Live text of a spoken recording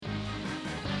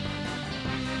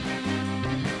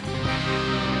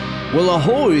Well,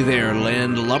 ahoy there,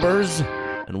 landlubbers,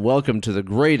 and welcome to the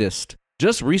greatest,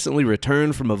 just recently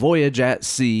returned from a voyage at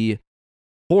sea,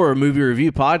 horror movie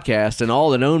review podcast in all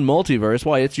the known multiverse.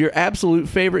 Why, it's your absolute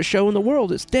favorite show in the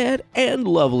world. It's Dead and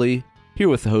Lovely. Here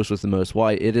with the host with the most.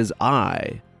 Why, it is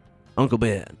I, Uncle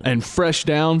Ben. And fresh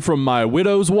down from my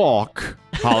widow's walk,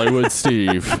 Hollywood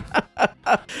Steve.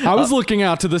 I was looking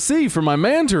out to the sea for my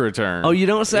man to return. Oh, you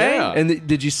don't say? Yeah. And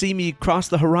did you see me cross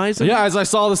the horizon? Yeah, as I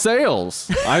saw the sails,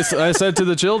 I said to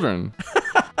the children,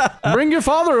 bring your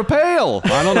father a pail.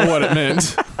 I don't know what it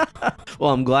meant.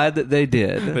 Well, I'm glad that they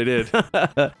did. They did.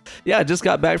 Yeah, I just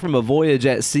got back from a voyage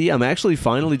at sea. I'm actually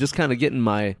finally just kind of getting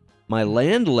my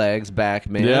land legs back,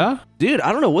 man. Yeah? Dude,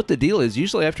 I don't know what the deal is.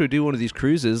 Usually after I do one of these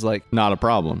cruises, like, Not a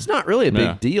problem. it's not really a big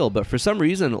Yeah. deal, but for some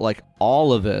reason, like,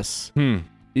 all of us,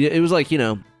 it was like,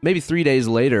 maybe 3 days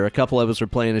later, a couple of us were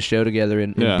playing a show together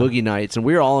in Boogie Nights, and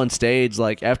we were all on stage,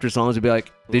 like, after songs, we'd be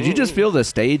like, did you just feel the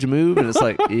stage move? And it's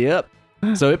like, yep.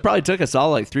 So it probably took us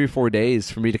all like 3 or 4 days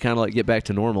for me to kind of like get back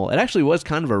to normal. It actually was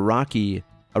kind of a rocky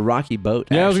boat.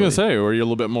 Yeah, I was actually. going to say, were you a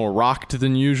little bit more rocked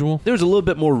than usual? There was a little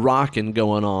bit more rocking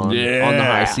going on the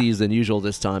high Yeah. seas than usual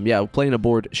this time. Yeah, playing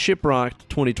aboard Shiprocked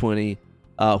 2020,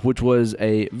 which was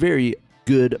a very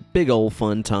good, big old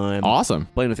fun time. Awesome.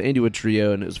 Playing with Andy Wood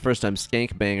Trio, and it was the first time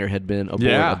Skank Banger had been aboard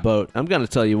Yeah. a boat. I'm going to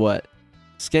tell you what,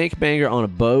 Skank Banger on a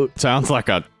boat, Sounds like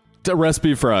a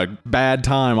recipe for a bad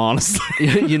time, honestly.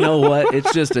 you know what?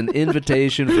 It's just an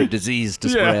invitation for disease to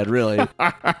spread, really.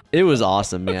 It was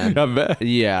awesome, man. I bet.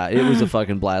 Yeah, it was a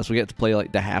fucking blast. We got to play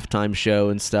like the halftime show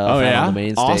and stuff Oh, out yeah? on the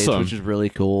main stage, Awesome. which is really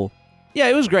cool. Yeah,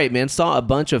 it was great, man. Saw a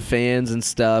bunch of fans and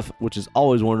stuff, which is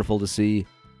always wonderful to see,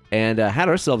 and had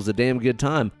ourselves a damn good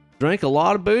time. Drank a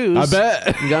lot of booze. I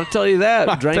bet. I'm gonna tell you that.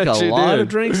 I Drank bet a you lot did. of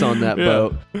drinks on that Yeah.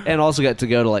 boat, and also got to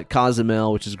go to like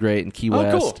Cozumel, which is great, and Key Oh,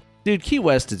 West. cool. Dude, Key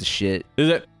West is the shit. Is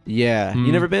it? Yeah,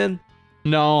 you never been?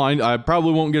 No, I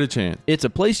probably won't get a chance. It's a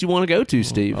place you want to go to,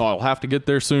 Steve. Oh, I'll have to get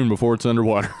there soon before it's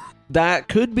underwater. That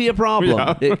could be a problem.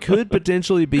 Yeah. It could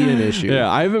potentially be an issue. Yeah,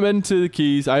 I haven't been to the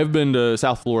Keys. I have been to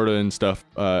South Florida and stuff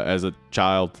as a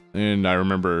child, and I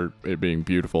remember it being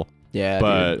beautiful. Yeah,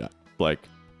 But dude. like,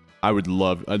 I'd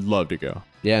love to go.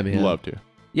 Yeah, man. Love to.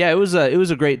 Yeah, it was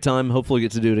a great time. Hopefully,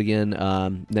 get to do it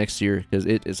again next year because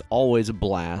it is always a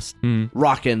blast.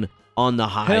 Rocking on the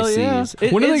high Hell yeah.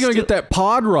 seas. When are they going to get that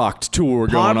Pod Rocked tour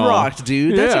going Pod on? Rocked,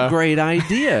 dude? That's Yeah. a great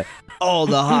idea. All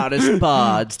the hottest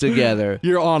pods together.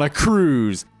 You're on a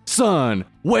cruise, sun,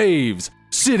 waves,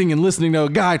 sitting and listening to a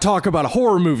guy talk about a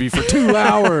horror movie for 2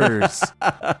 hours.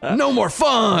 No more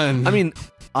fun. I mean,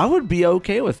 I would be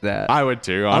okay with that. I would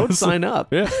too. I would Honestly. sign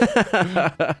up. Yeah.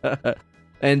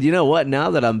 And you know what? Now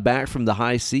that I'm back from the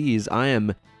high seas, I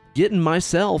am getting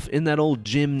myself in that old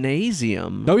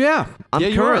gymnasium. Oh yeah. I'm yeah,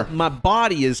 you are. my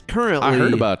body is currently I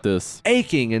heard about this.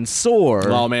 aching and sore.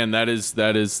 Oh man, that's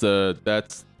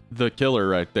the killer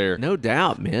right there. No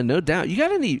doubt, man. No doubt. You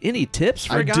got any tips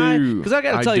for I a guy? do. Because I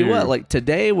got to I tell you do. what, like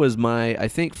today was my, I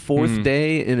think, 4th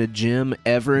day in a gym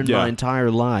ever in Yeah. my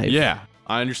entire life. Yeah,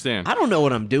 I understand. I don't know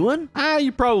what I'm doing.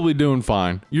 You're probably doing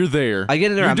fine. You're there. I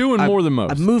get in there. You're doing more than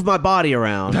most. I move my body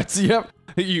around. That's yep.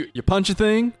 You punch a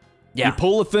thing. Yeah. You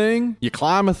pull a thing. You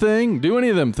climb a thing. Do any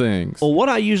of them things. Well, what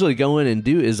I usually go in and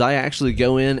do is I actually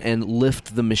go in and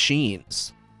lift the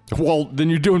machines. Well, then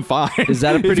you're doing fine. Is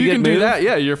that a pretty if you good can move? do that,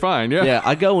 yeah, you're fine. Yeah. Yeah,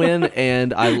 I go in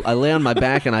and I lay on my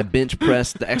back and I bench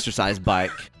press the exercise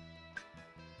bike.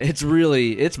 It's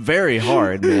very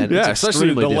hard, man. Yeah, It's especially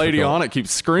extremely the lady difficult. on it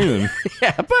keeps screaming.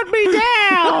 Yeah, put me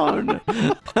down.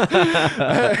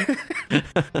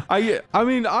 I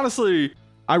mean, honestly,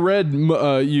 I read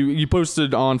you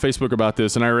posted on Facebook about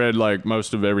this, and I read like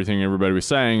most of everything everybody was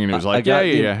saying, and it was like, I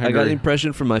I got the agree.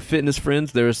 impression from my fitness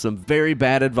friends there is some very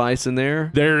bad advice in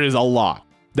there. There is a lot.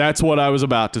 That's what I was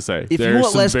about to say. If There's you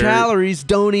want some less very- calories,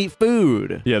 don't eat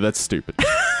food. Yeah, that's stupid.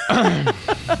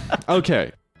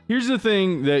 Okay. Here's the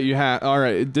thing that you have. All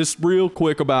right, just real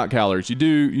quick about calories.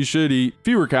 You should eat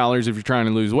fewer calories if you're trying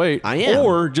to lose weight. I am.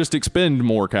 Or just expend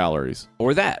more calories.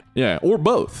 Or that. Yeah, or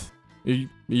both. You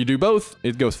do both,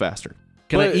 it goes faster.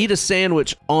 Can I But- eat a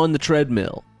sandwich on the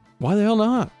treadmill? Why the hell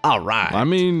not? All right. I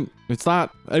mean, it's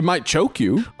not. It might choke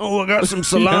you. I got some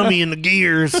salami in the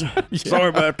gears. Sorry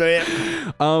about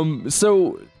that.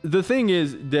 So the thing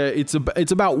is that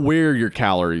it's about where your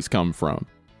calories come from.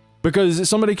 Because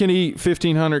somebody can eat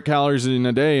 1,500 calories in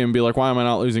a day and be like, why am I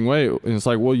not losing weight? And it's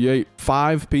like, well, you ate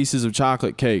 5 pieces of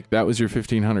chocolate cake. That was your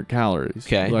 1,500 calories.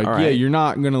 Okay, Like, all right. yeah, you're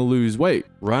not going to lose weight.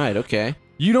 Right, okay.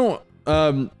 You don't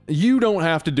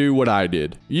have to do what I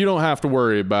did. You don't have to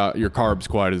worry about your carbs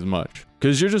quite as much.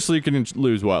 Because you're just looking to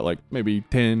lose what? Like maybe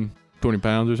 10, 20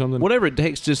 pounds or something? Whatever it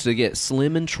takes just to get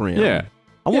slim and trim. Yeah.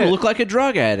 I want to look like a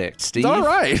drug addict, Steve. All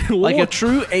right. Like a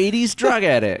true 80s drug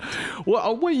addict.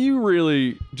 Well, what you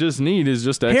really just need is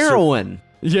just extra. Heroin.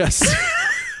 Yes.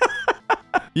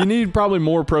 You need probably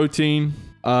more protein.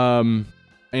 And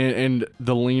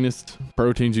the leanest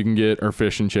proteins you can get are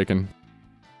fish and chicken.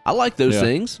 I like those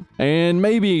things. And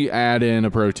maybe add in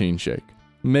a protein shake.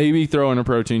 Maybe throw in a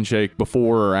protein shake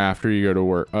before or after you go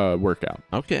to workout.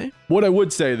 Okay. What I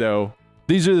would say, though,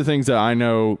 these are the things that I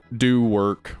know do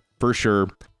work for sure.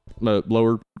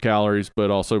 Lower calories, but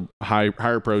also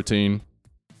higher protein.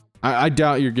 I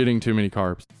doubt you're getting too many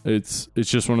carbs. It's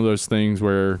just one of those things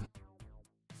where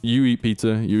you eat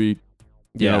pizza, you eat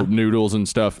noodles and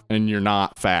stuff, and you're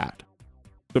not fat.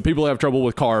 But people have trouble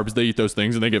with carbs. They eat those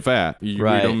things and they get fat. You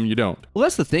eat them, you don't. Well,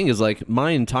 that's the thing is like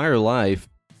my entire life.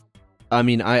 I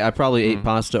mean, I probably ate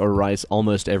pasta or rice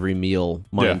almost every meal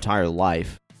my entire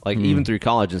life. Like even through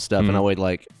college and stuff, and I weighed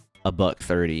like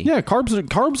 $130. Yeah,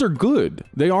 carbs are good.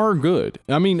 They are good.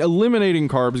 I mean, eliminating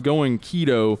carbs, going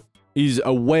keto is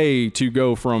a way to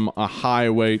go from a high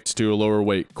weight to a lower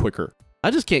weight quicker.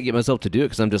 I just can't get myself to do it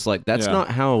because I'm just like, that's not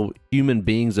how human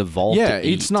beings evolved to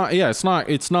eat.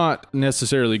 It's not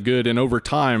necessarily good, and over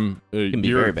time it can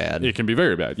be very bad. It can be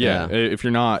very bad. Yeah. If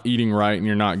you're not eating right and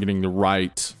you're not getting the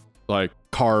right like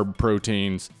carb,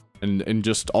 proteins, and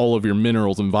just all of your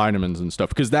minerals and vitamins and stuff,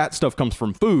 because that stuff comes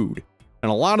from food,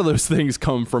 and a lot of those things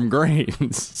come from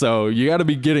grains. So you got to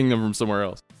be getting them from somewhere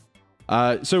else.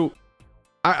 So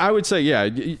I would say,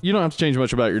 you don't have to change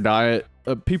much about your diet.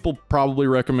 People probably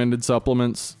recommended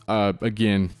supplements.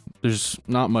 Again, there's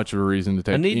not much of a reason to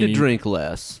take. I need to drink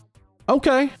less.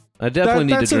 Okay. I definitely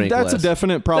need to drink less. That's a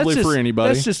definite probably for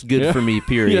anybody. That's just good for me,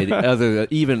 period. Other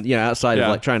even outside of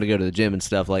like trying to go to the gym and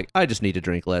stuff, like I just need to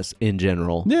drink less in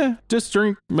general. Yeah, just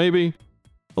drink maybe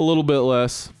a little bit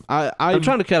less. I'm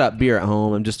trying to cut out beer at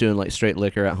home. I'm just doing like straight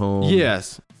liquor at home.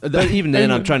 Yes. But even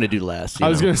then, I'm trying to do less. I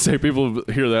was going to say, people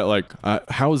hear that like,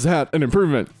 how is that an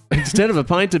improvement? Instead of a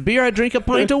pint of beer, I drink a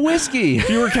pint of whiskey.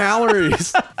 Fewer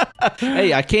calories.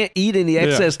 Hey, I can't eat any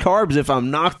excess carbs if I'm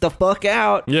knocked the fuck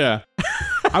out. Yeah.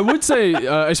 I would say,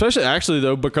 especially actually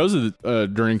though, because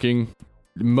of drinking,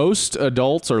 most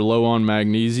adults are low on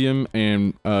magnesium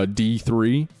and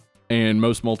D3, and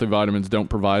most multivitamins don't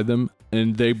provide them.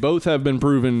 And they both have been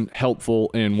proven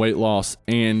helpful in weight loss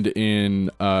and in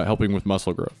helping with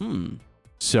muscle growth.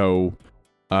 So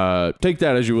take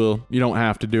that as you will. You don't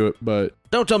have to do it, but...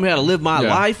 Don't tell me how to live my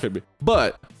life.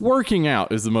 But working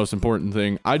out is the most important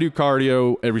thing. I do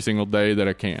cardio every single day that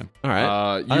I can. All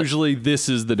right. Usually this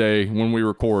is the day when we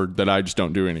record that I just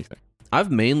don't do anything. I've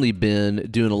mainly been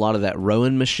doing a lot of that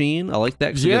rowing machine. I like that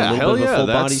because you get a little bit of a full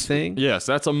body thing. Yes,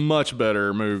 that's a much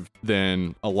better move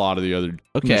than a lot of the other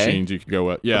machines you could go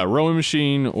with. Yeah, rowing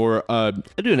machine or... I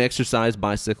do an exercise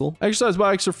bicycle. Exercise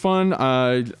bikes are fun.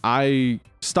 I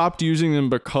stopped using them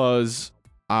because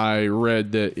I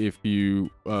read that if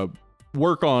you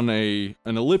work on an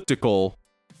elliptical...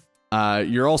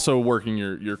 you're also working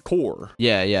your core.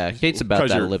 Yeah. Kate's about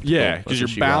that elliptical. Yeah, because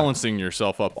you're balancing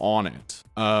yourself up on it.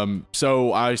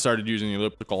 So I started using the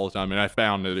elliptical all the time, and I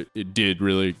found that it did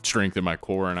really strengthen my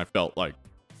core, and I felt like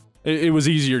it was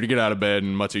easier to get out of bed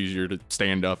and much easier to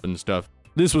stand up and stuff.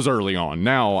 This was early on.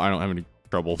 Now I don't have any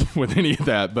trouble with any of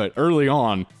that, but early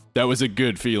on, that was a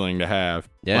good feeling to have.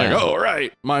 Yeah. Like, oh,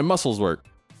 right, my muscles work.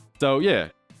 So yeah,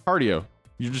 cardio.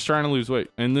 You're just trying to lose weight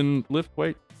and then lift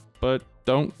weight, but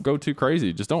don't go too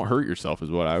crazy. Just don't hurt yourself is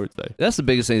what I would say. That's the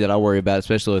biggest thing that I worry about,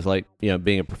 especially with like,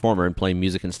 being a performer and playing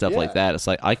music and stuff like that. It's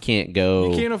like, I can't go...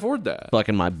 You can't afford that.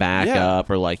 Fucking my back up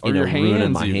or like,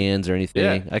 ruining my hands or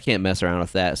anything. I can't mess around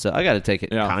with that. So I got to take it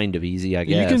kind of easy, I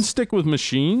guess. You can stick with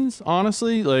machines,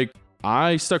 honestly. Like,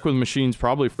 I stuck with machines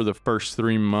probably for the first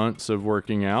 3 months of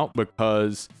working out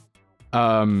because...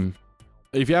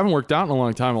 if you haven't worked out in a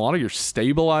long time, a lot of your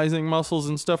stabilizing muscles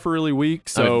and stuff are really weak.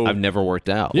 So I've never worked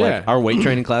out. Yeah. Like our weight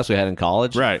training class we had in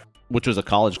college, right, which was a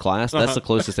college class. That's the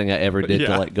closest thing I ever did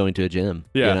to like going to a gym.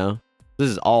 Yeah. This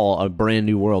is all a brand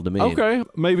new world to me. Okay,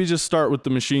 maybe just start with the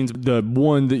machines. The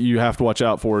one that you have to watch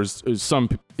out for is some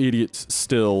idiots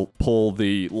still pull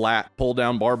the lat pull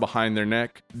down bar behind their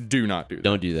neck. Do not do that.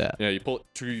 Don't do that. Yeah, you pull it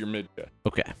to your mid chest.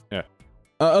 Okay. Yeah.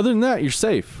 Other than that, you're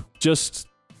safe. Just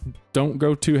don't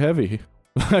go too heavy.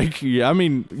 Like, I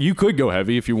mean, you could go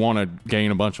heavy if you want to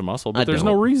gain a bunch of muscle, but there's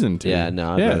no reason to. Yeah,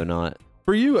 no, I'd rather not.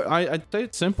 For you, I'd say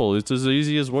it's simple. It's as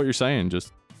easy as what you're saying.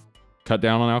 Just cut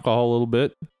down on alcohol a little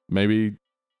bit. Maybe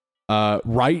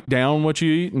write down what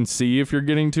you eat and see if you're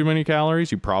getting too many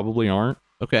calories. You probably aren't.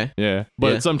 Okay. Yeah.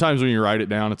 But sometimes when you write it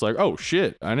down, it's like, oh,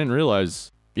 shit, I didn't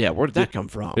realize. Yeah, where did that come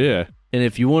from? Yeah. And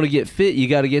if you want to get fit, you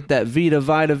got to get that Vita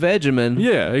Vegemin.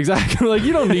 Yeah, exactly. Like,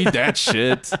 you don't need that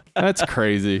shit. That's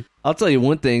crazy. I'll tell you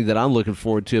one thing that I'm looking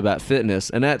forward to about fitness,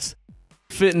 and that's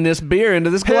fitting this beer into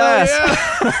this glass.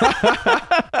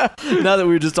 Yeah. Now that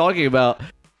we were just talking about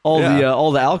all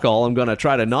the alcohol I'm going to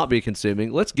try to not be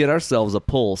consuming, let's get ourselves a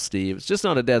pull, Steve. It's just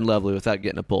not a dead lovely without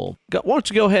getting a pull. Why don't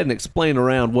you go ahead and explain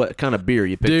around what kind of beer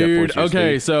you picked up for us,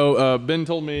 okay, Steve? so Ben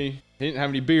told me he didn't have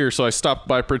any beer, so I stopped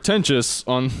by Pretentious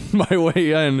on my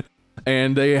way in,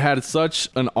 and they had such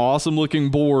an awesome looking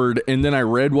board, and then I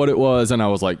read what it was, and I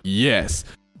was like, yes.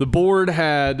 The board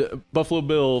had Buffalo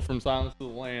Bill from Silence of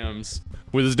the Lambs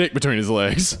with his dick between his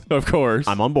legs, of course.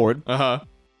 I'm on board. Uh-huh.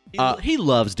 He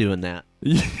loves doing that.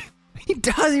 He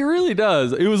does. He really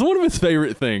does. It was one of his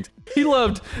favorite things. He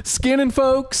loved skinning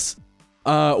folks,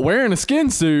 wearing a skin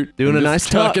suit, doing a nice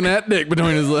tuck, tucking that dick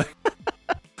between his legs.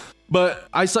 But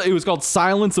I saw it was called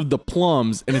Silence of the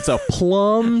Plums, and it's a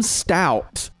plum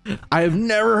stout. I have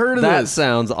never heard of that. this. That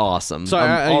sounds awesome. So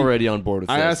I'm already on board with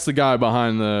this. I asked the guy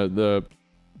behind the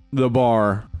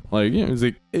bar, like, you know, is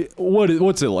it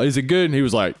what's it like? Is it good? And he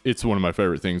was like, it's one of my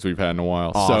favorite things we've had in a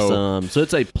while. Awesome. So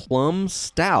it's a plum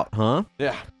stout, huh?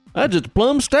 Yeah. That's just a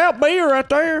plum stout beer right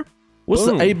there. What's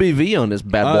the ABV on this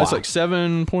bad boy? It's like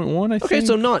 7.1, I think. Okay,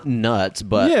 so not nuts,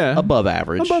 but above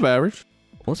average. Above average.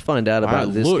 Let's find out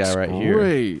about this guy right here.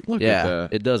 Great. Look at that.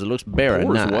 It does. It looks very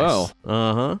nice. Well.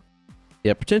 Uh-huh.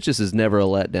 Yeah, Pretentious is never a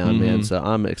letdown, man, so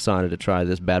I'm excited to try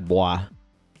this bad boy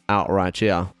outright,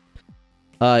 yeah.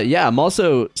 I'm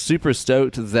also super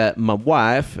stoked that my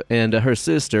wife and her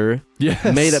sister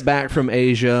made it back from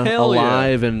Asia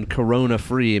alive and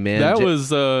corona-free, man. That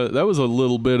was a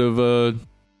little bit of a,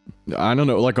 I don't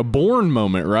know, like a Bourne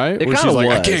moment, right? It kind of like,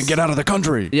 was. I can't get out of the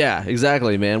country. Yeah,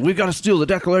 exactly, man. We've got to steal the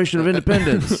Declaration of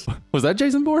Independence. Was that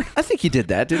Jason Bourne? I think he did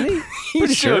that, didn't he?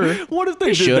 Pretty sure. What if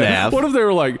they should that? have? What if they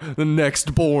were like the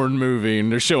next Bourne movie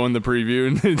and they're showing the preview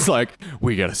and it's like,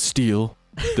 we got to steal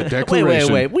the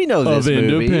Declaration wait. We know this of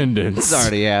movie. Independence. This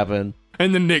already happened.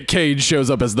 And then Nick Cage shows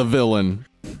up as the villain.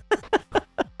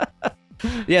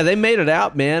 Yeah, they made it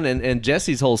out, man. And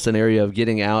Jessie's whole scenario of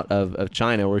getting out of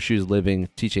China, where she was living,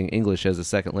 teaching English as a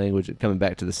second language, and coming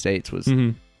back to the States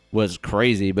was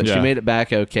crazy. But she made it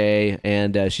back okay,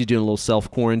 and she's doing a little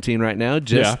self-quarantine right now,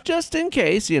 just in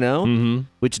case, you know.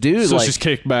 Which, dude, so she's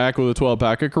kicked back with a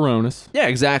 12-pack of Coronas. Yeah,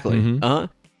 exactly.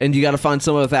 And you got to find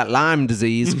some of that Lyme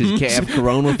disease because you can't have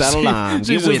Corona without a Lyme.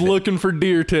 She's just looking for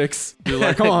deer ticks. You're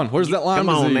like, come on, where's that Lyme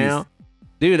disease? Come on now.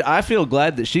 Dude, I feel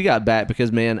glad that she got back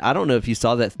because, man, I don't know if you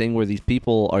saw that thing where these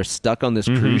people are stuck on this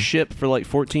cruise ship for like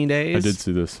 14 days. I did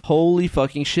see this. Holy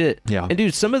fucking shit. Yeah. And,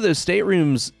 dude, some of those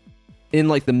staterooms in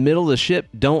like the middle of the ship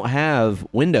don't have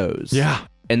windows. Yeah.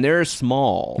 And they're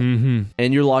small, and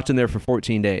you're locked in there for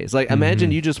 14 days. Like,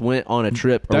 imagine you just went on a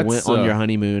trip or went on your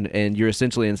honeymoon, and you're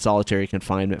essentially in solitary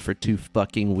confinement for 2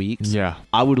 fucking weeks. Yeah.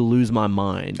 I would lose my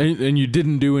mind. And you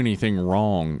didn't do anything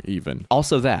wrong, even.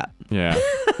 Also that. Yeah.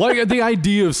 Like, the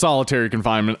idea of solitary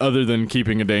confinement, other than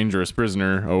keeping a dangerous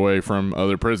prisoner away from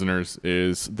other prisoners,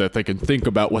 is that they can think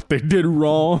about what they did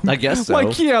wrong. I guess so.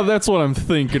 Like, yeah, that's what I'm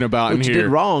thinking about what in you here. Did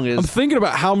wrong is... I'm thinking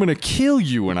about how I'm going to kill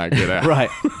you when I get out. Right.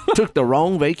 Took the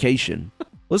wrong vacation.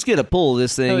 Let's get a pull of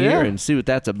this thing here and see what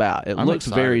that's about. It looks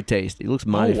very tasty. It looks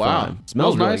mighty fine.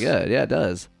 Smells really good. Yeah, it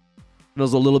does.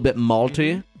 Smells a little bit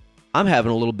malty. I'm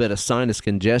having a little bit of sinus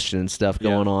congestion and stuff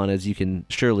going on, as you can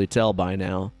surely tell by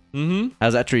now.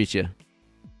 How's that treat you? Is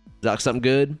that something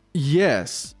good?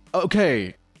 Yes.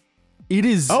 Okay. It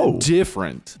is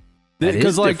different.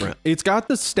 Because like different. It's got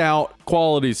the stout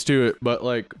qualities to it, but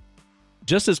like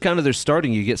just as kind of they're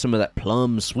starting, you get some of that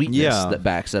plum sweetness that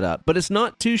backs it up. But it's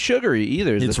not too sugary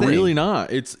either. It's really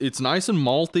not. It's nice and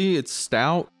malty. It's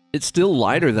stout. It's still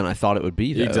lighter than I thought it would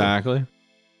be, though. Exactly.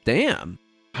 Damn.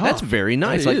 Huh. That's very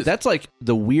nice. That's like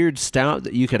the weird stout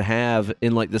that you could have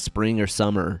in like the spring or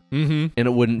summer, and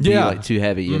it wouldn't be like too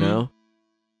heavy, you know?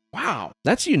 Wow.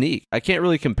 That's unique. I can't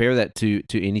really compare that to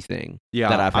anything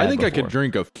that I've had I think before. I could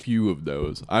drink a few of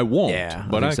those. I won't,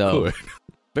 but I could.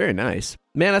 Very nice.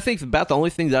 Man, I think about the only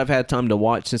thing that I've had time to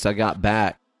watch since I got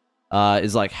back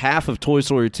is like half of Toy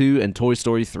Story 2 and Toy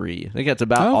Story 3. I think that's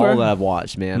about all that I've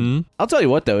watched, man. I'll tell you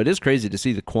what, though. It is crazy to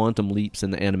see the quantum leaps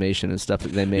in the animation and stuff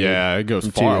that they made. Yeah, it goes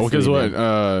far. Because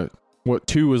what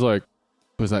 2 was like,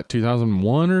 was that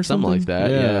 2001 or something? Like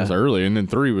that, yeah. It was early. And then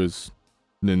 3 was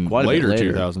then later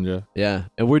 2000, Yeah,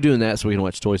 and we're doing that so we can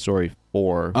watch Toy Story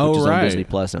 4, which is on Disney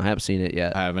Plus, and I haven't seen it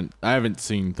yet. I haven't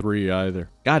seen 3 either.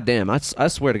 God damn, I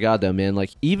swear to God, though, man,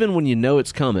 like, even when you know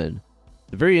it's coming,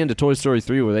 the very end of Toy Story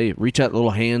 3 where they reach out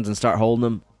little hands and start holding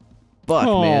them, fuck,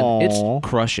 man, it's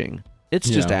crushing. It's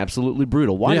just absolutely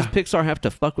brutal. Why does Pixar have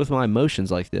to fuck with my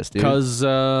emotions like this, dude?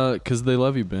 Because they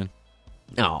love you, Ben.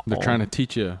 Oh, they're trying to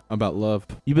teach you about love.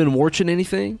 You been watching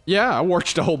anything? Yeah, I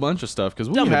watched a whole bunch of stuff because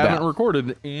we haven't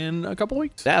recorded in a couple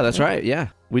weeks. Yeah, that's right. Yeah,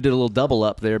 we did a little double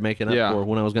up there, making up for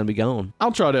when I was going to be gone.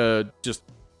 I'll try to just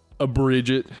abridge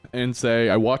it and say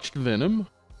I watched Venom.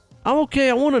 Oh, okay,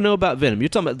 I want to know about Venom. You're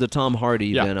talking about the Tom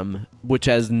Hardy Venom, which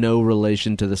has no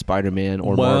relation to the Spider-Man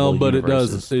or Marvel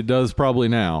universes. It does probably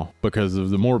now because of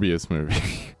the Morbius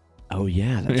movie. Oh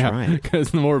yeah, that's right.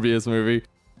 Because the Morbius movie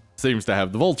seems to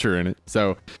have the Vulture in it.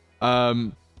 So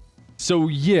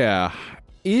yeah,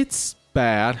 it's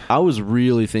bad. I was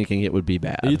really thinking it would be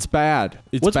bad. It's bad.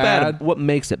 What's bad? What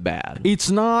makes it bad?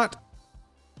 It's not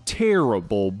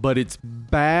terrible, but it's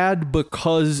bad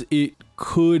because it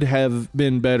could have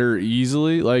been better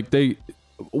easily. Like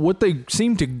what they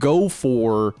seem to go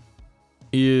for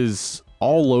is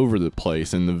all over the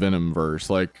place in the Venom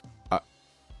verse. Like,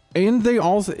 and they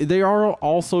are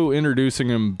also introducing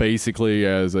him basically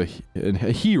as a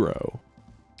hero,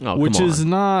 which is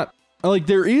not like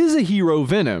there is a hero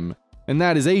Venom, and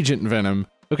that is Agent Venom.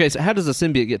 Okay, so how does a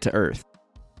symbiote get to Earth?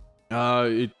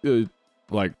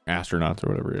 Like astronauts or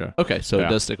whatever. Yeah. Okay, so it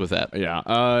does stick with that. Yeah.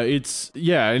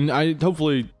 And I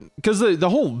hopefully because the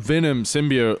whole Venom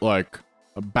symbiote like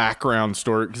a background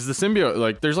story because the symbiote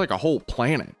like there's like a whole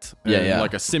planet.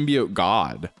 Like a symbiote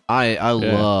god. I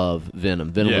love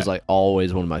Venom. Venom was like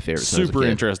always one of my favorites. Super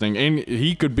interesting, and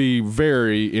he could be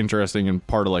very interesting in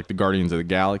part of like the Guardians of the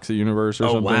Galaxy universe or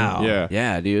something. Wow.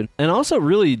 Yeah, dude. And also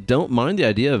really don't mind the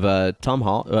idea of Tom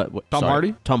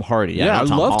Hardy. Tom Hardy. Yeah, I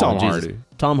love Tom Hardy.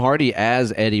 Tom Hardy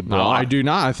as Eddie Brock. No, I do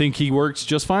not. I think he works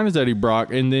just fine as Eddie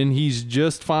Brock, and then he's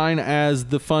just fine as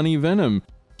the funny Venom.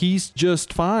 He's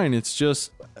just fine. It's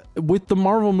just with the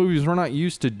Marvel movies, we're not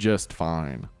used to just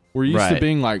fine. We're used to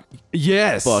being like,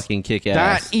 yes, fucking kick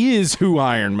ass. That is who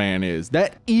Iron Man is.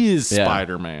 That is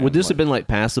Spider-Man. Would this have been like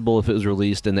passable if it was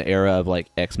released in the era of like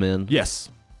X-Men?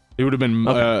 Yes. It would have been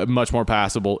much more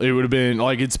passable. It would have been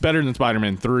like it's better than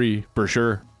Spider-Man 3 for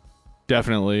sure.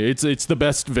 Definitely. It's the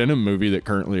best Venom movie that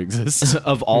currently exists.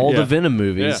 Of all the Venom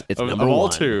movies, it's number one. Of all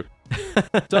two.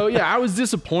 So yeah, I was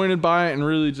disappointed by it and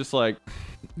really just like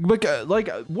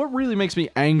what really makes me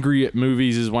angry at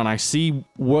movies is when I see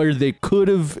where they could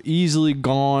have easily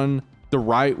gone the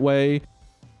right way.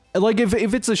 Like if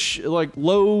it's a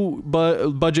low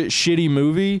budget shitty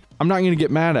movie, I'm not going to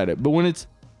get mad at it. But when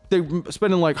they're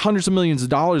spending like hundreds of millions of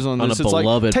dollars on this, it's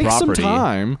like take some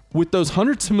time with those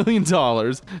hundreds of millions of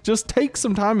dollars. Just take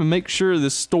some time and make sure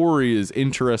this story is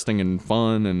interesting and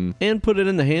fun and put it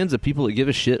in the hands of people that give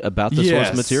a shit about the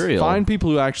source material. Find people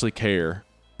who actually care.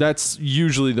 That's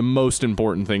usually the most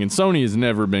important thing, and Sony has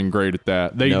never been great at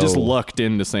that. They just lucked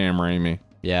into Sam Raimi.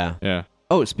 Yeah.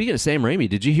 Oh, speaking of Sam Raimi,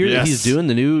 did you hear that he's doing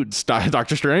the new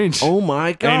Doctor Strange? Oh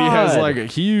my god! And he has like a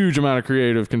huge amount of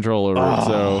creative control over it.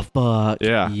 So fuck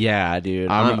yeah, dude.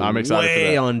 I'm excited for that.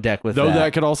 Way on deck with that. Though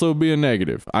that could also be a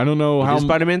negative. I don't know how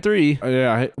Spider-Man 3.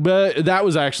 Yeah, but that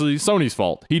was actually Sony's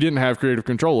fault. He didn't have creative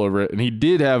control over it, and he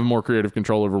did have more creative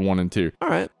control over 1 and 2. All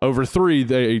right. Over 3,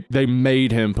 they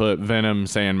made him put Venom,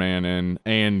 Sandman,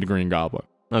 and Green Goblin.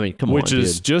 I mean, come on, which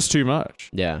is just too much.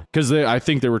 Yeah, because I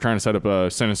think they were trying to set up a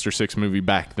Sinister Six movie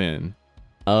back then.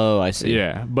 Oh, I see.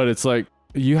 Yeah, but it's like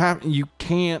you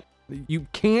can't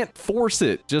force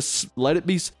it. Just let it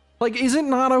be. Like, is it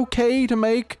not okay to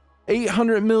make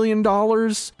 $800 million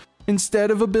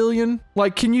instead of $1 billion?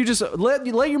 Like, can you just let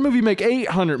your movie make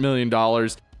 $800 million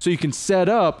so you can set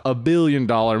up $1 billion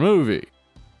movie?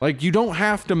 Like, you don't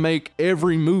have to make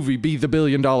every movie be the $1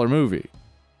 billion movie.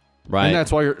 Right. And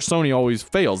that's why Sony always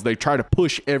fails. They try to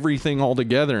push everything all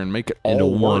together and make it into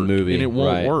all one movie, and it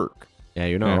won't work. Yeah,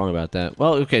 you're not wrong about that.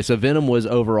 Well, okay, so Venom was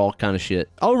overall kind of shit.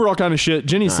 Overall kind of shit.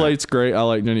 Jenny Slate's great. I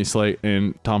like Jenny Slate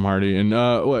and Tom Hardy. And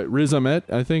Riz Ahmed,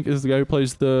 I think, is the guy who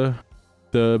plays the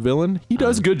villain. He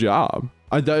does a good job.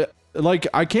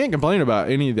 I can't complain about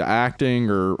any of the acting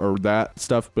or that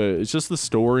stuff, but it's just the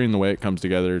story and the way it comes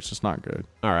together. It's just not good.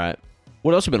 All right.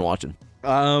 What else have you been watching?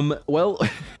 Well,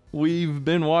 we've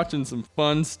been watching some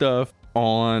fun stuff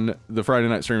on the Friday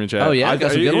Night Streaming Chat. Oh, yeah?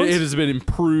 Got some good ones? It has been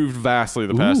improved vastly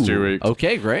the past 2 weeks.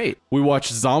 Okay, great. We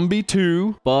watched Zombie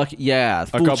 2. Fuck yeah.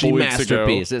 A couple weeks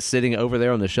masterpiece. ago. It's sitting over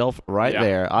there on the shelf right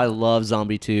there. I love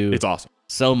Zombie 2. It's awesome.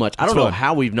 So much. I don't know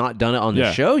how we've not done it on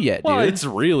the show yet, dude. Well, it's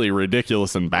really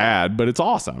ridiculous and bad, but it's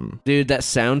awesome. Dude, that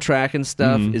soundtrack and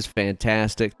stuff is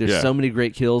fantastic. There's so many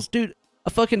great kills. Dude, a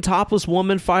fucking topless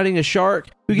woman fighting a shark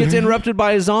who gets interrupted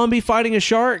by a zombie fighting a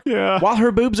shark while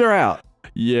her boobs are out.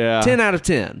 Yeah. 10 out of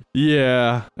 10.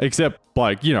 Yeah. Except,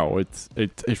 like, you know,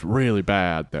 it's really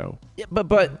bad, though. Yeah,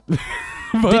 but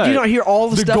did you not hear all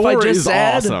the stuff I just is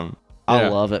said? Awesome. I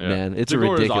love it, man. It's a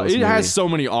ridiculous movie. It has so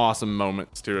many awesome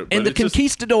moments to it. And the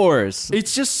conquistadors.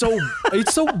 It's just so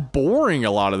it's so boring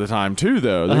a lot of the time too,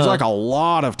 though. There's like a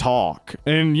lot of talk,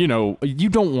 and you know you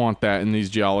don't want that in these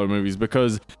Giallo movies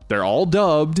because they're all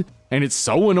dubbed, and it's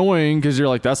so annoying because you're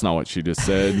like, that's not what she just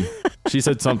said. She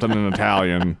said something in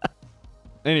Italian.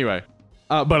 Anyway,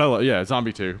 but yeah,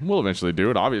 Zombie 2. We'll eventually do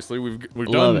it. Obviously, we've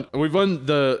done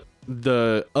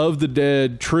the Of the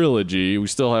Dead trilogy. We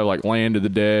still have like Land of the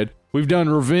Dead. We've done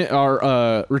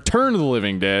Return of the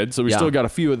Living Dead, so we still got a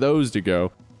few of those to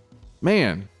go.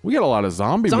 Man, we got a lot of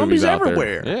zombies movies out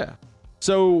everywhere. There. Yeah.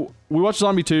 So we watched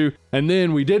Zombie 2, and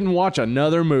then we didn't watch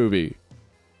another movie.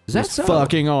 Is that so?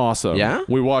 Fucking awesome. Yeah?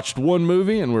 We watched one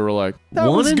movie, and we were like, that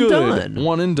one was and good. Done.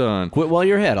 One and done. Quit while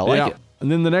you're ahead. I like it. And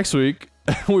then the next week,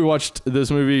 we watched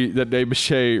this movie that Dave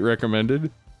Bechet recommended.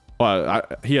 Well,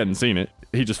 he hadn't seen it.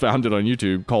 He just found it on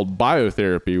YouTube, called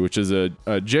Biotherapy, which is a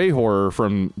J-horror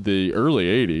from the early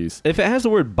 80s. If it has the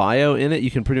word bio in it, you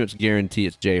can pretty much guarantee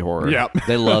it's J-horror. Yeah.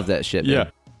 They love that shit. Yeah.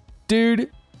 Dude,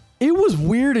 it was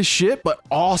weird as shit, but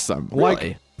awesome. Really?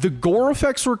 Like, the gore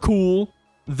effects were cool.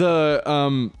 The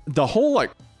whole,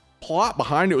 like, plot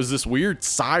behind it was this weird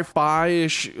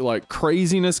sci-fi-ish, like,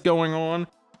 craziness going on.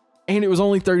 And it was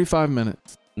only 35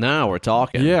 minutes. Now we're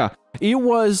talking. Yeah. It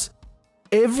was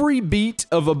every beat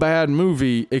of a bad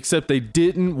movie, except they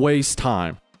didn't waste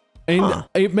time. And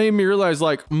it made me realize,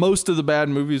 like, most of the bad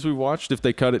movies we watched, if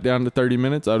they cut it down to 30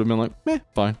 minutes, I would have been like,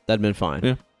 fine. That'd been fine.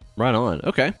 Yeah. Right on.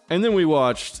 Okay. And then we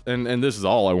watched, and this is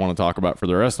all I want to talk about for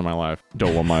the rest of my life,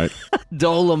 Dolomite.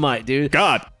 Dolomite, dude.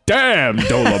 God damn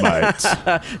Dolomite.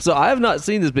 So I have not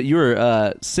seen this, but you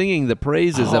were singing the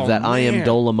praises of that I Am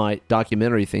Dolomite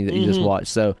documentary thing that you just watched.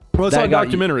 So well, it's not a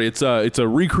documentary. It's a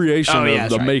recreation of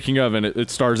the making of, and it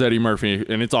stars Eddie Murphy,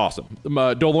 and it's awesome.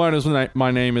 Dolomite is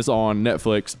My Name is on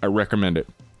Netflix. I recommend it.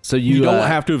 So you don't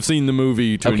have to have seen the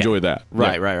movie to enjoy that.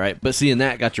 Right. But seeing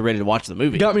that got you ready to watch the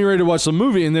movie. Got me ready to watch the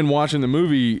movie, and then watching the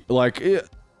movie, like,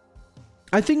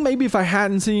 I think maybe if I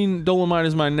hadn't seen Dolomite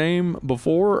Is My Name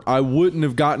before, I wouldn't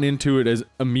have gotten into it as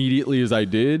immediately as I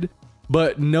did.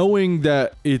 But knowing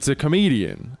that it's a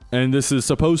comedian, and this is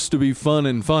supposed to be fun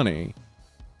and funny,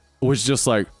 was just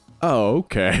like, oh,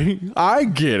 okay. I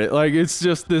get it. Like, it's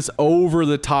just this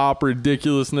over-the-top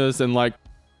ridiculousness, and, like,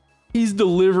 he's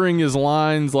delivering his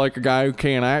lines like a guy who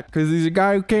can't act because he's a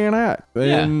guy who can't act.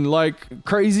 And, like,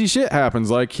 crazy shit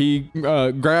happens. Like, he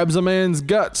grabs a man's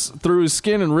guts through his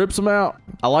skin and rips them out.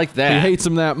 I like that. He hates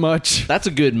him that much. That's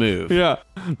a good move. Yeah.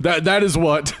 That is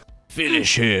what...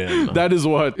 Finish him. That is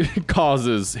what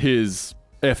causes his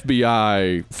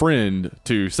FBI friend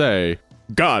to say,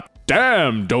 God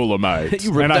damn Dolomite.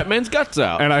 You ripped that man's guts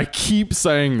out. And I keep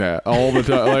saying that all the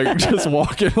time. Like, just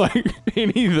walking, like,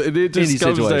 it just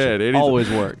comes to head. Always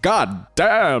work. God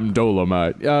damn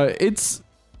Dolomite. It's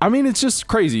just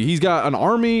crazy. He's got an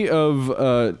army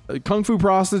of kung fu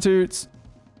prostitutes.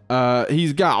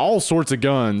 He's got all sorts of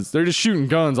guns. They're just shooting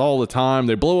guns all the time.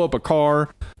 They blow up a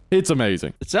car. It's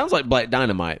amazing. It sounds like Black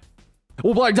Dynamite.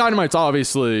 Well, Black Dynamite's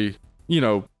obviously,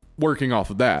 working off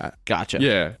of that. Gotcha.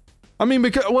 Yeah.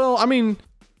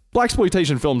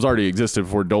 Blaxploitation films already existed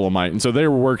before Dolomite, and so they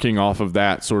were working off of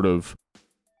that sort of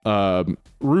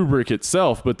rubric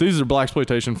itself, but these are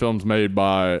blaxploitation films made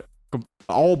by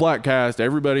all black cast.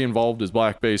 Everybody involved is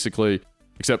black, basically,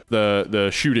 except the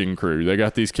shooting crew. They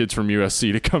got these kids from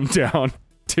USC to come down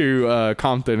to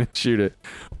Compton and shoot it.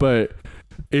 But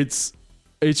it's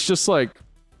just like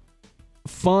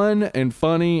fun and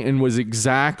funny, and was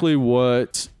exactly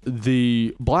what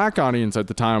the black audience at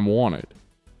the time wanted,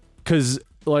 because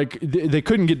like they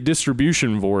couldn't get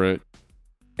distribution for it,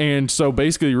 and so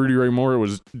basically Rudy Ray Moore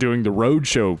was doing the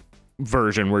roadshow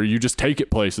version where you just take it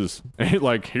places and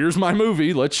like, here's my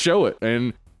movie, let's show it,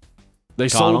 and they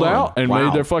sold out and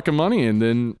made their fucking money. And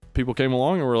then people came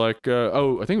along and were like, I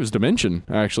think it was Dimension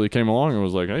actually came along and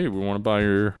was like, hey, we want to buy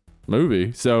your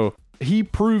movie. So he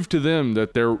proved to them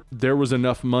that there was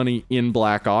enough money in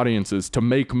black audiences to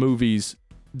make movies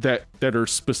that are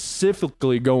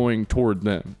specifically going toward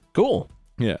them. Cool.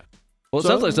 Yeah. Well, it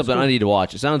sounds like something I need to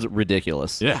watch. It sounds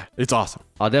ridiculous. Yeah, it's awesome.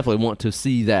 I definitely want to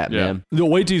see that, man.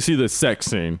 Wait till you see the sex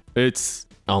scene. It's...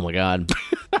 Oh, my God.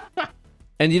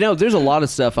 And, there's a lot of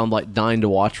stuff I'm, like, dying to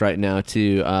watch right now,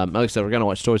 too. Like I said, we're going to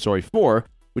watch Toy Story 4,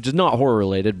 which is not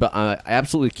horror-related, but I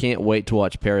absolutely can't wait to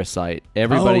watch Parasite.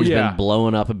 Everybody's been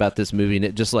blowing up about this movie, and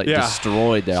it just,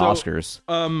 destroyed the Oscars.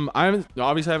 I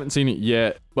obviously haven't seen it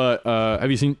yet, but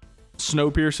have you seen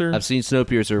Snowpiercer? I've seen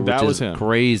Snowpiercer, which is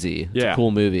crazy. It's a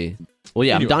cool movie. Well,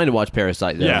 yeah, anyway. I'm dying to watch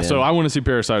Parasite, though. Yeah, so I want to see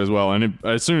Parasite as well. And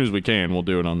as soon as we can, we'll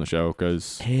do it on the show.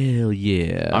 Cause, hell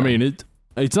yeah. I mean,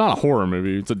 it's not a horror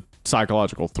movie. It's a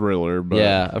psychological thriller. But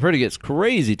yeah, I've heard it gets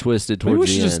crazy twisted towards the end. We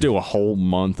should just do a whole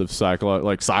month of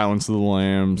like Silence of the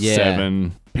Lambs,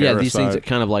 7, Parasite. Yeah, these things that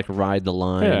kind of like ride the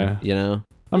line, you know?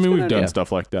 I mean, we've done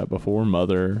stuff like that before.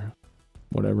 Mother,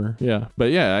 whatever. Yeah.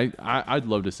 But yeah, I'd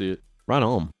love to see it. Right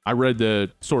on. I read the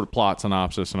sort of plot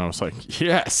synopsis and I was like,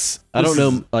 yes. I don't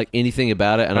know like anything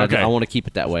about it, and I want to keep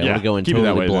it that way. I want to go in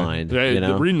totally blind. You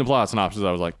know? Reading the plot synopsis,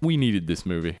 I was like, we needed this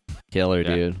movie. Killer,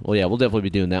 dude. Well, yeah, we'll definitely be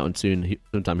doing that one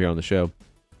sometime here on the show.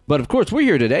 But of course, we're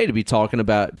here today to be talking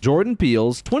about Jordan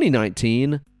Peele's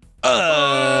 2019 Us,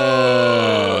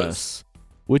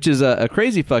 which is a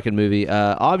crazy fucking movie.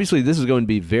 Obviously, this is going to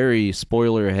be very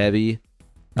spoiler heavy.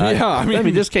 I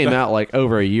mean, this came out like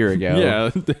over a year ago. Yeah.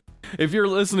 If you're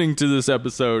listening to this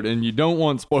episode and you don't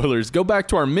want spoilers, go back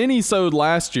to our mini-sode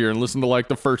last year and listen to like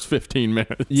the first 15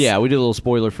 minutes. Yeah, we did a little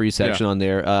spoiler-free section on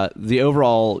there. The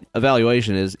overall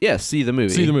evaluation is, yes, see the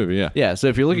movie. See the movie, yeah. Yeah, so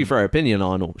if you're looking for our opinion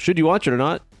on should you watch it or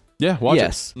not, watch it.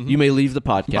 Yes, you may leave the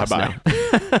podcast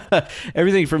Bye-bye. now.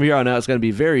 Everything from here on out is going to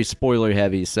be very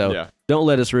spoiler-heavy, so don't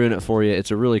let us ruin it for you.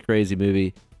 It's a really crazy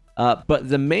movie. But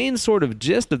the main sort of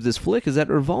gist of this flick is that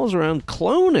it revolves around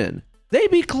cloning. They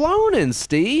be cloning,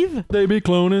 Steve. They be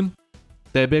cloning.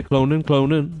 They be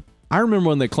cloning. I remember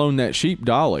when they cloned that sheep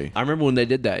Dolly. I remember when they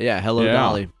did that. Yeah, Hello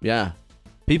Dolly. Yeah.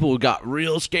 People got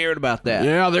real scared about that.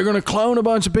 Yeah, they're going to clone a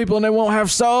bunch of people and they won't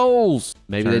have souls.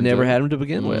 Maybe they never had them to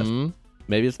begin with.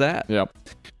 Maybe it's that. Yep.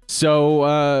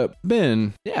 So,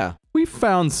 Ben. Yeah. We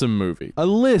found some movies. A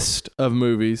list of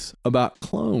movies about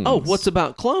clones. Oh, what's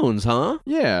about clones, huh?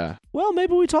 Yeah. Well,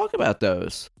 maybe we talk about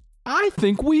those. I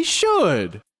think we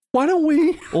should. Why don't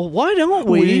we? Well, why don't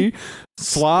we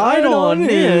slide on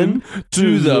in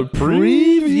to the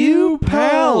Preview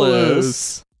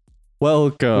Palace?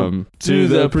 Welcome to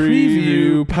the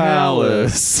Preview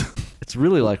Palace. It's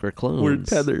really like we're clones. We're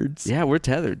tethered. Yeah, we're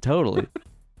tethered, totally.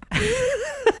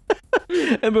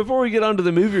 And before we get on to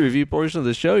the movie review portion of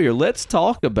the show here, let's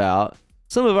talk about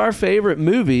some of our favorite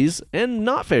movies and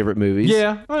not favorite movies.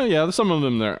 Yeah. Oh, yeah. Some of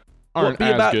them there aren't be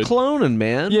as about good. Cloning,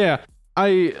 man. Yeah.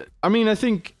 I mean, I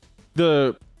think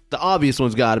the obvious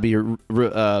one's got to be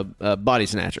Body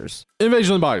Snatchers.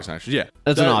 Invasion of the Body Snatchers, yeah.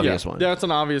 That's an obvious one. That's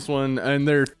an obvious one, and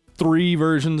there are 3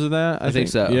 versions of that. I think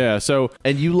so. Yeah, so...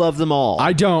 And you love them all.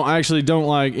 I actually don't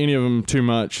like any of them too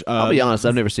much. I'll be honest,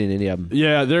 I've never seen any of them.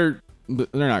 Yeah, they're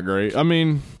not great. I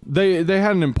mean, they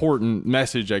had an important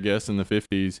message, I guess, in the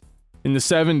 50s. In the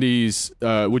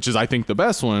 70s, which is, I think, the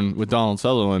best one with Donald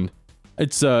Sutherland,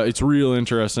 it's real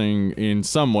interesting in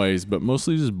some ways, but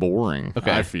mostly just boring,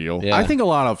 I feel. Yeah. I think a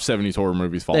lot of 70s horror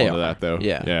movies fall into that, though.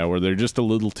 Yeah. Yeah, where they're just a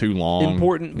little too long.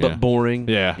 Important, but boring.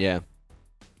 Yeah. Yeah.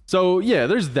 So, yeah,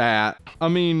 there's that. I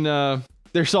mean,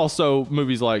 there's also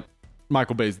movies like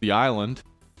Michael Bay's The Island.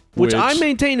 Which I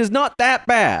maintain is not that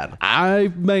bad. I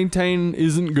maintain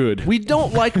isn't good. We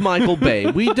don't like Michael Bay.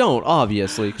 We don't,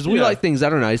 obviously, because we like things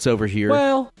that are nice over here.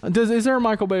 Well, is there a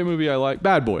Michael Bay movie I like?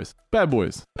 Bad Boys. Bad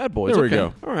Boys. There we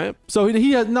go. All right. So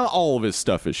he has, not all of his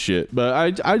stuff is shit,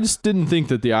 but I just didn't think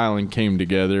that The Island came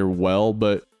together well,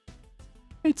 but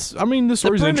the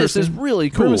story's interesting. Is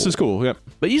really cool. Premise is cool, yep.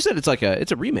 But you said it's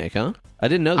a remake, huh? I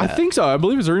didn't know that. I think so. I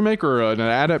believe it's a remake or an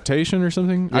adaptation or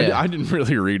something. Yeah. I didn't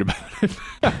really read about it.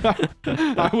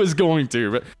 I was going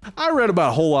to, but I read about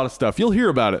a whole lot of stuff. You'll hear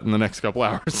about it in the next couple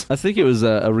hours. I think it was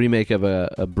a remake of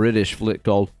a British flick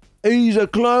called He's a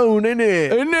Clone, isn't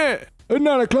it? Isn't it? Isn't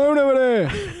that a clone over there?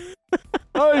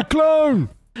 Hey, clone!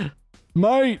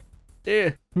 Mate! Yeah.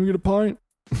 Can we get a pint?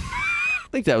 I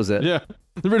think that was it. Yeah.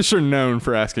 The British are known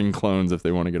for asking clones if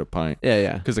they want to get a pint.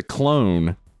 Yeah. Because a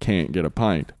clone can't get a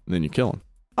pint, and then you kill him.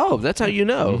 Oh, that's how you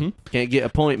know. Mm-hmm. Can't get a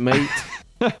point, mate.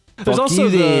 There's also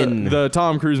the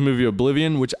Tom Cruise movie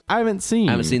Oblivion, which I haven't seen.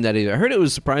 I haven't seen that either. I heard it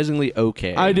was surprisingly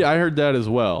okay. I heard that as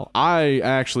well. I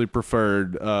actually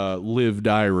preferred Live,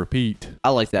 Die, Repeat. I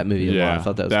liked that movie a lot. I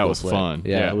thought that was fun.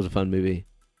 Yeah, it was a fun movie.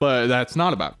 But that's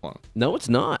not about clones. No, it's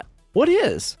not. What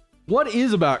is? What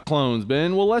is about clones,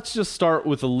 Ben? Well, let's just start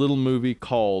with a little movie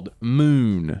called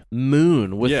Moon.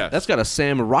 Moon. That's got a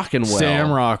Sam Rockwell.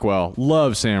 Sam Rockwell.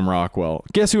 Love Sam Rockwell.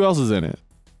 Guess who else is in it?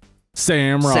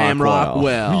 Sam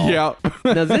Rockwell. Yep.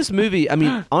 Now, this movie, I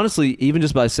mean, honestly, even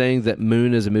just by saying that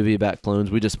Moon is a movie about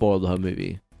clones, we just spoiled the whole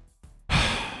movie.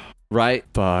 Right?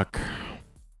 Fuck.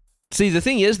 See, the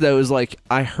thing is, though, is like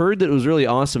I heard that it was really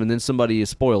awesome, and then somebody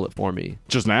spoiled it for me.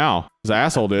 Just now. His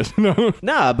asshole did.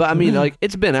 Nah, but I mean, like,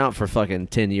 it's been out for fucking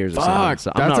 10 years or something,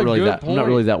 so I'm not really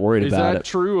that worried about it. Is that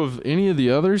true of any of the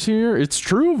others here? It's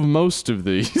true of most of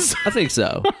these. I think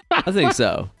so.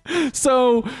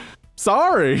 So,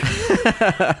 sorry.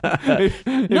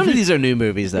 None of these are new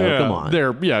movies, though. Yeah, come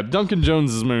on. Duncan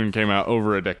Jones's Moon came out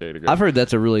over a decade ago. I've heard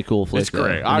that's a really cool flick. It's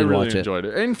great. I really enjoyed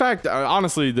it. In fact,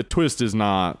 honestly, the twist is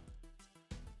not...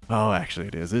 Oh, actually,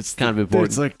 it is. It's kind of important.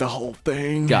 It's like the whole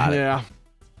thing. Got it. Yeah.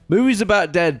 Movies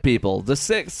about dead people. The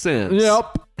Sixth Sense.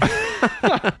 Yep.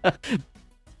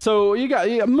 So you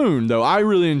got Moon, though. I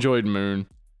really enjoyed Moon.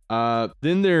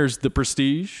 Then there's The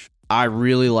Prestige. I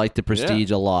really liked The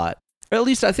Prestige a lot. Or at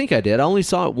least I think I did. I only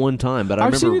saw it one time, but I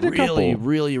remember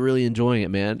really enjoying it,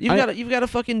 man. You've got a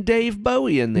fucking Dave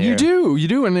Bowie in there. You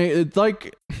do, and it's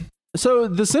like, so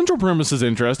the central premise is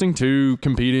interesting. Two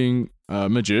competing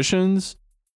magicians.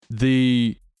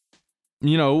 The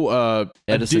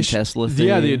Edison Tesla thing.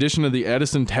 Yeah, the addition of the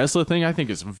Edison Tesla thing I think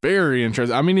is very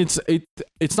interesting. I mean, it's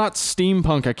not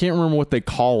steampunk. I can't remember what they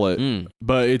call it,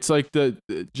 but it's like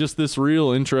just this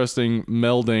real interesting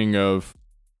melding of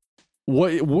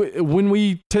when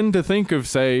we tend to think of,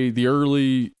 say, the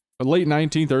late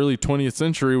 19th, early 20th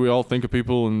century, we all think of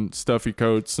people in stuffy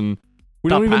coats, and we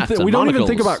don't even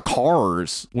think about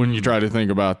cars when you try to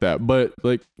think about that. But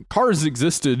like, cars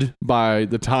existed by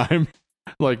the time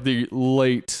like the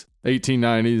late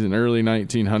 1890s and early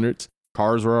 1900s.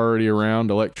 Cars were already around.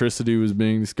 Electricity was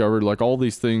being discovered. Like, all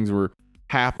these things were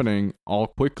happening all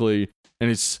quickly,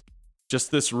 and it's just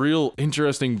this real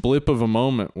interesting blip of a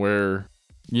moment where,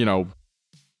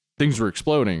 things were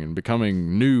exploding and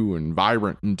becoming new and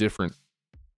vibrant and different.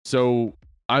 So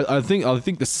I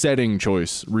think the setting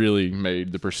choice really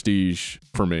made The Prestige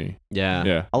for me.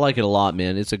 Yeah. I like it a lot,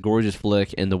 man. It's a gorgeous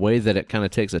flick, and the way that it kind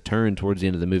of takes a turn towards the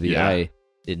end of the movie, I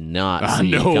did not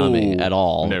see it coming at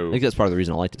all. No. I think that's part of the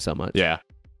reason I liked it so much. Yeah.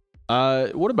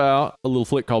 What about a little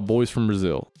flick called Boys from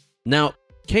Brazil? Now,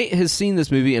 Kate has seen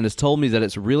this movie and has told me that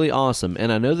it's really awesome,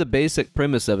 and I know the basic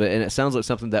premise of it, and it sounds like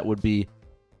something that would be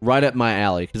right up my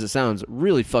alley, because it sounds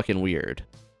really fucking weird.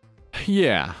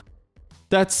 Yeah.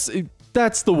 That's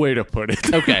the way to put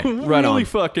it. Okay, right on. Really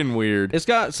fucking weird. It's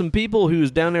got some people who's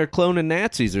down there cloning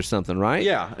Nazis or something, right?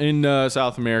 Yeah, in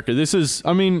South America. This is,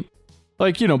 I mean,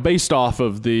 like, based off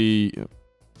of the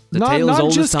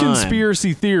not just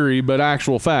conspiracy theory, but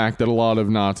actual fact that a lot of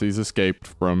Nazis escaped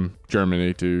from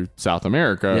Germany to South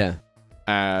America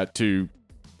to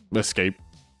escape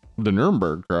the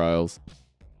Nuremberg trials.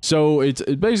 So it's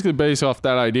basically based off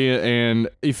that idea, and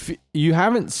if you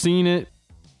haven't seen it,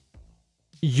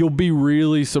 you'll be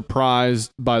really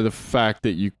surprised by the fact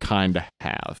that you kind of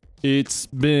have. It's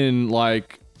been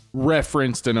like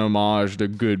referenced and homaged a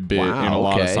good bit in a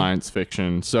lot of science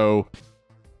fiction. So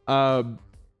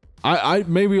I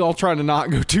maybe I'll try to not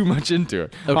go too much into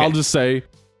it. Okay. I'll just say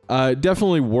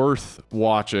definitely worth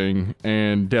watching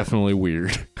and definitely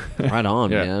weird. Right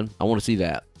on, man. I want to see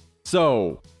that.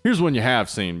 So here's one you have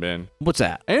seen, Ben. What's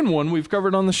that? And one we've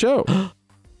covered on the show.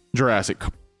 Jurassic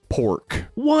Park.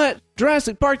 What?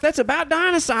 Jurassic Park? That's about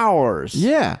dinosaurs.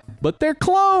 Yeah, but they're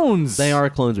clones. They are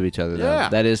clones of each other, though. Yeah.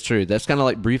 That is true. That's kind of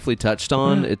like briefly touched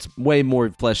on. It's way more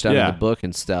fleshed out in the book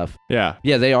and stuff. Yeah.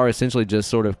 Yeah, they are essentially just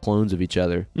sort of clones of each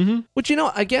other. Mm-hmm. Which,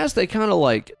 I guess they kind of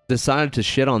like decided to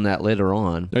shit on that later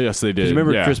on. Oh, yes, they did.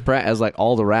 Remember, Chris Pratt has like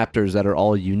all the raptors that are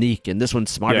all unique, and this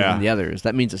one's smarter than the others.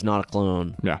 That means it's not a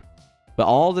clone. Yeah. But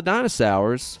all the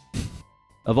dinosaurs...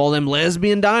 Of all them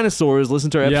lesbian dinosaurs,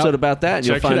 listen to our episode about that, and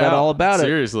you'll find out all about it.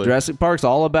 Seriously. Jurassic Park's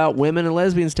all about women and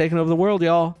lesbians taking over the world,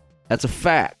 y'all. That's a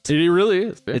fact. It really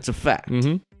is. It's a fact.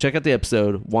 Mm-hmm. Check out the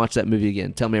episode. Watch that movie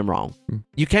again. Tell me I'm wrong.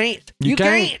 You can't. You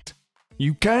can't.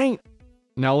 You can't.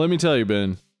 Now, let me tell you,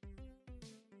 Ben.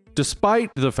 Despite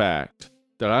the fact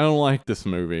that I don't like this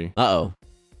movie, I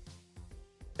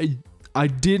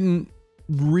didn't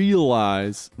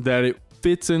realize that it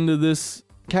fits into this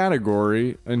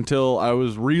category until I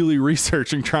was really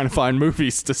researching, trying to find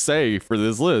movies to say for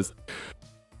this list.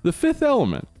 The Fifth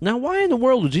Element. Now, why in the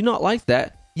world would you not like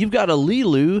that? You've got a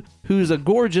Lilu, who's a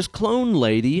gorgeous clone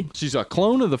lady. She's a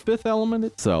clone of the Fifth Element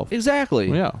itself.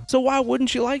 Exactly. Yeah. So why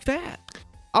wouldn't you like that?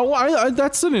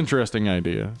 That's an interesting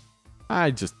idea.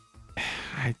 It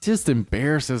just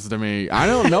embarrasses to me. I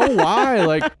don't know why.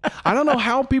 Like, I don't know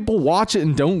how people watch it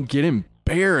and don't get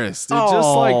embarrassed. It's just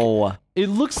like... It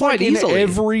looks like in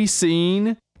every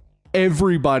scene,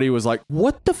 everybody was like,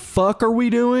 what the fuck are we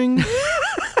doing?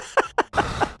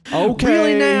 Okay.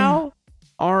 Really now?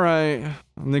 All right.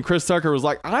 And then Chris Tucker was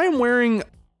like,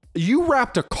 you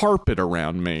wrapped a carpet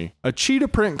around me. A cheetah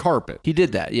print carpet. He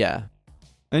did that, yeah.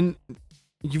 and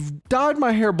you've dyed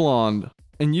my hair blonde,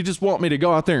 and you just want me to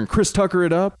go out there and Chris Tucker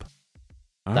it up?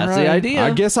 That's the idea.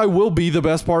 I guess I will be the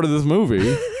best part of this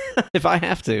movie. If I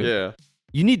have to. Yeah.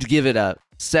 You need to give it a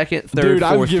second, third,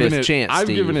 fourth, fifth chance, I've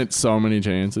Steve. given it so many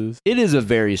chances. It is a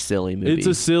very silly movie. It's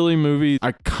a silly movie.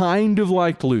 I kind of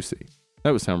liked Lucy.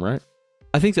 That was him, right?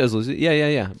 I think that was Lucy.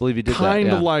 Yeah. I believe he did kind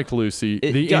that. of like Lucy.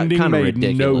 It the got ending made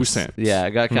ridiculous. no sense. Yeah,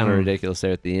 it got kind of ridiculous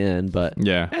there at the end, but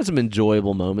yeah, it had some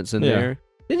enjoyable moments in there.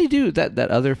 Didn't he do that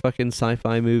other fucking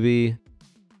sci-fi movie?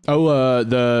 Oh,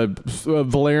 the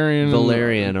Valerian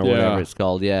or whatever it's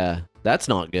called. Yeah, that's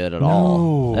not good at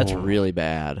all. That's really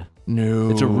bad. No,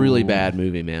 it's a really bad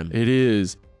movie, man. It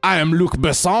is. I am Luc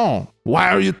Besson. Why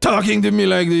are you talking to me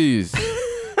like this?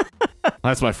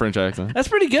 That's my French accent. That's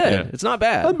pretty good. Yeah. It's not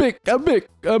bad. A bit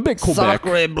Quebec.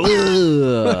 Sacre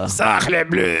bleu. Sacre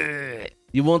bleu.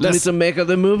 You want me to make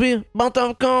the movie? But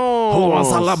of course. Who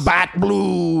wants a bat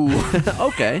blue?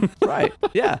 Okay, right.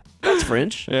 Yeah, that's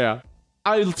French. Yeah.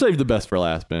 I'll save the best for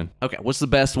last, Ben. Okay, what's the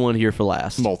best one here for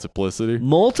last? Multiplicity.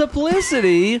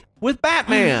 Multiplicity with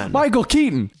Batman. Michael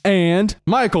Keaton and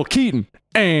Michael Keaton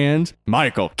and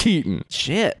Michael Keaton.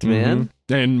 Shit, man.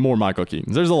 And more Michael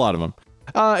Keatons. There's a lot of them.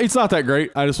 It's not that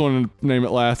great. I just wanted to name it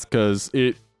last because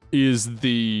it is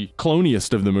the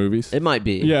cloniest of the movies. It might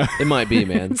be. Yeah. It might be,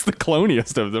 man. It's the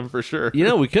cloniest of them for sure. You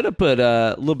know, we could have put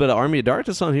a little bit of Army of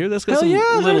Darkness on here. That's got some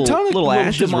little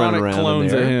ashes running around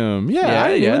clones in there. Of him. Yeah, I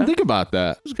didn't even think about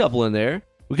that. There's a couple in there.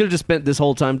 We could have just spent this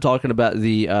whole time talking about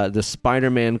the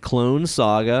Spider-Man clone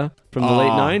saga from the late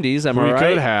 90s. Am I right? We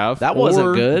could have. That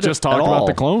wasn't good. Just talk about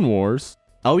the Clone Wars.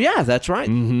 Oh, yeah, that's right.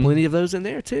 Plenty of those in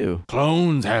there, too.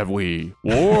 Clones have we?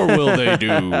 War will they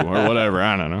do? Or whatever.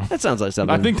 I don't know. That sounds like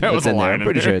something. I think that was a line. I'm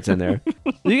pretty sure it's in there.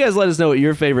 You guys let us know what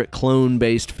your favorite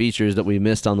clone-based features that we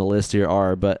missed on the list here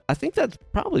are, but I think that's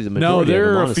probably the majority of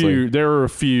them, honestly. There are a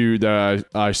few that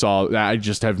I saw that I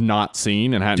just have not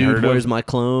seen and hadn't heard of. Dude, Where's My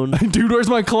Clone? Dude, Where's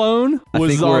My Clone? I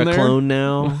think we're a clone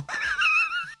now.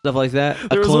 Stuff like that.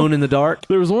 A clone in the dark.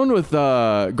 There was one with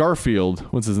Garfield.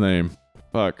 What's his name?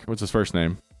 Fuck. What's his first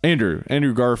name?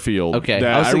 Andrew Garfield. Okay,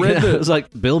 I read it was like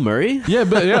Bill Murray. Yeah,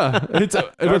 but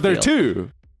but they're two.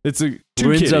 It's two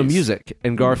Lorenzo Music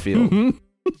and Garfield.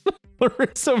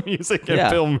 Lorenzo Music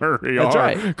and Bill Murray. That's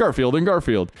right. Garfield and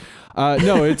Garfield.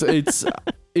 No, it's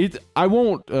I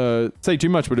won't say too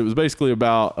much, but it was basically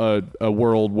about a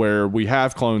world where we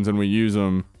have clones and we use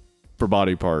them for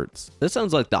body parts. That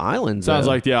sounds like The Island. Sounds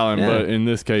like The Island, but in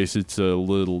this case, it's a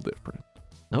little different.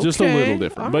 Okay, just a little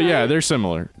different. But yeah, they're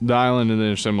similar. The Island and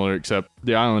they're similar, except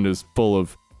The Island is full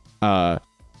of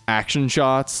action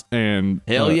shots and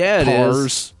hell yeah, cars. It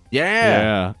is.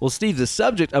 Yeah. Well, Steve, the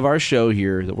subject of our show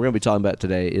here that we're going to be talking about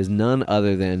today is none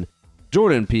other than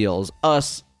Jordan Peele's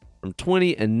Us from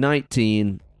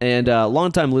 2019. And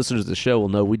longtime listeners of the show will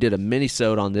know we did a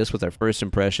mini-sode on this with our first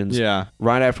impressions. Yeah.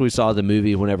 Right after we saw the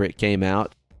movie, whenever it came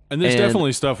out. And there's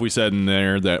definitely stuff we said in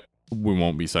there that we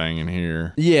won't be saying in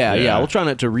here. Yeah. We'll try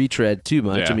not to retread too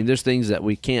much. Yeah. I mean, there's things that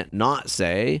we can't not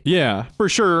say. Yeah, for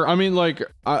sure. I mean, like,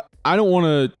 I don't want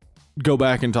to go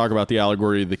back and talk about the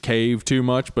allegory of the cave too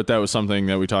much, but that was something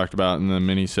that we talked about in the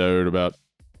mini-sode about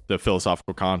the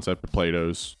philosophical concept of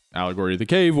Plato's allegory of the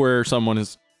cave, where someone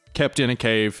is kept in a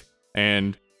cave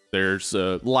and there's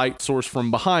a light source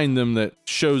from behind them that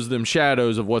shows them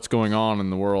shadows of what's going on in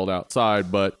the world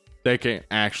outside, but they can't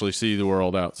actually see the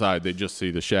world outside. They just see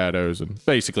the shadows. And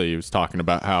basically, he was talking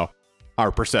about how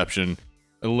our perception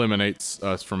eliminates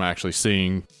us from actually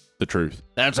seeing the truth.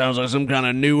 That sounds like some kind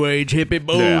of new age hippie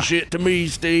bullshit to me,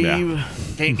 Steve. Yeah.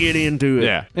 Can't get into it.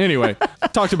 Yeah. Anyway,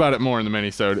 talked about it more in the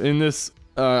mini-sode. In this,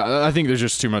 I think there's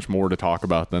just too much more to talk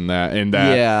about than that. And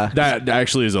that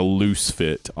actually is a loose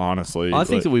fit, honestly. I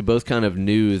think that we both kind of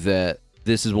knew that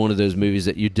this is one of those movies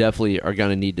that you definitely are going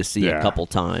to need to see a couple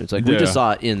times. Like, we just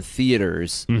saw it in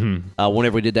theaters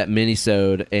whenever we did that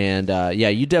mini-sode. And,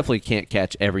 you definitely can't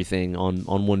catch everything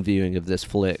on one viewing of this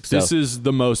flick. So. This is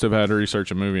the most I've had to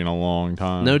research a movie in a long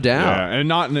time. No doubt. Yeah, and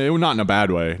not in a bad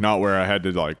way. Not where I had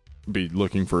to, like, be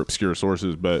looking for obscure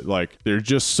sources. But, like, there's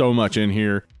just so much in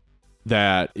here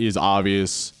that is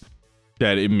obvious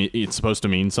that it's supposed to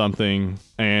mean something.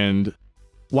 And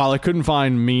while I couldn't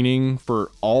find meaning for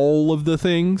all of the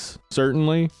things,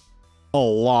 certainly, a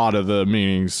lot of the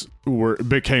meanings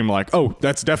became like, oh,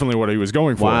 that's definitely what he was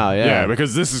going for. Wow, yeah. Yeah,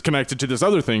 because this is connected to this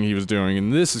other thing he was doing,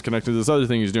 and this is connected to this other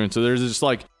thing he's doing. So there's this,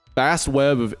 like, vast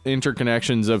web of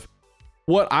interconnections of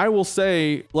what I will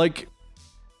say, like,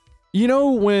 you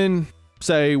know, when,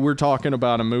 say, we're talking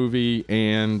about a movie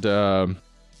and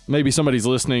maybe somebody's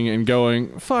listening and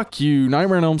going, fuck you,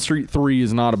 Nightmare on Elm Street 3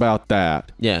 is not about that.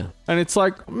 Yeah. And it's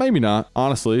like, maybe not,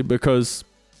 honestly, because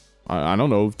I don't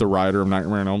know if the writer of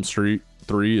Nightmare on Elm Street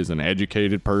 3 is an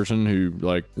educated person who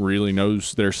like really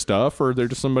knows their stuff, or they're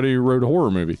just somebody who wrote a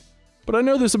horror movie. But I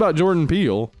know this about Jordan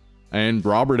Peele and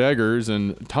Robert Eggers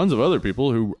and tons of other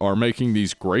people who are making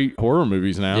these great horror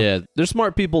movies now. Yeah, they're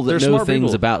smart people that know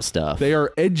things about stuff. They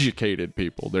are educated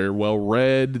people. They're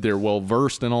well-read. They're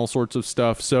well-versed in all sorts of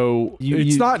stuff. So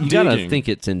it's not digging. You gotta think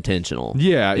it's intentional.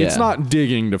 Yeah, it's not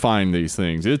digging to find these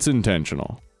things. It's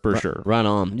intentional, for sure. Right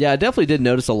on. Yeah, I definitely did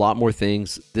notice a lot more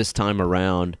things this time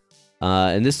around.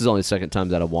 And this is only the second time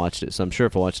that I watched it, so I'm sure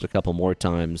if I watched it a couple more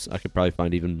times, I could probably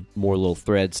find even more little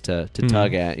threads to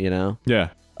tug at, you know?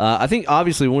 Yeah. I think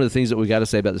obviously one of the things that we got to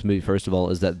say about this movie, first of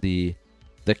all, is that the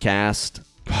cast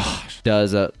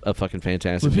does a fucking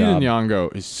fantastic job. Lupita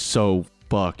Nyong'o is so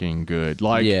fucking good.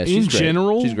 Like, yeah, in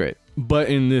general, she's great. But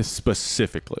in this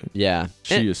specifically, yeah,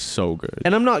 she is so good.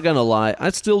 And I'm not gonna lie, I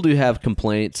still do have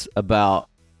complaints about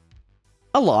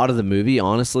a lot of the movie.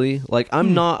 Honestly, like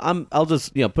I'll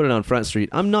just put it on Front Street.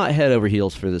 I'm not head over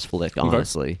heels for this flick,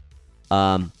 honestly.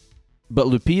 Okay. But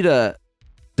Lupita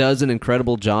does an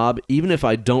incredible job, even if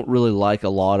I don't really like a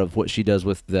lot of what she does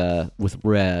with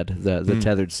Red, the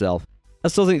tethered self. I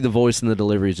still think the voice and the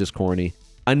delivery is just corny.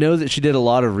 I know that she did a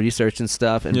lot of research and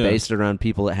stuff and based it around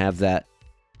people that have that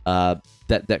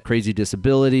crazy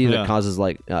disability that causes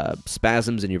like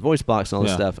spasms in your voice box and all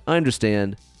this stuff. I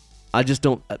understand. I just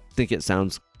don't think it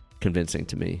sounds convincing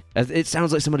to me. It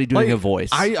sounds like somebody doing a voice.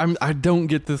 I don't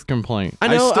get this complaint. I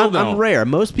know I'm rare.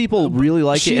 Most people really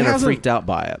like it and are freaked out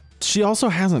by it. She also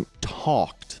hasn't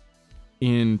talked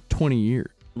in 20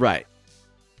 years. Right.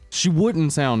 She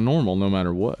wouldn't sound normal no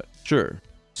matter what. Sure.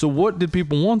 So what did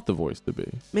people want the voice to be?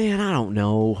 Man, I don't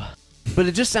know. But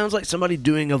it just sounds like somebody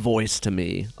doing a voice to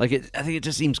me. Like I think it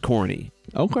just seems corny.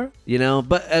 Okay.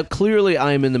 But clearly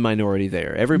I am in the minority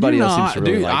there. Everybody else seems to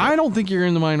really like it. I don't think you're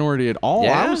in the minority at all.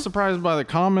 Yeah? I was surprised by the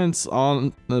comments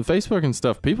on the Facebook and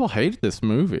stuff. People hate this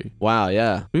movie. Wow,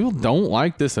 yeah. People don't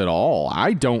like this at all.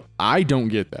 I don't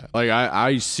get that. Like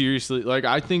I seriously, like,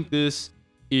 I think this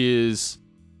is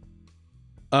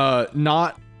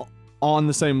not on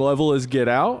the same level as Get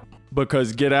Out.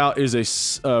 Because Get Out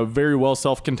is a very well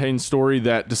self-contained story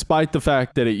that, despite the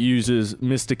fact that it uses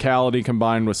mysticality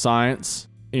combined with science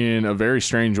in a very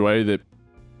strange way that,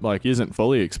 like, isn't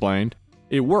fully explained,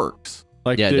 it works.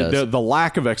 Like, the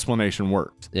lack of explanation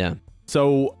works. Yeah.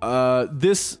 So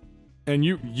this, and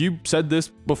you said this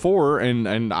before,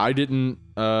 and I didn't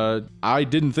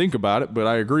think about it, but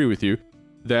I agree with you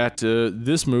that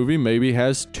this movie maybe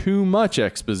has too much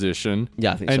exposition.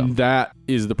 Yeah, I think and that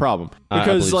is the problem.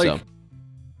 Because,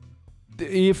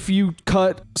 if you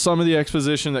cut some of the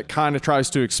exposition that kind of tries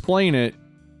to explain it,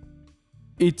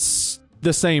 it's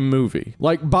the same movie.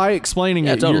 Like, by explaining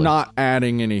it, totally. You're not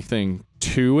adding anything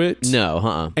to it.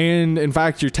 No, And, in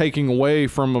fact, you're taking away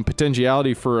from a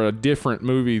potentiality for a different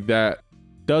movie that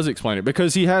does explain it.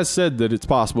 Because he has said that it's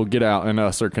possible Get Out and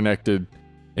Us are connected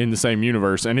in the same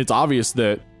universe, and it's obvious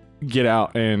that Get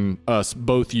Out and Us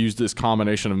both use this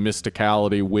combination of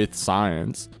mysticality with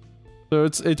science. So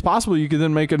it's possible you could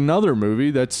then make another movie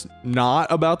that's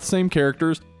not about the same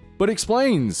characters, but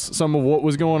explains some of what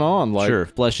was going on. Like, sure,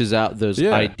 fleshes out those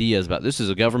ideas about this is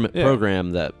a government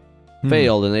program that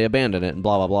failed and they abandoned it and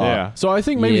blah, blah, blah. Yeah. So I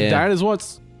think maybe that is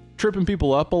what's tripping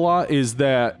people up a lot, is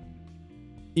that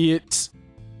it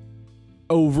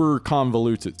over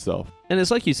convolutes itself. And it's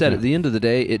like you said, at the end of the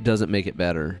day, it doesn't make it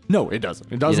better. No, it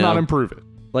doesn't. It does not improve it.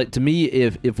 Like, to me,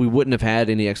 if we wouldn't have had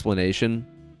any explanation,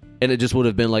 and it just would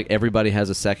have been like everybody has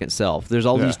a second self. There's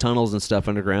all these tunnels and stuff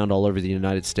underground all over the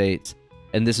United States,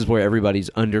 and this is where everybody's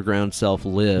underground self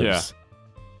lives. Yeah.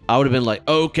 I would have been like,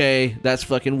 okay, that's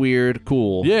fucking weird,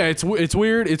 cool. Yeah, it's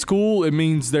weird, it's cool. It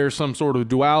means there's some sort of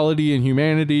duality in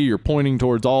humanity. You're pointing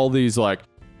towards all these, like,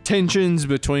 tensions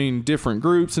between different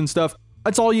groups and stuff.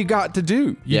 That's all you got to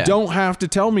do. You don't have to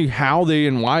tell me how they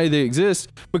and why they exist,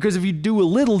 because if you do a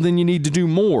little, then you need to do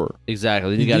more.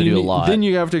 Exactly. Then you got to do a lot. Then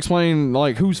you have to explain,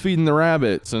 like, who's feeding the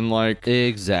rabbits and, like...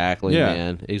 Exactly,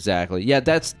 man. Exactly. Yeah,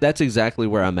 that's exactly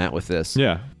where I'm at with this.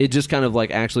 Yeah. It just kind of, like,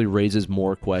 actually raises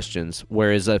more questions.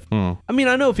 Whereas, I mean,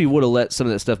 I know if he would have let some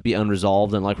of that stuff be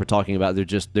unresolved and, like we're talking about,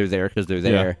 they're there because they're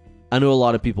there. Yeah. I know a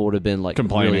lot of people would have been, like,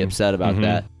 really upset about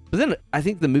that. But then I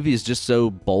think the movie is just so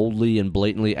boldly and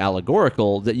blatantly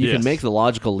allegorical that you can make the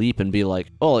logical leap and be like,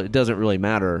 oh, it doesn't really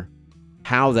matter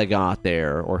how they got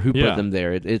there or who put them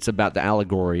there. It's about the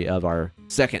allegory of our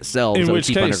second selves that we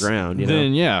keep underground.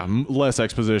 Then, less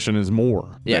exposition is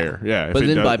more there. Yeah. But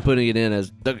then by putting it in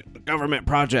as the government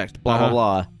project, blah, blah,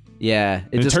 blah. Yeah.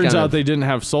 It just turns out they didn't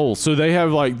have souls. So they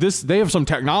have, like, they have some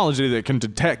technology that can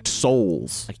detect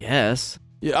souls. I guess.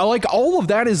 Yeah, like, all of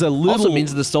that is a little... Also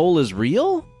means the soul is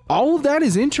real? all of that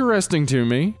is interesting to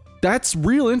me. That's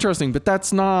real interesting, but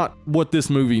that's not what this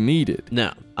movie needed.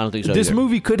 No, I don't think so. This either.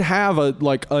 movie could have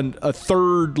a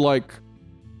third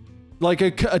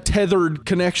a tethered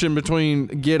connection between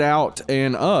Get Out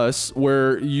and Us,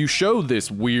 where you show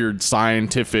this weird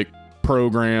scientific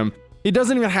program. It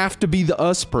doesn't even have to be the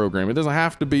Us program. It doesn't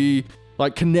have to be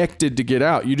like connected to Get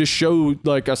Out. You just show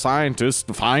like a scientist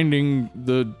finding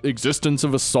the existence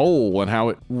of a soul and how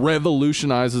it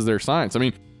revolutionizes their science. I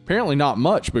mean, apparently not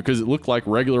much, because it looked like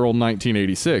regular old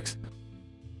 1986.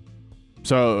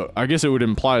 So I guess it would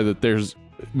imply that there's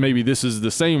maybe this is the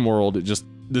same world.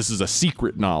 This is a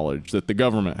secret knowledge that the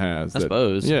government has. I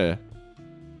suppose. Yeah.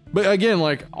 But again,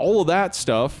 like all of that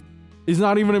stuff is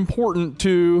not even important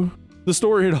to the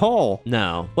story at all.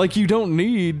 No. Like you don't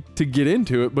need to get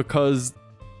into it, because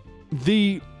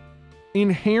the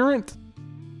inherent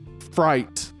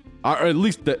fright, or at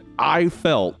least that I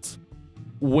felt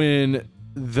when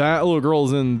that little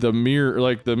girl's in the mirror,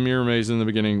 like the mirror maze in the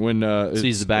beginning, when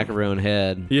sees the back of her own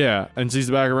head. Yeah, and sees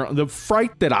the back of her own. The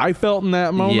fright that I felt in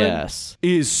that moment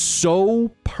is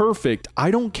so perfect.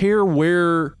 I don't care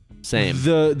where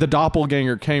the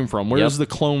doppelganger came from. Where's the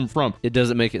clone from? It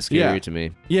doesn't make it scary to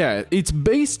me. Yeah, it's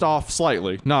based off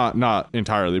slightly, not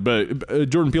entirely, but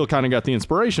Jordan Peele kind of got the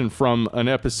inspiration from an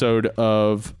episode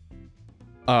of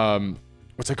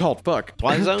what's it called? Fuck.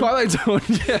 Twilight Zone? Twilight Zone,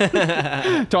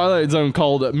 yeah. Twilight Zone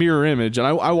called Mirror Image, and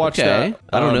I watched that.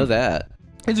 I don't know that.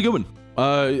 It's a good one.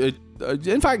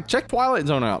 In fact, check Twilight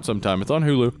Zone out sometime. It's on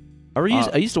Hulu.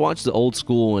 I used to watch the old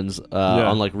school ones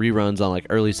on like reruns on like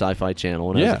early Sci-Fi Channel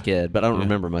when I was a kid, but I don't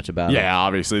remember much about it. Yeah,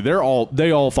 obviously. They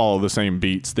all follow the same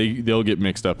beats. They'll get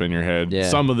mixed up in your head. Yeah.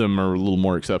 Some of them are a little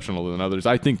more exceptional than others.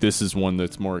 I think this is one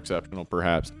that's more exceptional,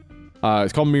 perhaps.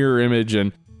 It's called Mirror Image,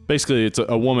 and basically it's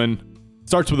a woman.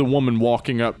 Starts with a woman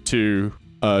walking up to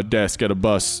a desk at a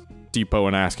bus depot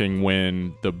and asking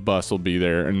when the bus will be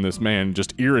there, and this man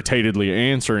just irritatedly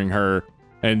answering her,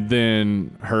 and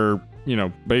then her,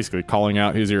 basically calling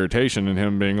out his irritation and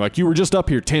him being like, "You were just up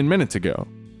here 10 minutes ago."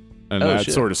 And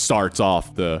that sort of starts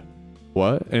off the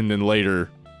what? And then later,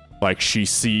 like, she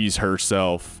sees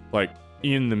herself, like,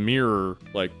 in the mirror,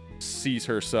 like, sees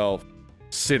herself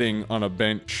sitting on a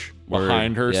bench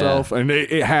behind herself, and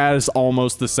it has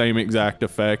almost the same exact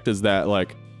effect as that,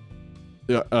 like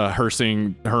her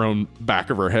seeing her own back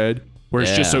of her head, where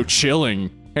it's just so chilling.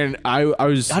 And I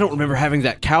don't remember having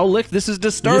that cow lick. This is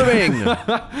disturbing.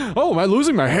 Oh, am I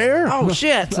losing my hair? Oh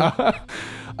shit. So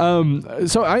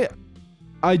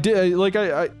I did, like,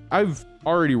 I've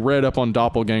already read up on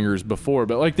doppelgangers before,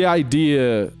 but like the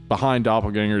idea behind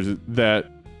doppelgangers is that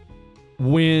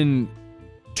when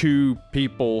two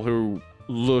people who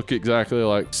look exactly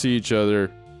like see each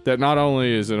other, that not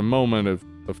only is it a moment of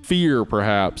fear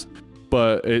perhaps,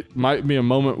 but it might be a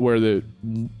moment where the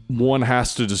one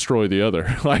has to destroy the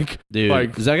other. Like, dude,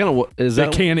 like, they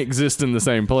can't exist in the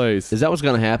same place. Is that what's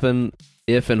gonna happen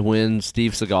if and when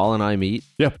Steve Seagal and I meet?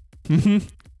 Yep.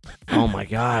 Oh my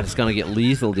god, it's gonna get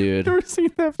lethal, dude. You ever seen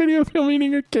that video of him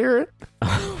eating a carrot?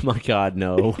 Oh my god,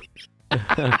 no. You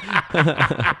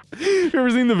ever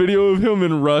seen the video of him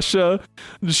in Russia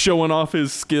showing off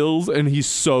his skills, and he's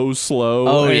so slow?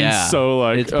 Oh and yeah, so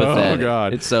like, it's pathetic. Oh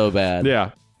god, it's so bad.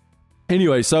 Yeah.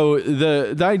 Anyway, so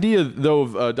the idea though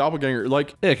of doppelganger,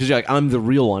 like, yeah, because you're like, I'm the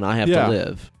real one. I have to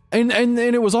live. And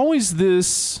it was always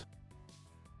this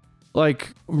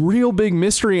like real big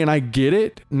mystery, and I get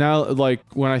it now. Like,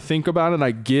 when I think about it,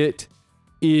 I get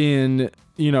in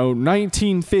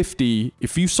 1950,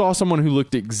 if you saw someone who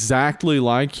looked exactly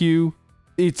like you,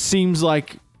 it seems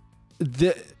like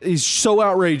that is so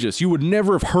outrageous. You would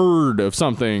never have heard of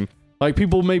something. Like,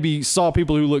 people maybe saw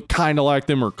people who look kind of like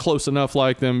them or close enough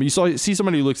like them. You see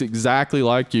somebody who looks exactly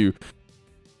like you.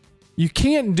 You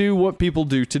can't do what people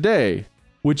do today,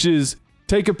 which is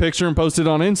take a picture and post it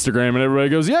on Instagram, and everybody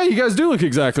goes, "Yeah, you guys do look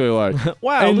exactly alike."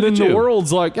 Wow, and then the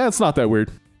world's like, "Yeah, it's not that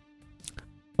weird."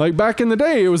 Like, back in the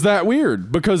day, it was that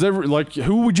weird, because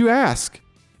who would you ask?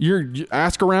 You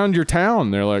ask around your town.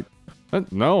 They're like,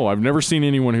 "No, I've never seen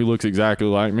anyone who looks exactly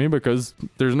like me, because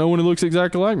there's no one who looks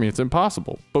exactly like me. It's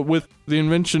impossible." But with the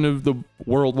invention of the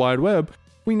World Wide Web,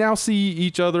 we now see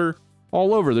each other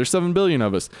all over. There's 7 billion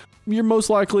of us. You're most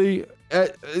likely,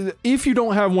 if you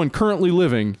don't have one currently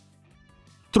living,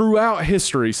 throughout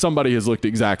history, somebody has looked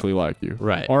exactly like you.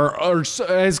 Right. Or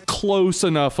as close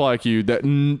enough like you that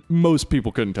most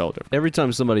people couldn't tell the difference. Every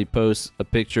time somebody posts a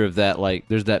picture of that, like,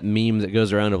 there's that meme that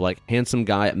goes around of, like, handsome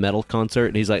guy at metal concert,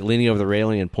 and he's, like, leaning over the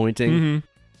railing and pointing. Mm-hmm.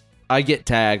 I get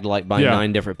tagged, like, by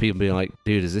 9 different people being like,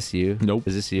 "Dude, is this you? Nope.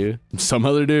 Is this you? Some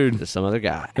other dude. Just some other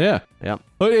guy." Yeah. Yeah.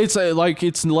 But it's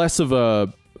less of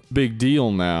a big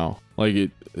deal now. Like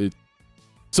it.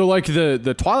 So like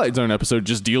the Twilight Zone episode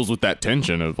just deals with that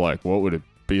tension of like, what would it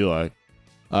be like?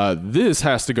 This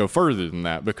has to go further than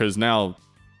that because now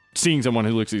seeing someone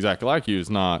who looks exactly like you is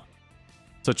not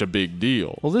such a big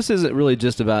deal. Well, this isn't really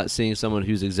just about seeing someone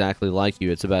who's exactly like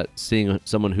you. It's about seeing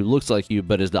someone who looks like you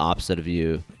but is the opposite of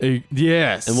you.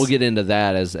 Yes. And we'll get into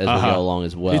that as we go along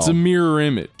as well. It's a mirror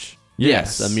image.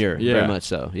 Yes, a mirror. Yeah. Very much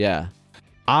so. Yeah.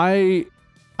 I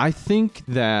think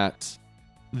that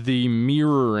the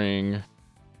mirroring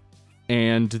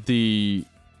and the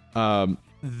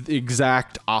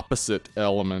exact opposite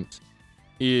element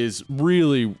is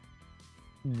really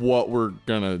what we're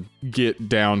gonna get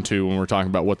down to when we're talking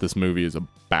about what this movie is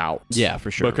about. Yeah, for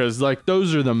sure. Because like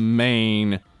those are the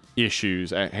main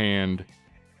issues at hand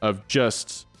of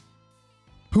just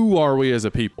who are we as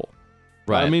a people.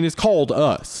 Right. I mean, it's called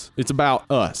Us. It's about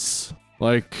us.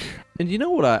 Like, and you know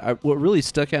what what really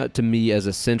stuck out to me as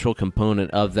a central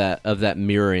component of that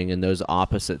mirroring and those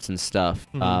opposites and stuff,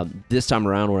 this time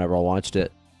around whenever I watched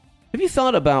it, have you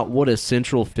thought about what a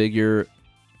central figure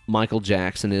Michael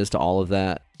Jackson is to all of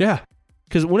that? Yeah.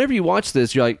 Because whenever you watch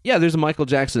this, you're like, yeah, there's a Michael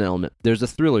Jackson element. There's a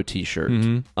Thriller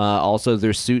t-shirt. Also,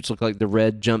 their suits look like the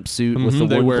red jumpsuit with the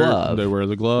one glove. They wear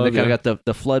the glove. They kind of got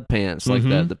the flood pants, like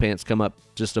the pants come up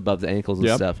just above the ankles and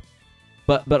stuff.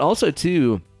 But also,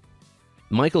 too,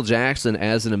 Michael Jackson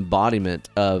as an embodiment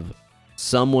of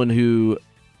someone who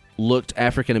looked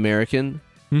African American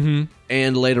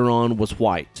and later on was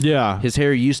white. Yeah. His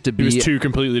hair used to be... He was two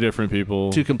completely different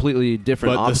people. Two completely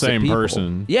different, but the same people.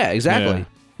 person. Yeah, exactly. Yeah.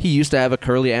 He used to have a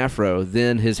curly afro.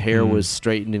 Then his hair was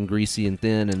straightened and greasy and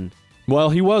thin. And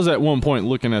well, he was at one point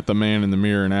looking at the man in the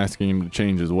mirror and asking him to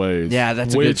change his ways. Yeah,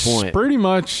 that's a good point. Which pretty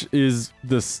much is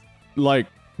this, like,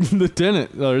 the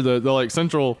tenet or the like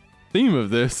central theme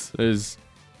of this is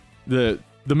the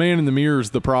man in the mirror is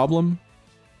the problem.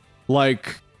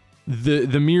 Like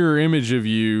the mirror image of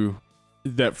you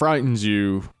that frightens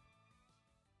you.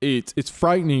 It's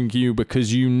frightening you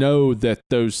because you know that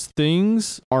those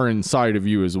things are inside of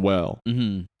you as well.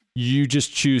 You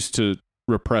just choose to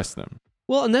repress them.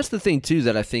 Well, and that's the thing too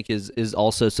that I think is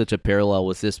also such a parallel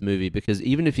with this movie, because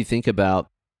even if you think about,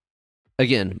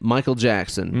 again, Michael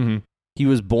Jackson, he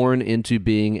was born into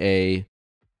being a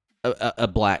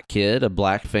black kid, a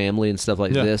black family and stuff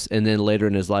like this, and then later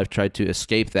in his life tried to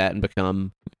escape that and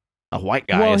become a white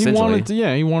guy. Well, essentially.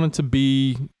 he wanted to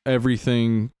be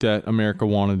everything that America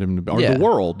wanted him to be, or the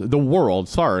world.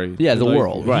 Sorry, the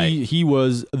world. Right, he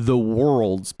was the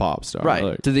world's pop star, right?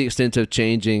 Like, to the extent of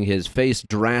changing his face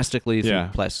drastically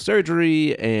through plastic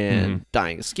surgery and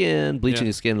dyeing his skin, bleaching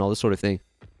his skin, and all this sort of thing.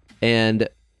 And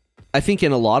I think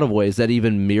in a lot of ways that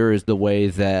even mirrors the way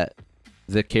that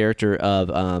the character of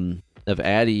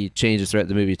Addie changes throughout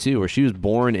the movie too, where she was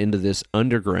born into this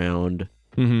underground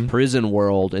prison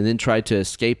world and then tried to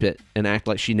escape it and act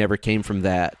like she never came from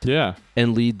that. Yeah.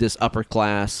 And lead this upper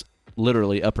class,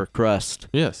 literally upper crust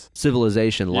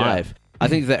civilization life. I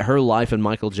think that her life and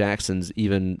Michael Jackson's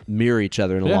even mirror each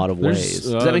other in a lot of ways.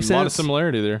 Does that make sense? A lot of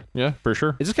similarity there. Yeah, for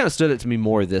sure. It just kind of stood out to me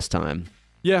more this time.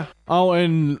 Yeah. Oh,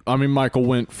 and I mean, Michael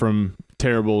went from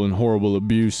terrible and horrible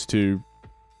abuse to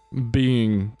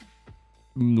being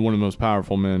one of the most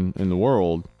powerful men in the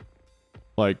world.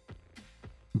 Like,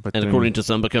 and according to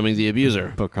some, becoming the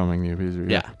abuser.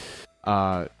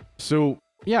 Yeah. So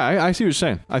yeah, I see what you're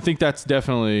saying. I think that's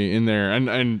definitely in there,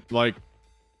 and like,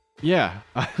 yeah,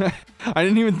 I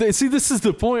didn't even see. This is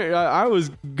the point I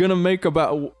was gonna make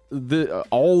about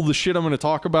all the shit I'm gonna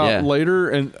talk about later,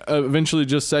 and eventually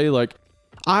just say like,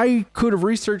 I could have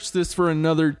researched this for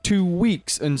another 2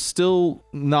 weeks and still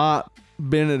not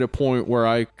been at a point where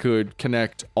I could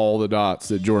connect all the dots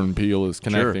that Jordan Peele is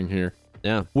connecting here.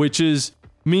 Yeah, which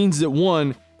means that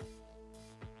one,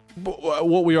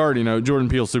 what we already know, Jordan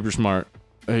Peele's super smart.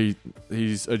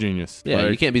 He's a genius. Yeah,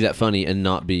 you can't be that funny and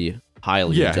not be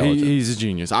highly intelligent. He's a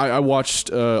genius. I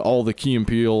watched all the Key and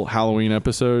Peele Halloween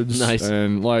episodes. Nice.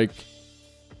 And like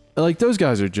those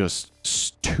guys are just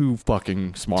too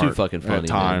fucking smart. Too fucking funny at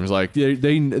times. Man. Like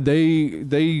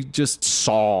they just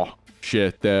saw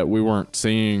shit that we weren't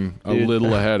seeing a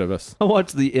little ahead of us. I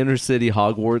watched the Inner City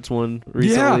Hogwarts one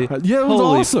recently. Yeah, it was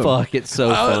awesome. Holy fuck, it's so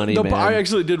funny, man. I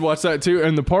actually did watch that too,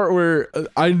 and the part where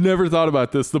I never thought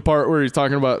about this, the part where he's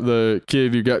talking about the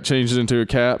kid who got changed into a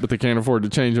cat, but they can't afford to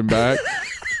change him back,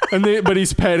 but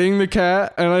he's petting the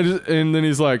cat, and then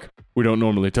he's like, "We don't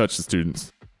normally touch the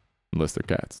students unless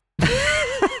they're cats."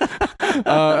 And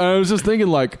I was just thinking,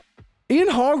 like, in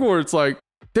Hogwarts, like,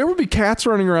 there would be cats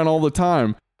running around all the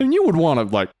time. And you would want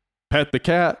to, like, pet the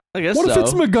cat. I guess what if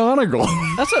it's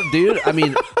McGonagall? That's up, dude. I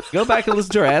mean, go back and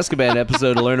listen to our Azkaban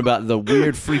episode to learn about the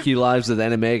weird, freaky lives of the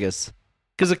Animagus.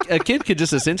 Because a kid could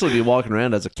just essentially be walking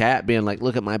around as a cat being like,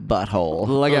 look at my butthole.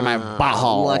 Look at my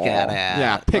butthole. Look at it.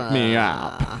 Yeah, pick me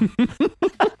up.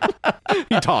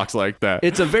 He talks like that.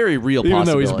 It's a very real possibility.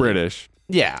 Even though he's British.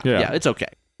 Yeah, it's okay.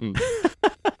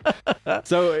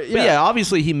 So, But yeah,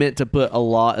 obviously he meant to put a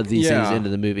lot of these things into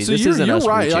the movie. So this isn't us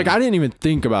right. reaching. Like, I didn't even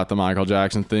think about the Michael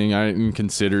Jackson thing. I didn't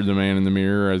consider The Man in the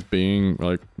Mirror as being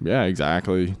like, yeah,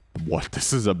 exactly what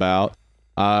this is about.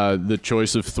 The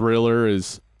choice of Thriller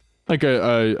is like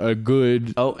a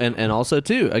good... Oh, and also,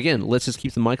 too, again, let's just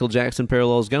keep the Michael Jackson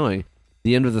parallels going.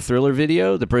 The end of the Thriller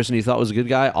video, the person you thought was a good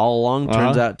guy all along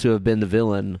turns out to have been the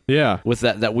villain. Yeah. With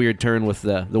that weird turn with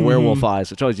the werewolf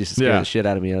eyes, which always used to scare the shit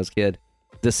out of me when I was a kid.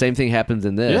 The same thing happens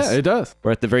in this. Yeah, it does.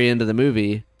 Where at the very end of the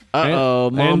movie,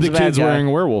 mom's and the a bad kid's guy. wearing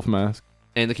a werewolf mask.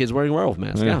 And the kid's wearing a werewolf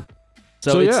mask, yeah.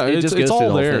 So it just goes it's through all the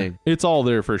whole there. thing. It's all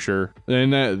there for sure.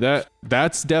 And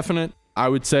that's definite. I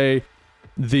would say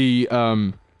the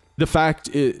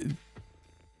fact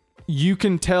you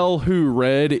can tell who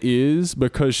Red is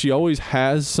because she always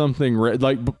has something red.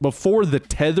 Like before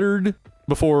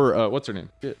what's her name?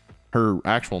 Her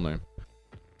actual name.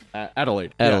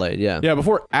 Adelaide. Adelaide, yeah. Yeah,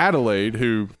 before Adelaide,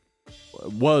 who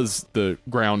was the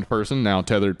ground person, now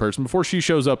tethered person, before she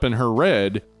shows up in her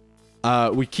red,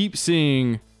 we keep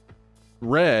seeing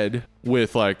Red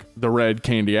with like the red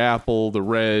candy apple, the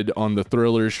red on the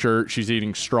Thriller shirt. She's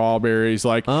eating strawberries.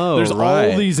 Like, there's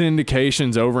all these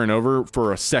indications over and over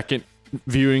for a second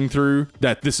viewing through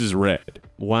that this is Red.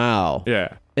 Wow.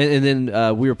 Yeah. And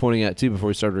then we were pointing out, too, before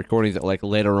we started recording, that like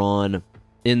later on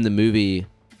in the movie,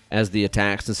 as the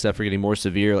attacks and stuff are getting more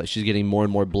severe, like she's getting more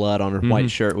and more blood on her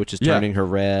white shirt, which is turning her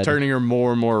red. Turning her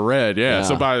more and more red, yeah.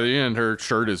 So by the end, her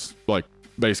shirt is like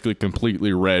basically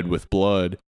completely red with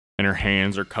blood, and her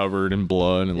hands are covered in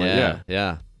blood. And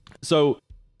yeah. So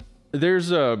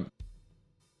there's a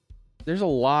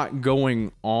lot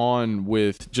going on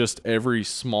with just every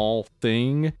small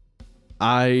thing.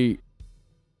 I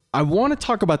want to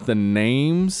talk about the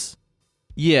names.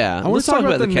 Yeah, let's talk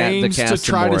about the names the cast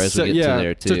to try more to as we get to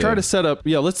there too. To try to set up.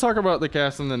 Yeah, let's talk about the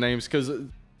cast and the names because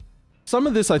some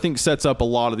of this I think sets up a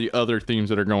lot of the other themes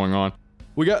that are going on.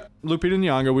 We got Lupita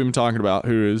Nyong'o we've been talking about,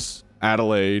 who is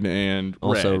Adelaide and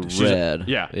also Red.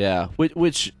 Yeah.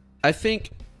 Which I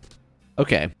think.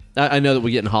 Okay, I know that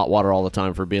we get in hot water all the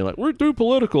time for being like we're too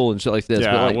political and shit like this.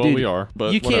 Yeah, but like, well, dude, we are.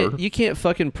 But you can't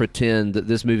fucking pretend that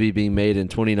this movie being made in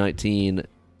 2019.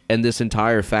 And this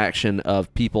entire faction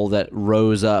of people that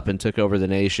rose up and took over the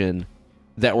nation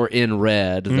that were in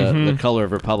red, the color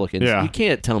of Republicans. Yeah. You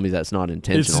can't tell me that's not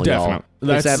intentional, it's definite.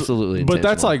 Y'all. It's absolutely intentional. But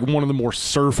that's like one of the more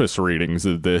surface readings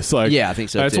of this. Like, yeah, I think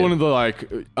so, that's too. one of the, like,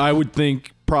 I would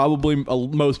think probably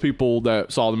most people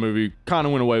that saw the movie kind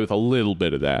of went away with a little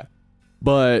bit of that.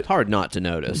 But it's hard not to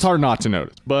notice. It's hard not to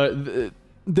notice. But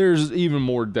there's even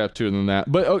more depth to it than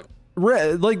that. But...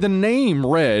 Red, like the name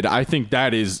Red, I think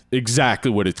that is exactly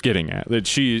what it's getting at. That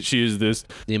she is this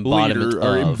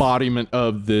embodiment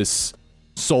of this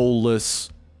soulless,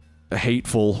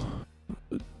 hateful,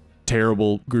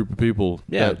 terrible group of people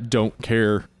that don't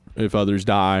care if others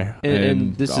die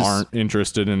and this aren't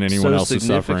interested in anyone else's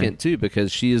suffering. So significant too, because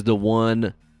she is the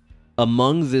one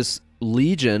among this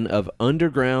legion of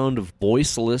underground,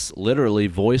 voiceless, literally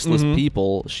voiceless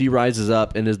people. She rises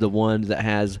up and is the one that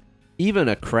has even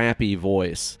a crappy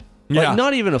voice. Like,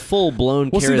 not even a full-blown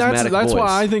charismatic voice. That's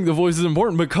why I think the voice is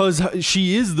important, because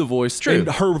she is the voice. True. And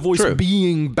her voice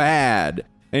being bad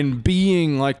and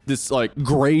being like this, like,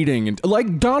 grating. And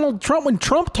like Donald Trump, when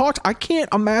Trump talks, I can't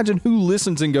imagine who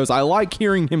listens and goes, I like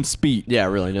hearing him speak. Yeah,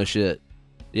 really, no shit.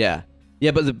 Yeah. Yeah,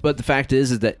 but the fact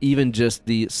is that even just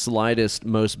the slightest,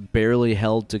 most barely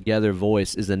held together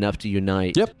voice is enough to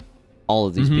unite all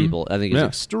of these people. I think it's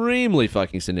extremely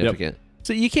fucking significant.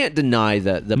 So you can't deny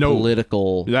the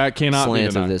political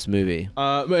slant of this movie.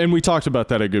 And we talked about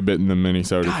that a good bit in the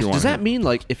mini-sode. Gosh, does that mean,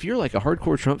 like, if you're like a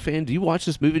hardcore Trump fan, do you watch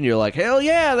this movie and you're like, hell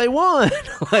yeah, they won?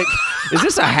 Like, is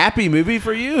this a happy movie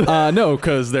for you? No,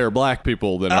 because they're black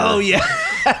people that are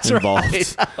that's involved.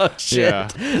 Right. Oh, shit.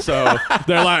 Yeah. So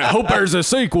they're like, hope there's a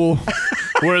sequel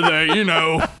where they,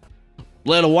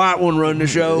 let a white one run the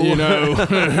show.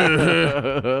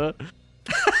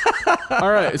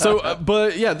 All right, so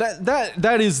but yeah,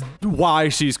 that is why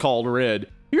she's called Red.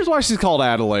 Here's why she's called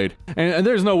Adelaide, and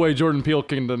there's no way Jordan Peele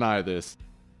can deny this.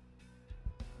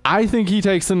 I think he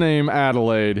takes the name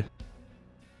Adelaide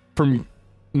from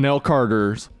Nell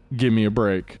Carter's "Give Me a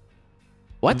Break."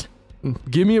 What?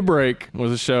 "Give Me a Break"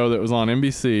 was a show that was on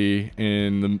NBC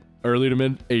in the early to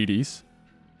mid '80s.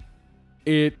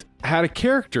 It had a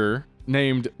character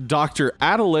named Dr.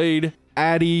 Adelaide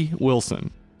Addie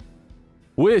Wilson.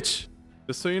 Which,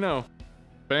 just so you know,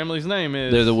 family's name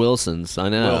is. They're the Wilsons. I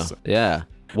know. Wilson. Yeah.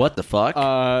 What the fuck?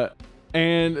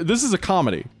 And this is a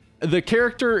comedy. The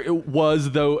character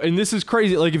was, though, and this is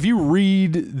crazy. Like, if you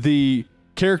read the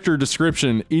character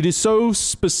description, it is so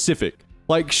specific.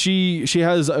 Like, she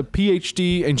has a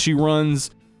PhD and she runs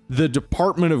the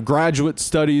Department of Graduate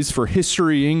Studies for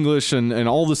History, English, and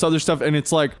all this other stuff. And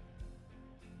it's like,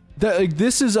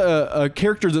 this is a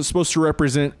character that's supposed to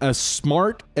represent a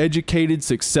smart, educated,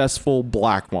 successful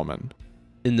black woman.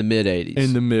 In the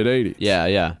mid-'80s.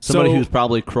 Yeah. Somebody who's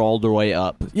probably crawled their way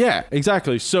up. Yeah,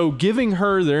 exactly. So giving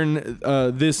her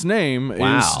this name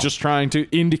is just trying to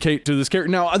indicate to this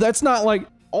character. Now, that's not like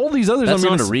all these others. That's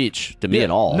not a reach to me at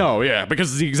all. No, yeah,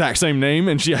 because it's the exact same name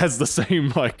and she has the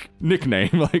same like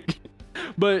nickname.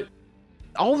 But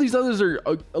all these others are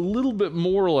a little bit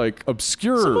more like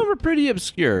obscure. Some of them are pretty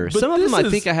obscure. But some of them I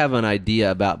think I have an idea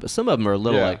about, but some of them are a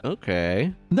little like,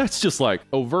 okay. That's just like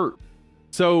overt.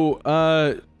 So,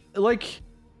 like,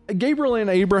 Gabriel and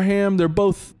Abraham, they're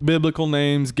both biblical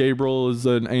names. Gabriel is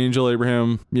an angel.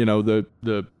 Abraham,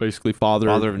 the basically father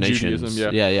of nations.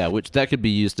 Judaism. Yeah. Which that could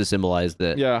be used to symbolize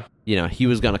that. Yeah. He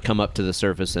was going to come up to the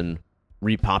surface and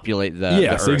repopulate the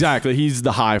Yes, the earth. Exactly. He's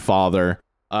the high father.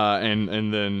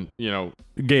 And then,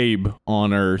 Gabe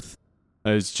on earth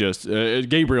is just,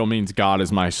 Gabriel means God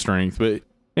is my strength, but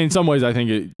in some ways, I think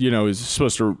it, is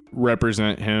supposed to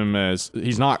represent him as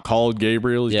he's not called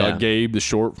Gabriel. He's got Gabe, the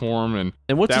short form, and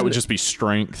that would just be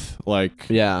strength. Like,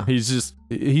 he's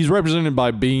represented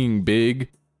by being big.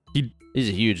 He's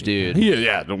a huge dude.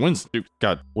 The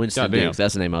Winston Dukes.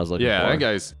 That's the name I was looking for. Yeah, that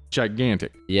guy's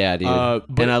gigantic. Yeah,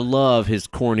 dude. And I love his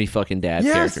corny fucking dad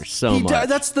character so much.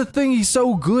 That's the thing. He's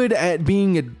so good at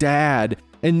being a dad,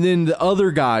 and then the other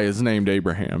guy is named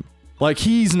Abraham. Like,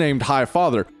 he's named High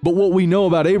Father, but what we know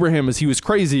about Abraham is he was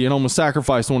crazy and almost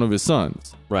sacrificed one of his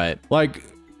sons. Right. Like,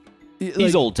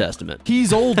 he's Old Testament.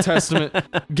 He's Old Testament.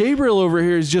 Gabriel over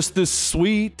here is just this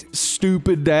sweet,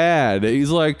 stupid dad. He's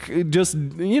like, just,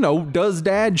 does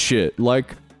dad shit.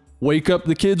 Like, wake up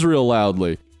the kids real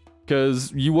loudly.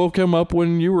 Because you woke him up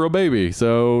when you were a baby,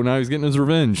 so now he's getting his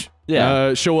revenge.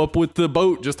 Yeah. Show up with the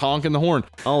boat, just honking the horn.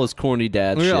 All his corny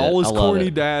dad shit. Yeah, all his corny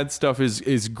dad stuff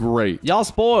is great. Y'all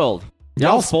spoiled. I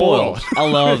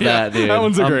love that, dude. That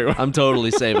one's a great one. I'm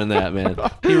totally saving that, man.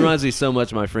 He reminds me so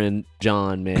much of my friend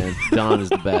John, man. John is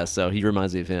the best, so he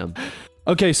reminds me of him.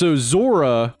 Okay, so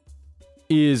Zora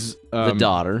is... the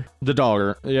daughter. The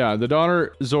daughter. Yeah, the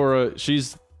daughter, Zora,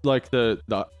 she's like the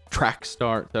track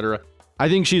star, etc. I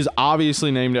think she's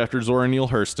obviously named after Zora Neale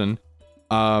Hurston,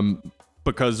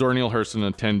 because Zora Neale Hurston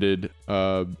attended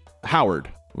Howard,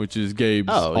 which is Gabe's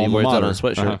alma mater. He wears that on a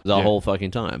sweatshirt the whole fucking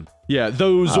time. Yeah,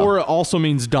 though Zora also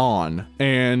means dawn,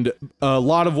 and a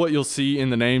lot of what you'll see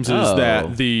in the names is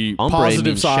that the Umbre positive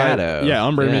means side... shadow. Yeah,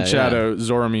 Umbre means shadow.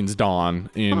 Zora means dawn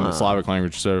in Slavic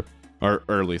language, or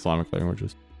early Islamic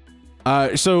languages.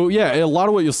 So yeah, a lot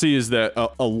of what you'll see is that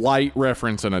a light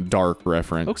reference and a dark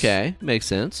reference. Okay, makes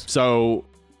sense. So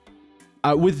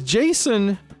with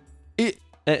Jason,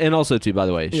 and also too, by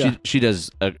the way, she does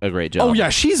a great job. Oh yeah,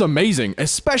 she's amazing,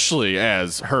 especially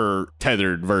as her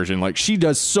tethered version. Like, she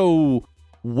does so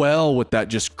well with that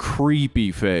just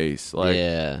creepy face. Like,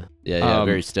 yeah,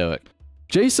 very stoic.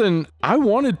 Jason, I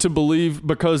wanted to believe,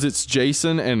 because it's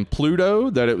Jason and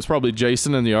Pluto, that it was probably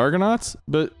Jason and the Argonauts,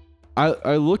 but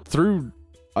I looked through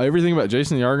everything about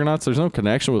Jason and the Argonauts. There's no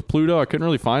connection with Pluto. I couldn't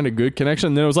really find a good connection.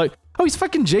 And then it was like, oh, he's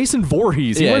fucking Jason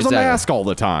Voorhees. He wears a mask all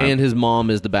the time. And his mom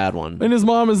is the bad one. And his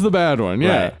mom is the bad one,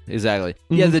 yeah. Right, exactly.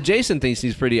 Mm-hmm. Yeah, the Jason thing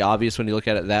seems pretty obvious when you look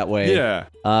at it that way. Yeah.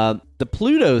 The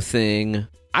Pluto thing...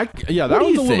 that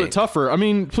one's a little bit tougher. I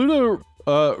mean, Pluto,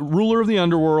 ruler of the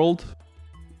underworld...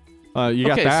 you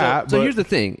got that. So here's the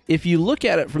thing. If you look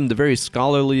at it from the very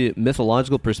scholarly,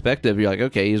 mythological perspective, you're like,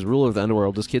 okay, he's ruler of the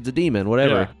underworld. This kid's a demon,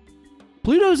 whatever. Yeah.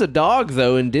 Pluto's a dog,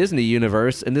 though, in Disney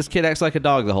universe, and this kid acts like a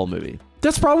dog the whole movie.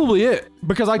 That's probably it,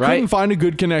 because I couldn't find a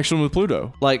good connection with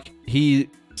Pluto. Like, he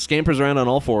scampers around on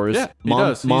all fours. Yeah, he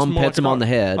does. Mom pets him on the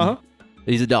head. Uh-huh.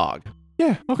 He's a dog.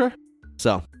 Yeah, okay.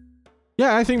 So.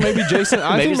 Yeah, I think maybe Jason...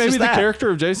 maybe the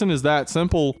character of Jason is that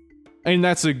simple, and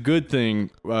that's a good thing.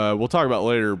 We'll talk about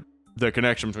later the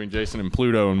connection between Jason and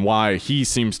Pluto and why he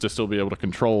seems to still be able to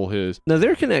control his... Now,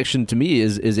 their connection to me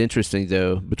is interesting,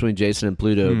 though, between Jason and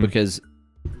Pluto, because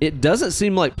it doesn't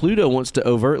seem like Pluto wants to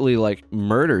overtly, like,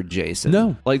 murder Jason.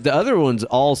 No. Like, the other ones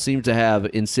all seem to have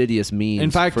insidious means in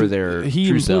fact, for their he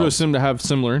true and Pluto selves. seem to have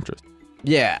similar interests.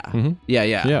 Yeah. Mm-hmm.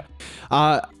 Yeah.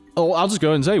 I'll just go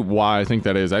ahead and say why I think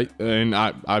that is.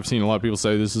 I've seen a lot of people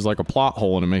say this is like a plot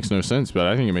hole and it makes no sense, but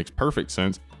I think it makes perfect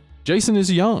sense. Jason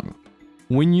is young.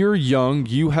 When you're young,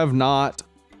 you have not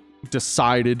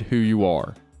decided who you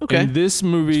are. Okay. In this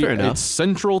movie, its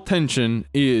central tension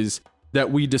is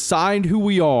that we decide who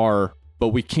we are, but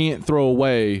we can't throw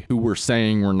away who we're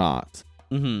saying we're not.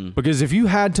 Mm-hmm. Because if you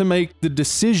had to make the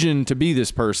decision to be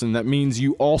this person, that means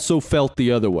you also felt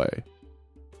the other way.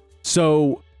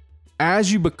 So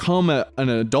as you become an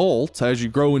adult, as you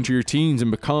grow into your teens and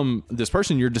become this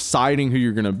person, you're deciding who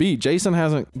you're going to be. Jason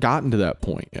hasn't gotten to that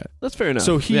point yet. That's fair enough.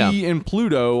 So he and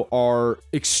Pluto are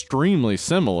extremely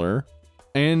similar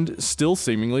and still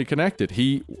seemingly connected.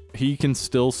 He can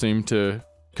still seem to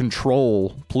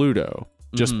control Pluto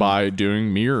just by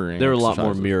doing mirroring. They're a lot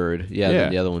more mirrored, than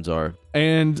the other ones are.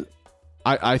 And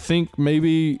I think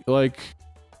maybe like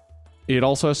it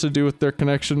also has to do with their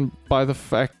connection by the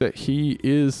fact that he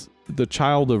is the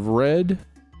child of Red,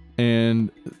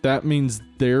 and that means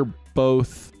they're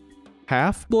both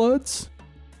half-bloods,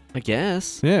 I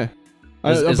guess. Yeah.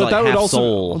 But like that would also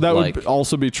soul, that would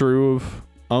also be true of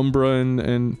Umbra,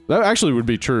 and that actually would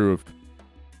be true of...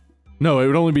 No, it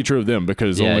would only be true of them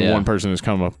because only one person has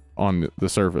come up on the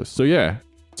surface. So yeah.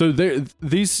 So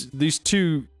these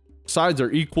two sides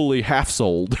are equally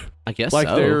half-souled. I guess like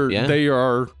so. They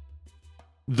are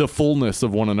the fullness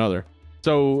of one another.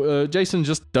 So Jason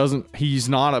just doesn't... He's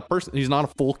not a person. He's not a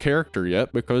full character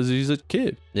yet because he's a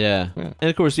kid. Yeah. And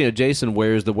of course, Jason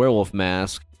wears the werewolf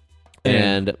mask,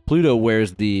 and Pluto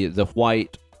wears the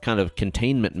white kind of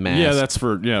containment mask. Yeah, that's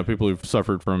for people who've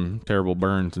suffered from terrible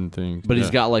burns and things. But he's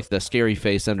got like the scary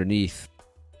face underneath.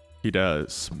 He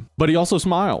does. But he also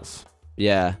smiles.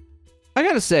 Yeah. I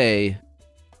gotta say,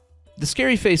 the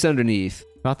scary face underneath...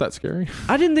 Not that scary.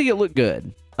 I didn't think it looked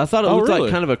good. I thought it looked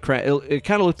like kind of it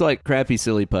kind of looked like crappy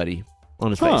silly putty on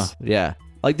his face. Yeah.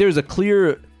 Like there's a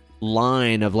clear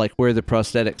line of like where the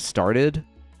prosthetic started.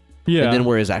 Yeah. And then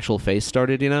where his actual face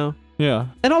started, Yeah.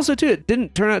 And also too, it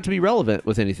didn't turn out to be relevant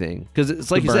with anything. Because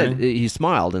it's like you said, he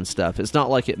smiled and stuff. It's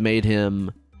not like it made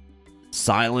him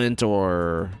silent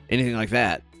or anything like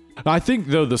that. I think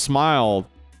though the smile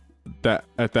that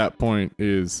at that point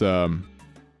is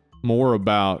more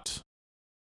about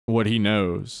what he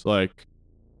knows. Like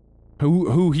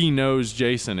who he knows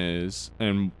Jason is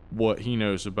and what he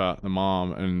knows about the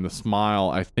mom, and the smile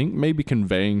I think maybe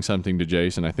conveying something to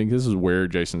Jason. I think this is where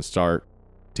Jason start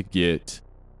to get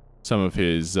some of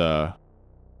his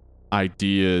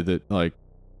idea that like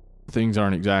things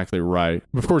aren't exactly right.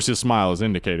 Of course his smile is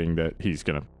indicating that he's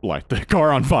gonna light the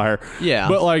car on fire. Yeah.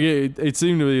 But like it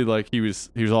seemed to be like he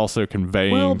was also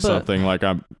conveying something like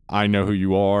I know who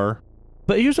you are.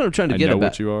 But here's what I'm trying to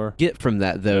get from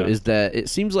that, though, is that it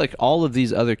seems like all of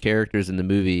these other characters in the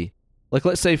movie, like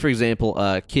let's say, for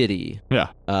example, Kitty.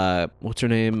 Yeah. What's her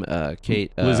name?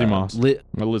 Kate. Lizzie Moss.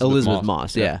 Elizabeth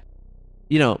Moss, yeah.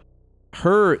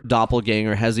 Her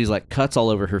doppelganger has these like cuts all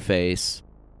over her face.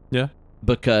 Yeah.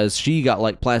 Because she got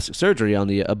like plastic surgery on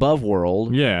the above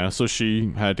world. Yeah, so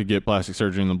she had to get plastic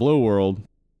surgery in the below world.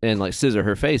 And like scissor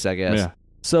her face, I guess. Yeah.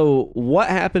 So what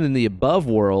happened in the above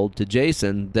world to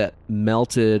Jason that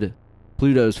melted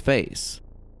Pluto's face?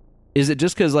 Is it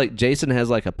just because like Jason has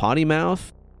like a potty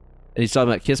mouth and he's talking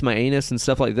about kiss my anus and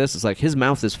stuff like this? It's like his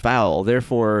mouth is foul,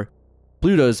 therefore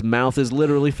Pluto's mouth is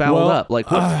literally fouled up.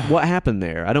 Like what happened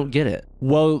there? I don't get it.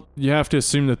 Well, you have to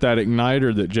assume that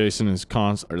igniter that Jason is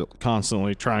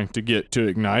constantly trying to get to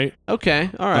ignite.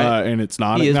 Okay, all right. And it's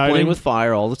not igniting. He is playing with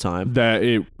fire all the time. That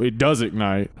it does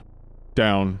ignite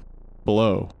down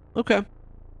below. Okay.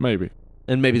 Maybe.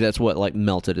 And maybe that's what like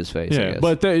melted his face, I guess.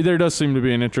 But there does seem to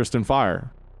be an interest in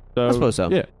fire. So, I suppose so.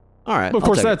 Yeah. All right. But of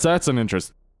course that's an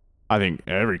interest I think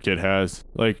every kid has.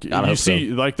 Like you see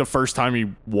like the first time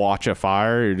you watch a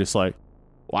fire, you're just like,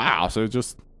 wow, so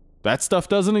just that stuff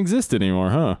doesn't exist anymore,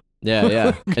 huh? Yeah,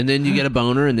 yeah. And then you get a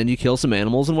boner and then you kill some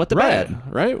animals and wet the bed.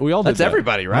 Right? We all did that. That's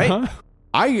everybody, right? Uh-huh.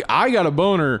 I got a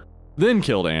boner, then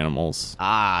killed animals.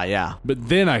 Ah, yeah. But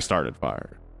then I started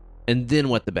fire. And then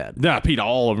wet the bed. Then I peed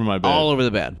all over my bed. All over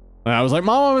the bed. And I was like,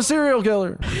 Mom, I'm a serial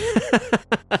killer.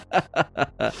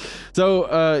 So,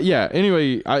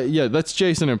 anyway, that's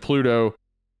Jason and Pluto.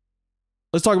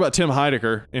 Let's talk about Tim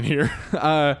Heidecker in here.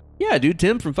 Yeah, dude,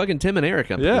 Tim from fucking Tim and Eric.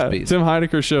 Tim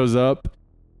Heidecker shows up.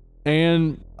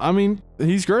 And, I mean,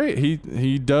 he's great.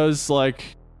 He does,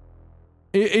 like...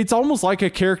 It's almost like a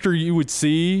character you would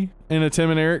see in a Tim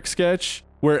and Eric sketch,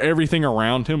 where everything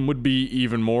around him would be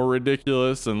even more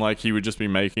ridiculous, and like he would just be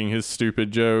making his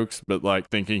stupid jokes, but like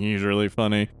thinking he's really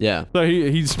funny. Yeah. So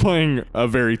he's playing a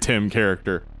very Tim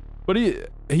character, but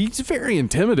he's very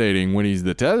intimidating when he's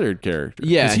the tethered character.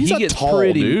 Yeah, he gets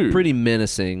tall dude. pretty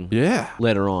menacing. Yeah.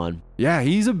 Later on. Yeah,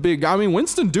 he's a big. I mean,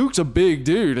 Winston Duke's a big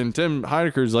dude, and Tim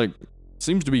Heidecker's like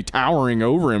seems to be towering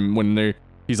over him when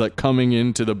he's like coming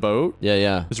into the boat. Yeah,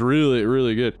 yeah. It's really,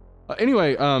 really good.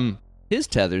 Anyway, His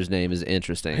tether's name is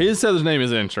interesting. His tether's name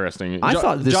is interesting. I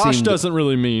thought this Josh seemed... doesn't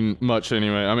really mean much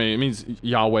anyway. I mean, it means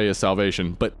Yahweh is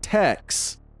salvation. But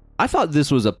Tex... I thought this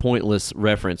was a pointless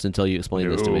reference until you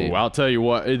explained this to me. I'll tell you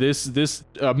what. This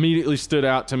immediately stood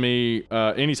out to me.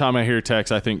 Anytime I hear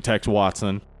Tex, I think Tex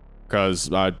Watson,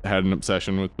 because I had an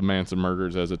obsession with the Manson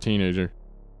murders as a teenager.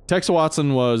 Tex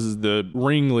Watson was the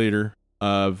ringleader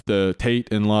of the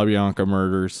Tate and LaBianca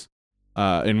murders,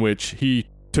 in which he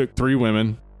took 3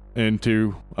 women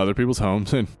into other people's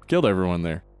homes and killed everyone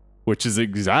there. Which is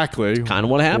exactly kind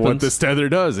of what happens. What this tether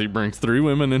does. He brings 3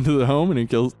 women into the home and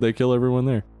they kill everyone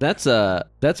there. That's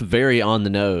very on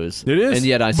the nose. It is. And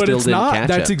yet I still didn't catch it.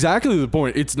 That's exactly the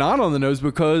point. It's not on the nose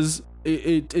because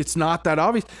it's not that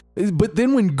obvious. But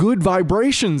then when Good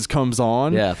Vibrations comes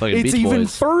on, it's even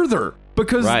further.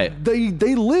 Because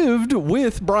they lived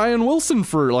with Brian Wilson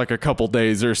for like a couple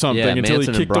days or something until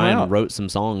Manson he kicked and Brian him out. Wrote some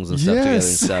songs and stuff together and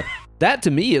stuff. That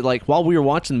to me, like while we were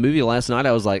watching the movie last night,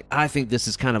 I was like, I think this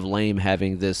is kind of lame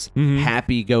having this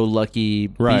happy-go-lucky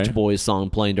Beach Boys song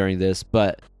playing during this.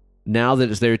 But now that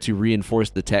it's there to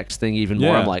reinforce the text thing even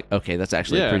more, I'm like, okay, that's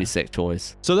actually a pretty sick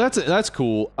choice. So that's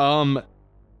cool.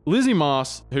 Lizzie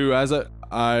Moss, who as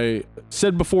I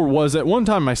said before, was at one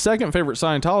time my second favorite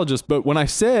Scientologist, but when I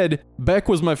said Beck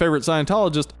was my favorite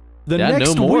Scientologist, the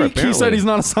next week he said he's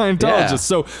not a Scientologist. Yeah.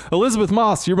 So Elizabeth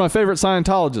Moss, you're my favorite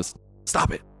Scientologist.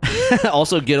 Stop it.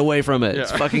 Also, get away from it. Yeah.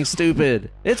 It's fucking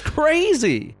stupid. It's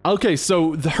crazy. Okay,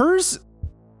 so hers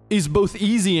is both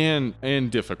easy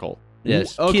and difficult.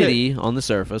 Yes, Kitty on the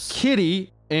surface.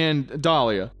 Kitty and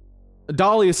Dahlia.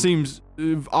 Dahlia seems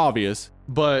obvious,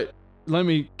 but let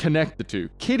me connect the two.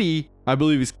 Kitty, I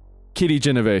believe, is Kitty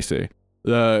Genovese,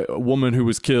 the woman who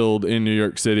was killed in New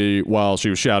York City while she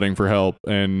was shouting for help,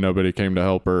 and nobody came to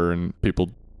help her, and people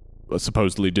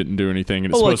supposedly didn't do anything.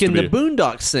 And it's like supposed in to be the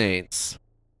Boondock Saints.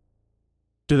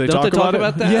 Do they Don't talk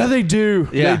about that? Yeah, they do.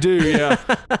 Yeah. They do, yeah.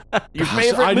 Your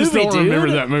favorite movie, I just don't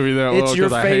remember that movie that well. It's your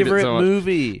favorite so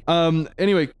movie.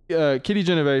 Anyway, Kitty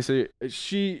Genovese,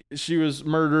 she was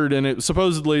murdered, and it was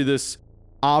supposedly this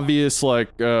obvious,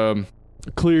 like,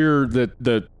 clear that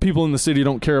the people in the city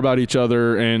don't care about each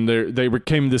other, and they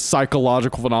became this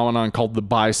psychological phenomenon called the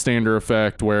bystander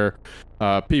effect, where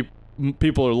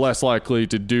people are less likely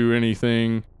to do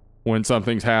anything when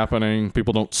something's happening.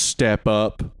 People don't step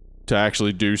up to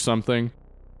actually do something.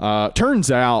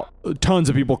 Turns out tons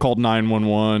of people called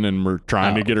 911 and were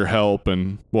trying to get her help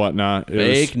and whatnot.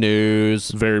 Fake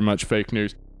news. Very much fake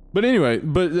news. But anyway,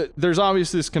 there's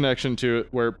obviously this connection to it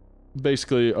where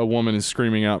basically a woman is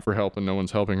screaming out for help and no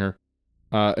one's helping her.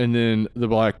 And then the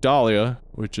Black Dahlia,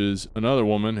 which is another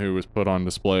woman who was put on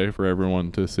display for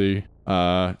everyone to see,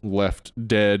 left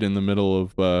dead in the middle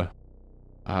of,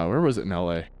 where was it in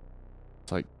LA?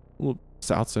 It's like, well,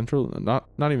 South Central,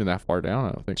 not even that far down,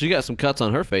 I don't think. She got some cuts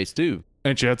on her face too.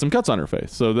 And she had some cuts on her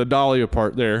face. So the Dahlia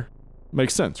part there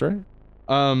makes sense, right?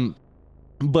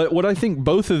 But what I think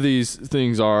both of these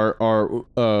things are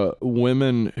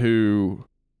women who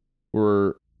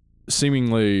were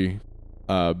seemingly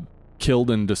killed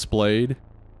and displayed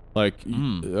like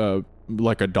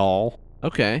a doll.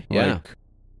 Okay, yeah.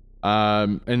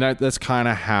 And that's kind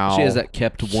of how she has that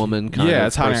kept woman kind of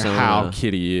that's persona. How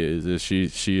Kitty is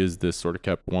she is this sort of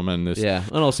kept woman.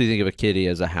 And also you think of a kitty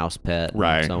as a house pet,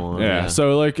 right? And so on. Yeah.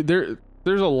 So like there's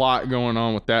a lot going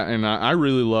on with that, and I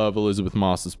really love Elizabeth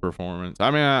Moss's performance.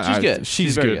 I mean, she's good.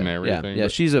 She's good in everything. Yeah,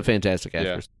 she's a fantastic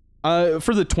actress.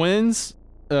 For the twins,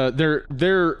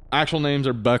 their actual names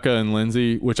are Becca and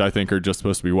Lindsay, which I think are just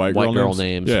supposed to be white girl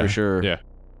names yeah. for sure. Yeah.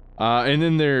 And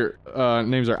then their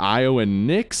names are Io and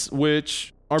Nyx,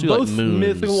 which are both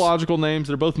mythological names.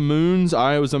 They're both moons.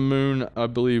 Io is a moon, I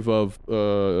believe, of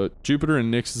Jupiter,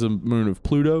 and Nyx is a moon of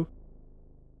Pluto.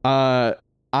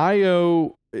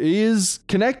 Io is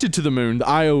connected to the moon. The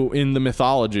Io in the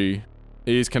mythology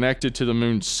is connected to the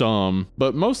moon some,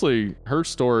 but mostly her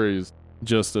story is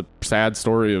just a sad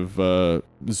story of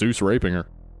Zeus raping her.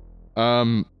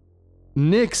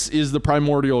 Nyx is the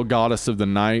primordial goddess of the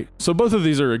night. So both of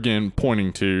these are, again,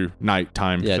 pointing to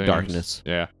nighttime things. Darkness.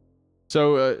 Yeah.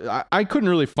 So I couldn't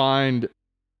really find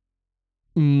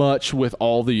much with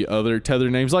all the other tether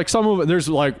names. Like some of it, there's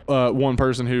like one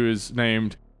person who is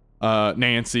named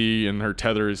Nancy, and her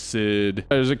tether is Sid.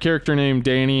 There's a character named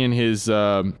Danny, and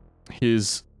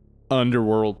his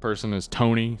underworld person is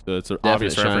Tony. So it's an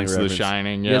obvious reference to The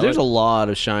Shining. Yeah, there's a lot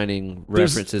of Shining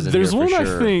references in here for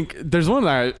sure. There's one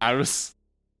that I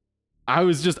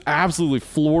was just absolutely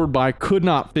floored by. Could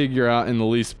not figure out in the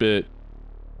least bit.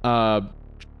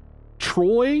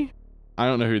 Troy, I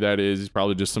don't know who that is. He's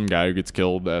probably just some guy who gets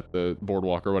killed at the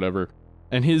boardwalk or whatever.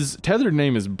 And his tethered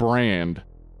name is Brand.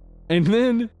 And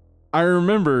then I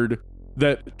remembered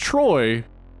that Troy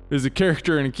is a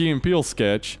character in a Key and Peele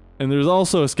sketch, and there's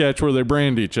also a sketch where they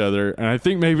brand each other, and I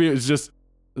think maybe it was just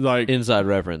like inside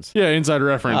reference. Yeah, inside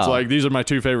reference. Oh. Like, these are my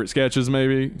two favorite sketches,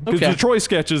 maybe. Because the Troy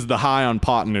sketch is the high on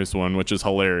Hypotenuse one, which is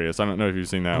hilarious. I don't know if you've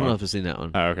seen that one. I don't know if I've seen that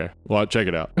one. Oh, okay. Well, check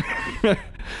it out.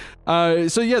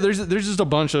 So yeah, there's just a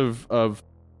bunch of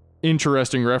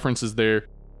interesting references there,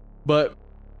 but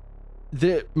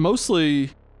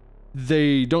mostly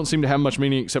they don't seem to have much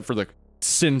meaning except for the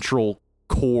central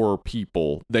core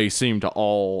people. They seem to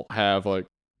all have like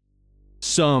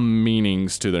some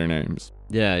meanings to their names.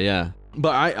 Yeah.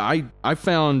 But I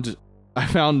found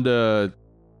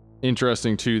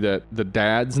interesting too that the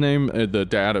dad's name, the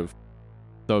dad of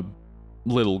the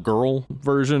little girl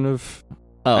version of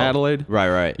Adelaide.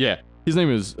 Right. Yeah, his name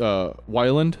is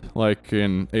Wayland, like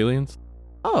in Aliens.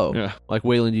 Oh, yeah, like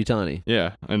Wayland Yutani.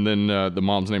 Yeah, and then the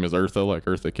mom's name is Eartha, like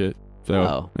Eartha Kitt.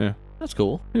 So, yeah, that's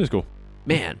cool. It is cool.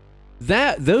 Man,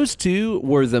 those two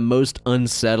were the most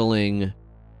unsettling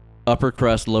upper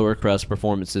crust, lower crust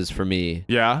performances for me.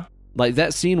 Yeah. Like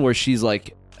that scene where she's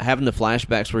like having the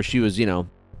flashbacks where she was,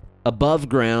 above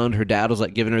ground. Her dad was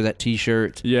like giving her that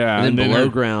t-shirt. Yeah. And then below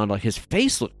ground, like his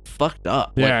face looked fucked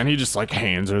up. Yeah, like, and he just like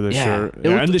hands her the shirt.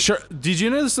 Yeah, and the shirt. Did you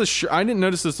notice the shirt? I didn't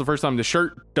notice this the first time. The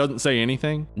shirt doesn't say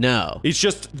anything. No. It's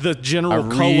just the general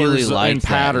really colors like and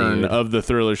pattern that, of the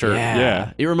Thriller shirt.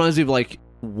 Yeah. It reminds me of like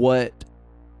what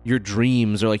your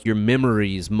dreams or like your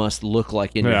memories must look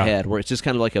like in your head, where it's just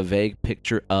kind of like a vague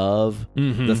picture of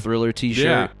the Thriller t-shirt.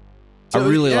 Yeah. So, I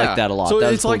really like that a lot. So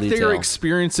that it's like they're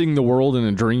experiencing the world in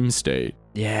a dream state.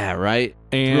 Yeah, right?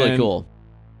 And, it's really cool.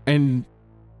 And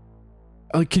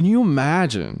can you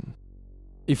imagine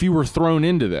if you were thrown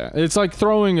into that? It's like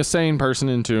throwing a sane person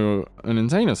into an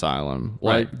insane asylum.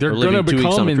 Right. Like they're going to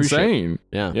become insane.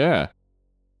 Yeah. Yeah.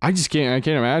 I can't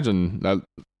imagine that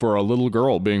for a little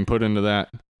girl being put into that.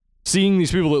 Seeing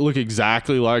these people that look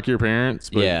exactly like your parents,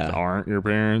 but aren't your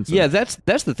parents. Yeah, that's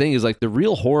the thing is like the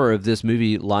real horror of this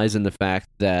movie lies in the fact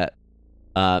that,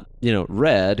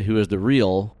 Red, who is the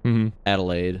real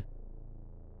Adelaide,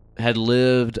 had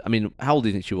lived. I mean, how old do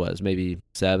you think she was? Maybe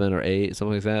 7 or 8,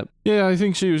 something like that. Yeah, I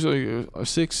think she was like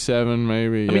 6, 7,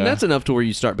 maybe. I mean, that's enough to where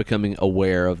you start becoming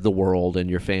aware of the world and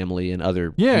your family and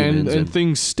other humans and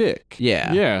things stick.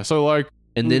 Yeah. So like,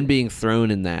 and then being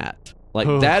thrown in that. Like,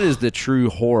 that is the true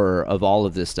horror of all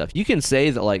of this stuff. You can say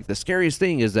that, like, the scariest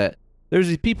thing is that there's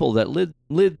these people that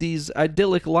live these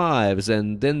idyllic lives,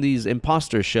 and then these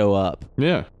imposters show up.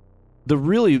 Yeah. The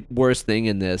really worst thing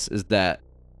in this is that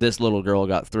this little girl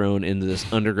got thrown into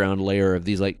this underground layer of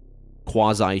these, like,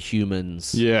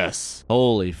 quasi-humans. Yes.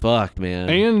 Holy fuck, man.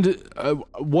 And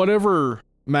whatever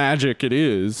magic it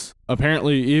is,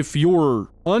 apparently, if you're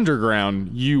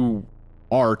underground, you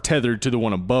are tethered to the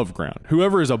one above ground.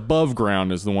 Whoever is above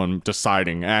ground is the one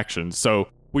deciding actions. So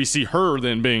we see her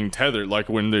then being tethered, like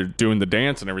when they're doing the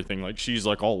dance and everything, like she's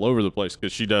like all over the place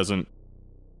because she doesn't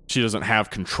have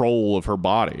control of her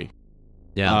body.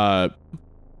 Yeah.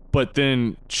 But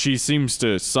then she seems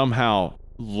to somehow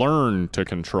learn to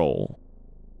control,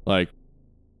 like,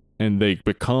 and they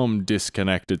become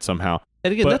disconnected somehow.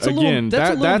 And again,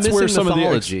 that's where some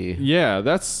mythology.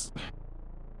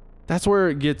 That's where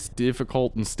it gets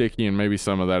difficult and sticky, and maybe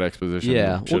some of that exposition.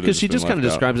 Yeah, well, because she just kind of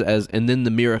describes it as, and then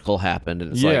the miracle happened,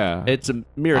 and it's like, it's a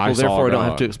miracle, therefore I don't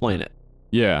have to explain it.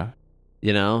 Yeah.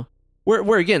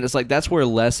 Where again, it's like, that's where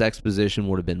less exposition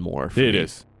would have been more. It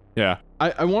is. Yeah.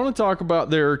 I want to talk about,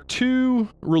 there are 2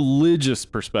 religious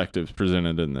perspectives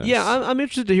presented in this. Yeah, I'm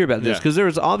interested to hear about this, because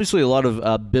there's obviously a lot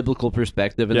of biblical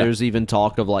perspective, and there's even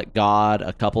talk of like God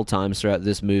a couple times throughout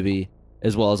this movie,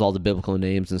 as well as all the biblical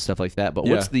names and stuff like that. But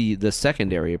what's the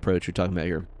secondary approach you're talking about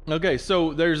here? Okay,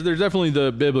 so there's definitely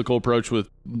the biblical approach with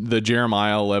the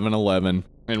Jeremiah 11:11,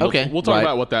 and we'll talk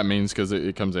about what that means because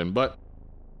it comes in. But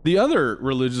the other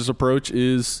religious approach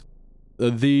is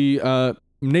the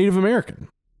Native American.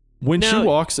 When she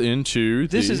walks into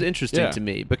this is interesting to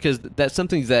me, because that's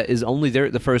something that is only there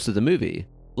at the first of the movie.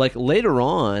 Like later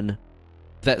on,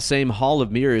 that same Hall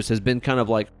of Mirrors has been kind of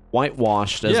like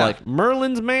whitewashed as like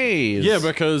Merlin's Maze. Yeah,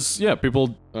 because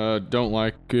people don't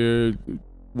like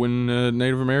when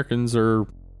Native Americans are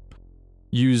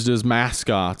used as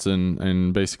mascots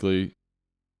and basically,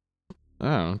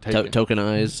 I don't know,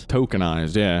 tokenized.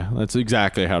 Tokenized, yeah. That's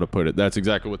exactly how to put it. That's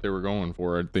exactly what they were going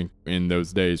for, I think, in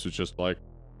those days. Was just like,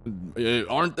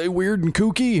 aren't they weird and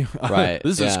kooky? Right.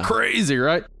 This is crazy,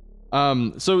 right?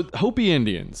 So Hopi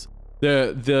Indians.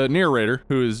 The narrator,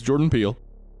 who is Jordan Peele,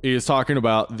 is talking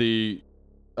about the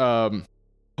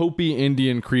Hopi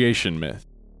Indian creation myth.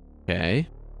 Okay.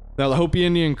 Now, the Hopi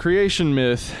Indian creation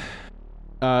myth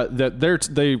that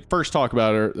they first talk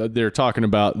about her. They're talking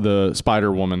about the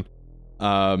Spider-Woman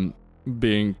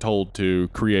being told to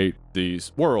create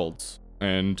these worlds,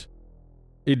 and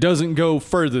it doesn't go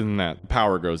further than that. The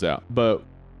power goes out. But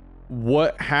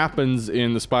what happens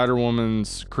in the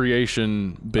Spider-Woman's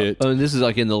creation bit? Oh, and this is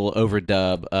like in the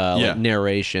overdub like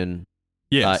narration.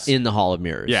 Yes. In the Hall of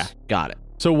Mirrors. Yeah. Got it.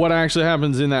 So what actually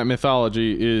happens in that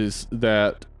mythology is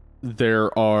that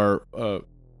there are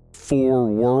 4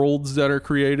 worlds that are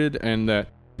created, and that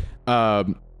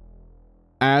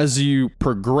as you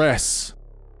progress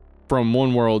from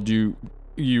one world, you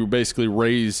basically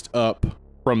raised up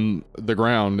from the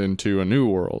ground into a new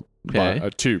world by a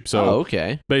tube. So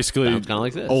basically, sounds kind of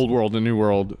like this. Old world and new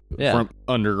world from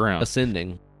underground.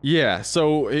 Ascending. Yeah,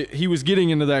 so he was getting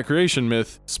into that creation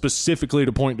myth specifically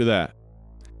to point to that.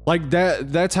 Like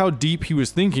that's how deep he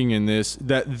was thinking in this,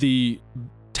 that the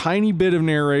tiny bit of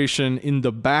narration in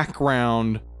the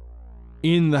background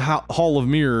in the Hall of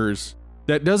Mirrors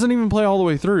that doesn't even play all the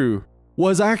way through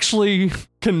was actually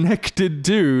connected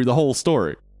to the whole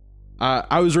story.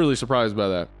 I was really surprised by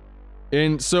that.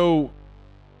 And so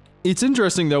it's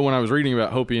interesting, though, when I was reading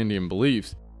about Hopi Indian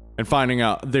beliefs and finding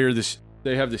out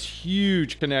they have this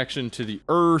huge connection to the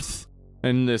earth,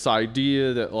 and this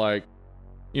idea that, like,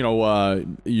 you know,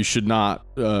 you should not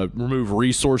remove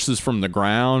resources from the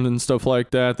ground and stuff like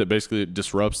that, that basically it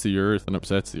disrupts the earth and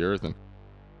upsets the earth.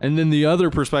 And then the other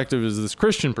perspective is this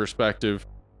Christian perspective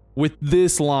with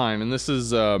this line, and this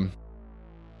is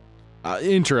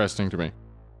interesting to me.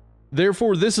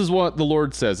 Therefore, this is what the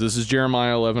Lord says. This is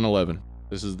Jeremiah 11:11.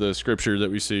 This is the scripture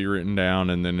that we see written down,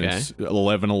 and then it's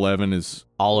 11:11 is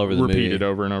all over the repeated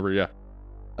movie. Over and over. Yeah.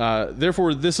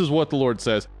 Therefore, this is what the Lord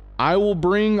says: I will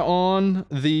bring on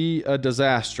thee a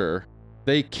disaster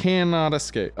they cannot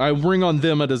escape. I will bring on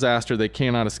them a disaster they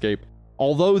cannot escape.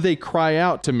 Although they cry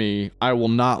out to me, I will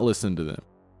not listen to them.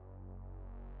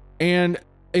 And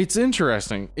it's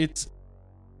interesting.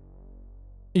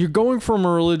 You're going from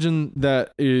a religion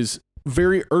that is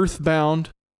very earthbound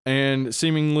and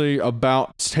seemingly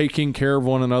about taking care of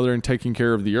one another and taking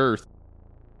care of the earth,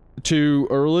 to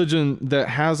a religion that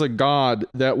has a God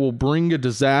that will bring a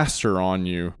disaster on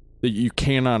you that you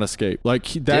cannot escape. Like,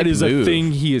 that is a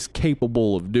thing he is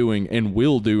capable of doing and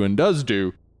will do and does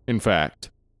do, in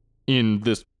fact, in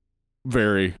this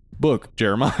very book,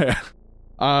 Jeremiah.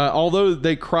 Although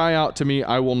they cry out to me,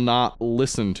 I will not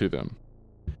listen to them.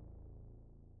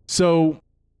 So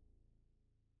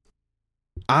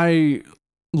I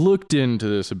looked into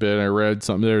this a bit. I read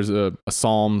something. There's a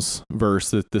Psalms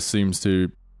verse that this seems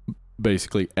to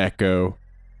basically echo.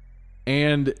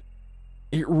 And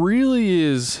it really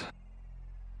is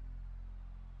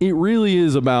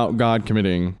about God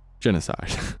committing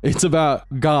genocide. It's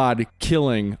about God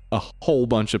killing a whole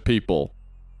bunch of people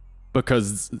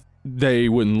because they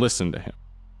wouldn't listen to him.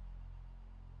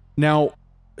 Now,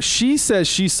 she says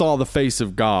she saw the face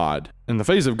of God, and the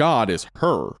face of God is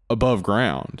her above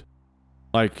ground.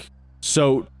 Like,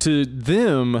 so to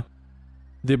them,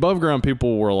 the above ground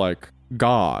people were like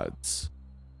gods.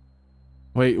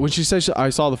 Wait, when she says I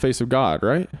saw the face of God,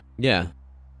 right? Yeah.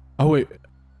 Oh, wait.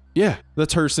 Yeah,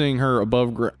 that's her seeing her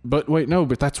above ground. But wait, no,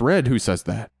 but that's Red who says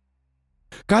that.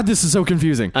 God, this is so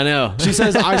confusing. I know. She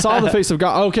says, I saw the face of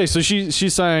God. Okay, so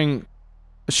she's saying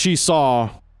she saw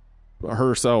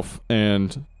herself,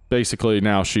 and basically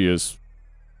now she has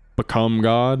become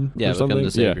God. Yeah, or something. become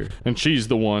the savior. Yeah. And she's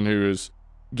the one who is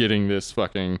getting this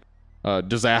fucking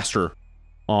disaster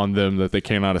on them that they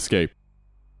cannot escape.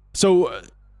 So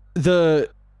the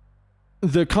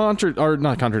not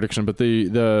contradiction, but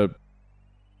the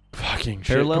fucking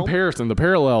comparison, the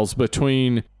parallels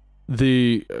between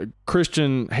the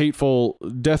Christian hateful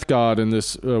death god and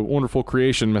this wonderful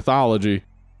creation mythology,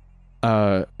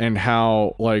 and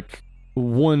how, like,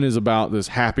 one is about this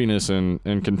happiness and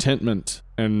contentment,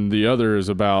 and the other is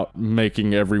about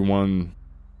making everyone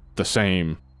the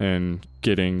same and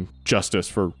getting justice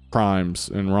for crimes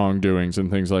and wrongdoings and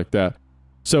things like that.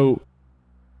 So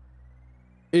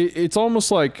it's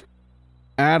almost like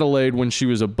Adelaide, when she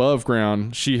was above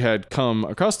ground, she had come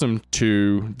accustomed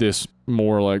to this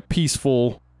more like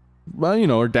peaceful, well, you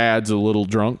know, her dad's a little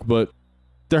drunk, but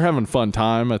they're having fun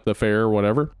time at the fair or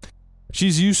whatever.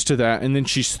 She's used to that, and then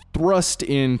she's thrust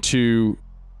into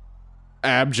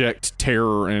abject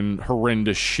terror and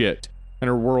horrendous shit, and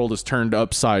her world is turned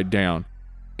upside down.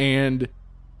 And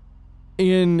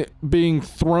in being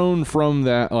thrown from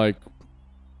that, like,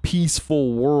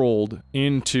 peaceful world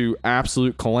into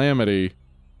absolute calamity,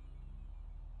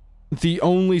 the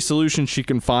only solution she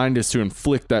can find is to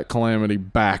inflict that calamity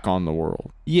back on the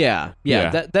world. Yeah.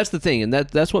 That's the thing, and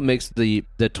that's what makes the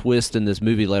twist in this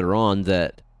movie later on,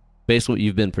 that basically what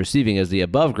you've been perceiving as the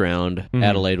above ground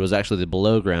Adelaide was actually the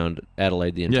below ground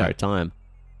Adelaide the entire time.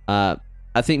 I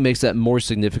think makes that more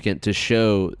significant to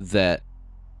show that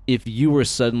if you were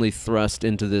suddenly thrust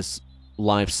into this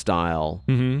lifestyle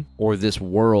or this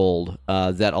world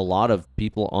that a lot of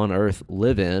people on Earth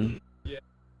live in,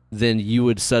 then you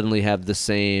would suddenly have the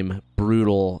same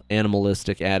brutal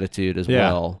animalistic attitude as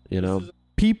well, you know?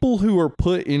 People who are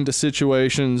put into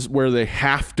situations where they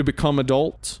have to become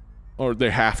adults or they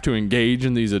have to engage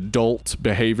in these adult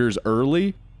behaviors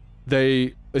early,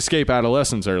 they escape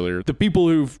adolescence earlier. The people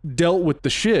who've dealt with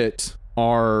the shit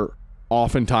are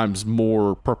oftentimes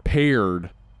more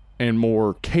prepared and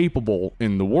more capable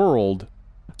in the world.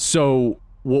 So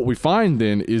what we find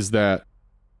then is that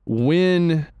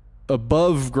when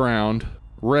above ground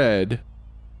Red,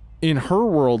 in her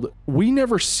world, we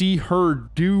never see her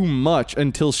do much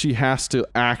until she has to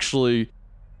actually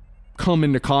come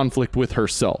into conflict with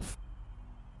herself.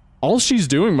 All she's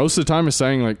doing most of the time is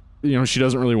saying, like, you know, she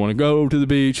doesn't really want to go to the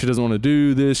beach. She doesn't want to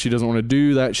do this. She doesn't want to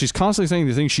do that. She's constantly saying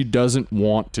the things she doesn't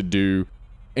want to do.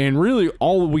 And really,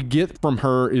 all we get from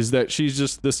her is that she's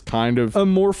just this kind of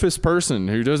amorphous person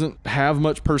who doesn't have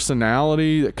much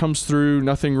personality that comes through.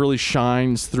 Nothing really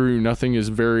shines through. Nothing is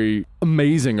very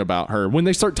amazing about her. When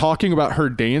they start talking about her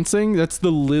dancing, that's the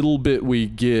little bit we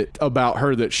get about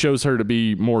her that shows her to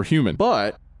be more human.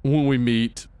 But when we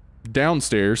meet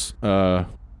downstairs,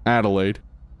 Adelaide,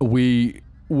 we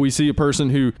see a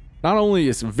person who not only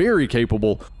is very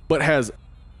capable, but has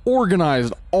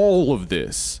organized all of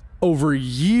this over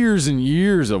years and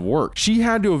years of work. She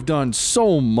had to have done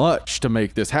so much to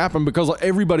make this happen because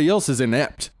everybody else is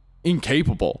inept,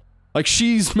 incapable. Like,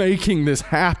 she's making this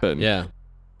happen. Yeah.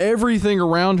 Everything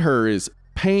around her is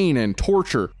pain and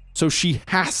torture, so she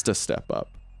has to step up.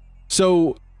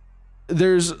 So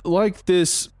there's like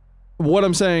this, what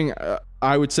I'm saying,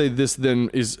 I would say this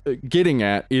then is getting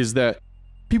at is that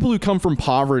people who come from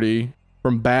poverty,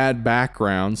 from bad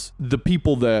backgrounds, the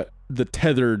people that the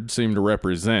tethered seem to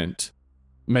represent,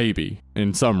 maybe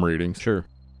in some readings. Sure.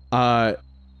 The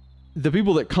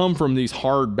people that come from these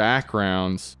hard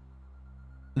backgrounds,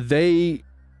 they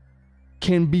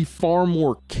can be far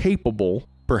more capable,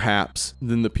 perhaps,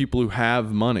 than the people who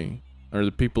have money or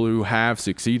the people who have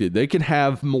succeeded. They can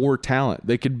have more talent.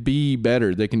 They could be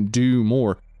better. They can do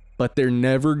more, but they're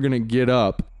never going to get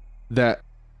up that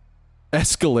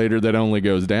escalator that only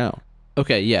goes down.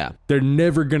 Okay, yeah. They're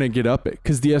never going to get up it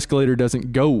because the escalator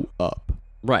doesn't go up.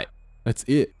 Right. That's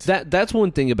it. That's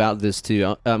one thing about this,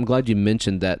 too. I'm glad you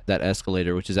mentioned that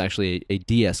escalator, which is actually a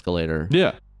de-escalator.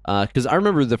 Yeah. Because I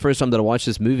remember the first time that I watched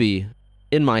this movie,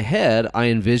 in my head, I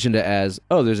envisioned it as,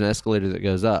 oh, there's an escalator that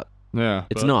goes up. Yeah.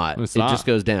 It's not. It just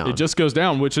goes down. It just goes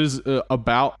down, which is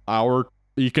about our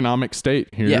economic state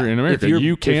here in America.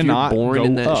 You cannot if you're born go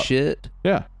in that up. shit,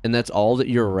 yeah, and that's all that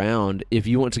you're around. If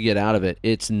you want to get out of it,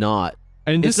 it's not.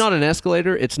 And it's not an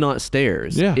escalator. It's not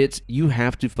stairs. Yeah. It's you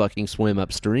have to fucking swim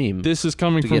upstream. This is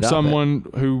coming from someone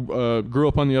who grew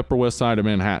up on the Upper West Side of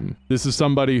Manhattan. This is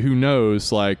somebody who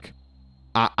knows, like,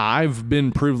 I've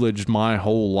been privileged my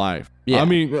whole life. Yeah. I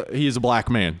mean, he's a black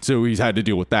man, so he's had to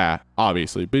deal with that,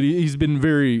 obviously. But he's been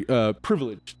very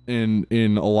privileged in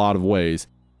a lot of ways.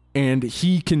 And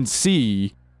he can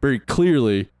see very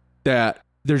clearly that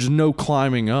there's no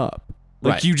climbing up.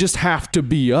 Like, right. You just have to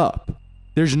be up.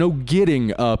 There's no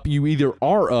getting up. You either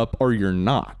are up or you're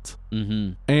not.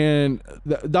 Mm-hmm. And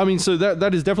I mean, so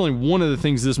that is definitely one of the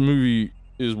things this movie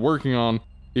is working on,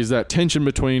 is that tension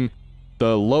between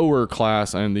the lower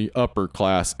class and the upper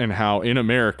class, and how in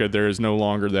America there is no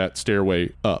longer that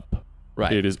stairway up.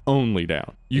 Right. It is only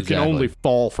down. You can only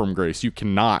fall from grace. You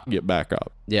cannot get back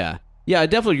up. Yeah. Yeah, I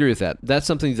definitely agree with that. That's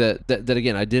something that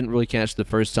again, I didn't really catch the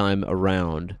first time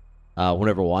around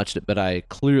whenever I watched it, but I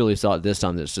clearly saw it this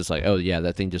time. That's just like, oh yeah,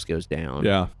 that thing just goes down.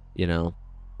 Yeah. You know?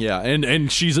 Yeah,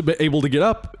 and she's able to get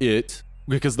up it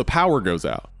because the power goes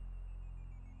out.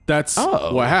 That's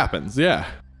what happens. Yeah.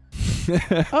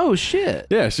 Oh shit.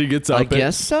 Yeah, she gets up. I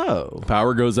guess so.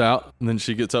 Power goes out, and then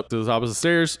she gets up to the top of the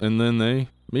stairs, and then they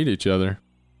meet each other.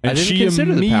 And she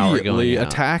immediately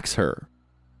attacks her.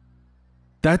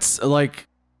 That's like,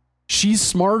 she's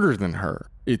smarter than her,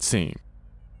 it seems.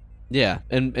 Yeah,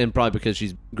 and probably because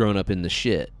she's grown up in the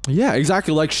shit. Yeah,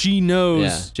 exactly. Like, she knows.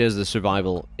 Yeah, she has the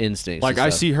survival instincts. Like, I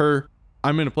see her,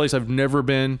 I'm in a place I've never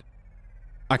been,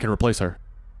 I can replace her.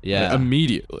 Yeah. Like,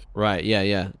 immediately. Right,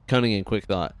 yeah. Cunning and quick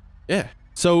thought. Yeah.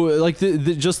 So, like, the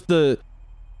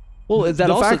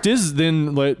fact is,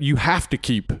 then, like, you have to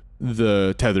keep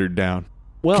the tethered down.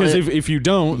 Well, because if you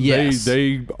don't, yes.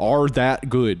 they are that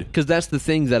good. Because that's the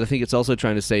thing that I think it's also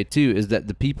trying to say too, is that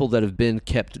the people that have been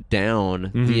kept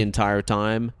down the entire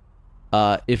time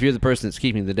if you're the person that's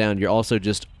keeping them down, you're also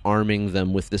just arming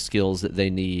them with the skills that they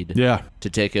need to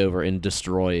take over and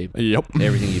destroy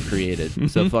everything you've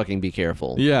created. So fucking be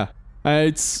careful. Yeah.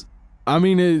 It's a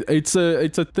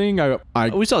thing.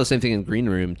 We saw the same thing in Green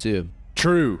Room, too.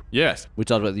 True. Yes. We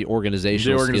talked about the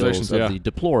organizational skills of the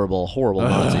deplorable, horrible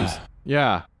Nazis.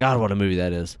 Yeah. God, what a movie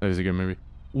that is. That is a good movie.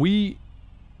 We,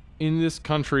 in this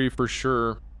country, for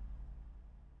sure,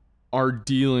 are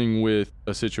dealing with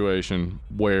a situation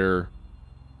where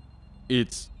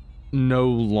it's no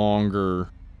longer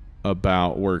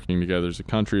about working together as a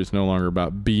country. It's no longer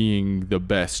about being the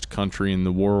best country in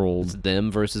the world. It's them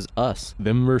versus us.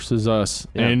 Them versus us.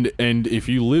 Yeah. And if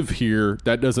you live here,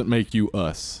 that doesn't make you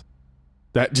us.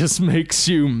 That just makes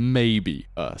you maybe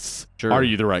us. Sure. Are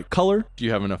you the right color? Do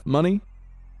you have enough money?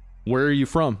 Where are you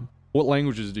from? What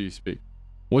languages do you speak?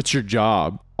 What's your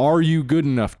job? Are you good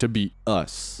enough to be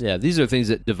us? Yeah, these are things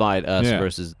that divide us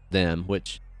versus them,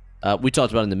 which we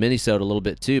talked about in the minisode a little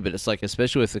bit too, but it's like,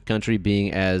 especially with the country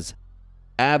being as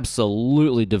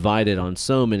absolutely divided on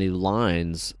so many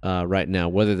lines right now,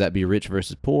 whether that be rich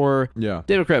versus poor,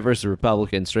 Democrat versus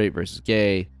Republican, straight versus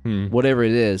gay, whatever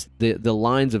it is, the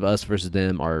lines of us versus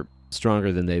them are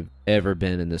stronger than they've ever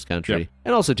been in this country. Yep.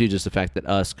 And also, too, just the fact that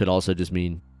us could also just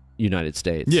mean United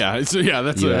States. Yeah, that's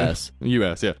U.S.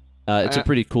 U.S., yeah. It's a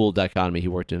pretty cool dichotomy he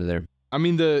worked into there. I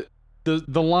mean, the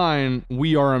line,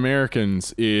 "We are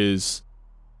Americans," is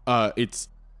it's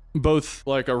both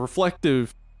like a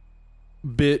reflective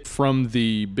bit from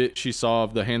the bit she saw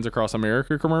of the Hands Across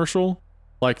America commercial.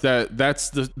 Like that's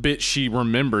the bit she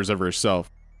remembers of herself.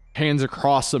 Hands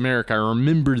Across America. I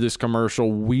remember this commercial.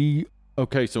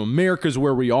 So America's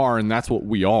where we are, and that's what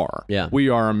we are. Yeah. We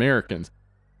are Americans.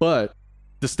 But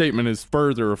the statement is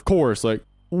further, of course, like,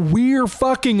 we're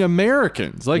fucking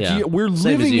Americans. Like, we're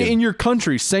living in your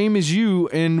country, same as you,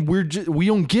 and we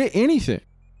don't get anything.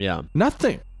 Yeah.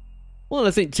 Nothing. Well, and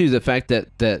I think, too, the fact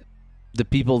that the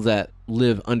people that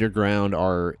live underground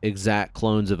are exact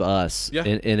clones of us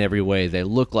in every way. They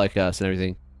look like us and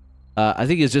everything. I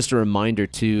think it's just a reminder,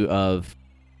 too, of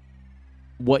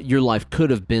what your life could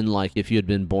have been like if you had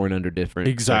been born under different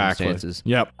circumstances.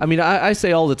 Yep. I mean, I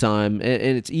say all the time,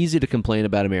 and it's easy to complain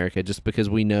about America just because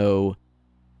we know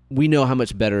how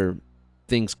much better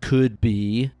things could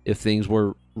be if things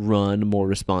were run more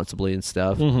responsibly and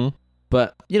stuff. Mm-hmm.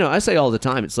 But, I say all the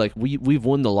time, it's like we've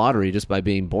won the lottery just by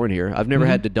being born here. I've never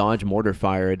had to dodge mortar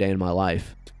fire a day in my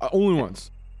life. Only once.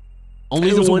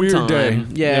 Only the one time. Day.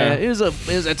 Yeah, it was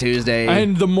a Tuesday.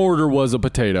 And the mortar was a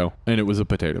potato, and it was a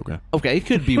potato gun. Okay, it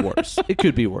could be worse. It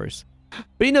could be worse.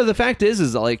 But the fact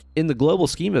is like, in the global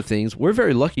scheme of things, we're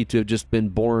very lucky to have just been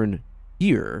born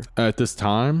here. At this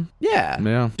time?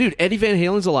 Yeah. Dude, Eddie Van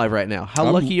Halen's alive right now.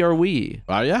 How lucky are we?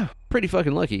 Yeah. Pretty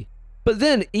fucking lucky. But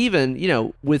then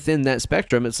even, within that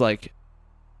spectrum, it's like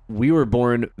we were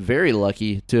born very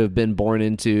lucky to have been born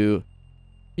into,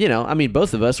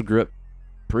 both of us grew up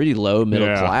pretty low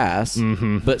middle class,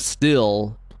 but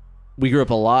still we grew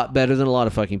up a lot better than a lot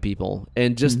of fucking people.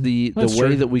 And just the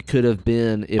way that we could have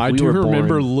been if we were born. I do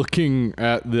remember looking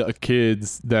at the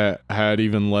kids that had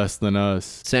even less than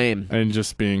us. Same. And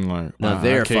just being like, no,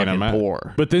 they're fucking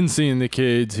poor. But then seeing the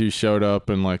kids who showed up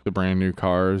in like the brand new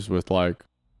cars with like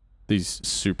these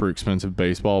super expensive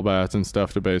baseball bats and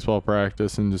stuff to baseball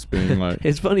practice, and just being like,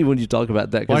 it's funny when you talk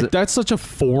about that, like, that's such a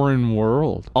foreign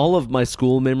world. All of my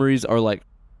school memories are like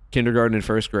kindergarten and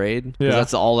first grade, because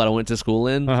that's all that I went to school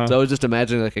in. So I was just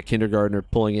imagining like a kindergartner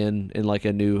pulling in like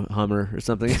a new Hummer or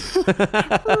something.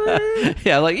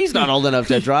 Yeah, like, he's not old enough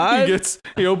to drive.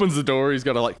 He opens the door, he's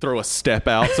got to like throw a step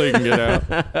out so he can get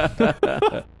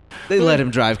out. They let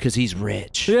him drive because he's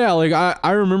rich. Yeah, like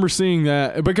I remember seeing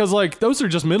that, because like those are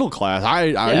just middle class.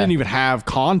 I didn't even have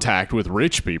contact with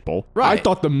rich people. Right. I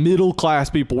thought the middle class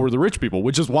people were the rich people,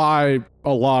 which is why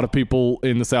a lot of people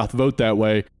in the South vote that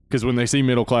way, because when they see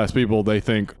middle class people, they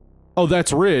think, oh,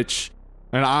 that's rich,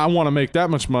 and I want to make that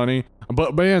much money.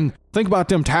 But man, think about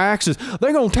them taxes.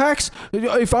 They're gonna tax,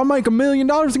 if I make $1 million,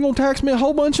 they're gonna tax me a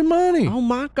whole bunch of money. Oh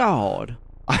my God.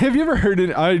 Have you ever heard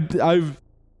it?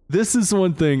 This is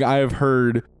one thing I have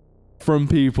heard from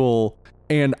people,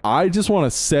 and I just want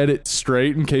to set it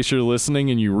straight in case you're listening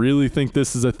and you really think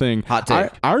this is a thing. Hot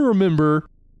take. I remember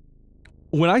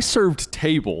when I served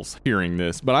tables hearing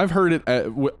this, but I've heard it at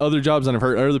other jobs, and I've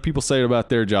heard other people say it about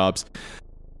their jobs.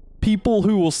 People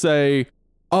who will say,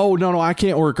 oh, no, I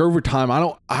can't work overtime. I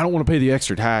don't want to pay the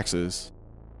extra taxes.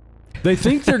 They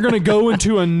think they're going to go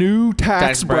into a new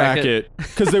tax bracket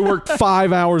because they worked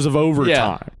 5 hours of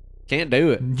overtime. Yeah. Can't do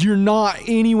it. You're not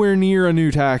anywhere near a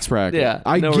new tax bracket. Yeah,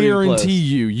 I guarantee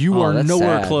you are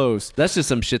nowhere close. That's just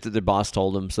some shit that their boss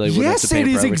told them, so they wouldn't have to pay it for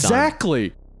is overtime.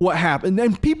 exactly. what happened.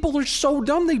 And people are so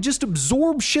dumb. They just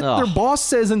absorb shit their boss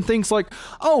says and thinks like,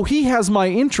 oh, he has my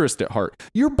interest at heart.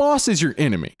 Your boss is your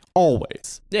enemy,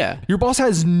 always. Yeah. Your boss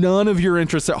has none of your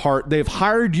interests at heart. They've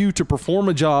hired you to perform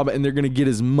a job, and they're going to get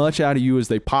as much out of you as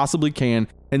they possibly can.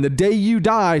 And the day you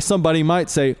die, somebody might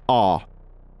say, aw.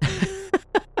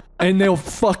 And they'll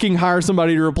fucking hire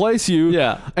somebody to replace you.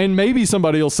 Yeah. And maybe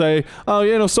somebody will say,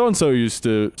 oh, so-and-so used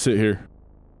to sit here.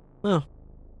 Oh.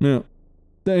 Yeah.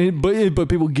 But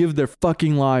people give their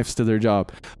fucking lives to their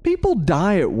job. People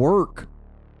die at work.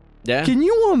 Yeah. Can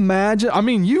you imagine? I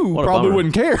mean, you probably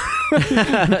wouldn't care.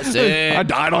 I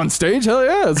died on stage. Hell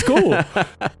yeah, it's cool.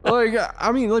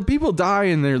 People die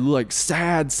in their like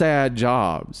sad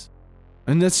jobs.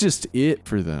 And that's just it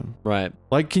for them. Right.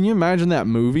 Like, can you imagine that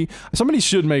movie? Somebody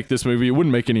should make this movie. It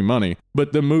wouldn't make any money.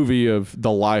 But the movie of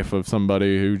the life of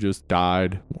somebody who just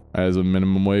died as a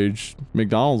minimum wage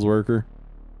McDonald's worker.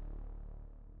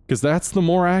 Because that's the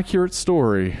more accurate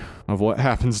story of what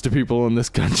happens to people in this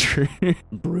country.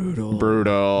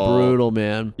 Brutal,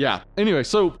 man. Yeah. Anyway,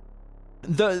 so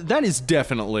that is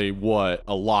definitely what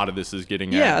a lot of this is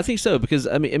getting at. Yeah, I think so. Because,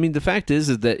 I mean, the fact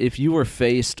is that if you were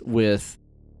faced with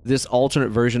this alternate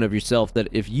version of yourself, that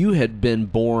if you had been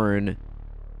born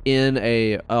in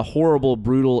a horrible,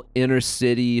 brutal inner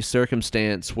city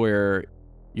circumstance where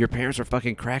your parents are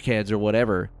fucking crackheads or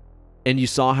whatever, and you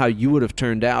saw how you would have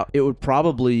turned out, it would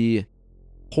probably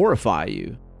horrify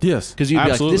you. Yes, because you'd be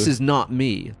like, "This is not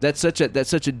me." That's such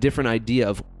a different idea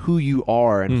of who you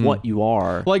are and what you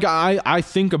are. Like I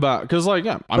think about, because like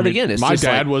again, my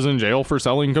dad was in jail for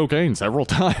selling cocaine several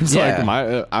times. Yeah.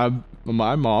 Like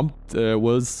my mom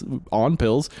was on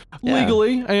pills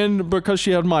legally, and because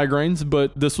she had migraines,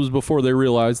 but this was before they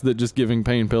realized that just giving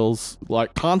pain pills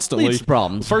like constantly leads to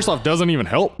problems. First off, doesn't even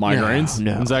help migraines.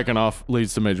 No. And second off,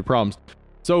 leads to major problems.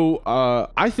 So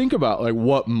I think about like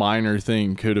what minor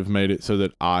thing could have made it so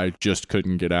that I just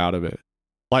couldn't get out of it.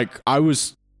 Like I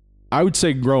would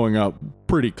say growing up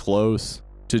pretty close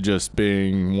to just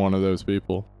being one of those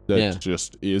people that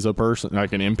just is a person,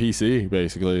 like an NPC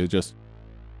basically. It just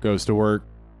goes to work,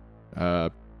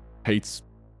 hates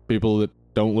people that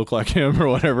don't look like him or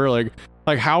whatever. Like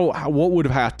how what would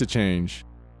have had to change?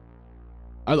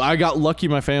 I got lucky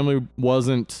my family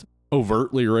wasn't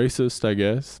overtly racist, I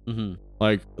guess. Mm-hmm.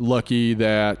 Like, lucky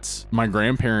that my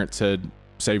grandparents had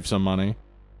saved some money.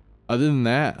 Other than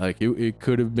that, like, it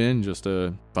could have been just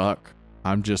fuck,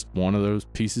 I'm just one of those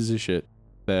pieces of shit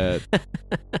that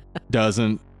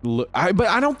doesn't look... But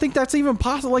I don't think that's even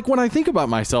possible. Like, when I think about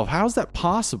myself, how's that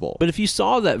possible? But if you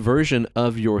saw that version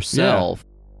of yourself...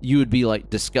 you would be like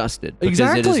disgusted because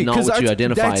exactly, it is not what you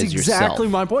identify as yourself. That's exactly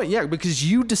my point. Yeah, because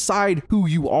you decide who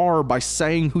you are by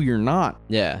saying who you're not.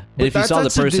 Yeah. And if you saw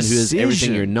the person who is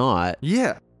everything you're not,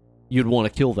 you'd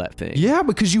want to kill that thing. Yeah,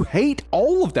 because you hate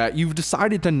all of that. You've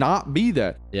decided to not be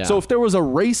that. Yeah. So if there was a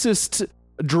racist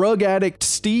drug addict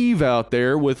Steve out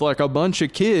there with like a bunch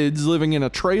of kids living in a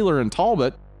trailer in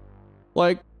Talbot,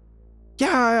 like,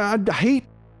 yeah, I'd hate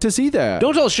to see that.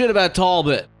 Don't tell shit about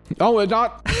Talbot. Oh,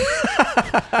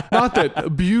 not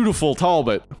that beautiful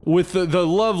Talbot with the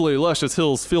lovely, luscious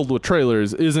hills filled with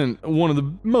trailers isn't one of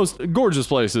the most gorgeous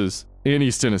places in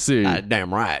East Tennessee.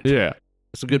 Damn right. Yeah.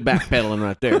 It's a good backpedaling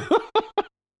right there.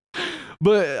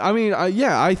 But, I mean,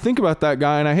 I think about that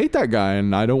guy, and I hate that guy,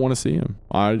 and I don't want to see him.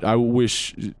 I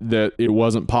wish that it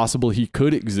wasn't possible he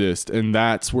could exist, and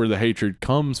that's where the hatred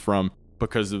comes from,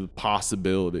 because of the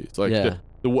possibilities. Like,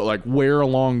 like, where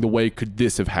along the way could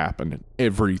this have happened? And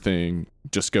everything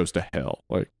just goes to hell.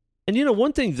 Like, and you know,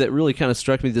 one thing that really kind of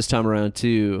struck me this time around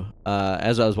too,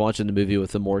 as I was watching the movie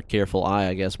with a more careful eye,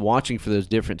 I guess, watching for those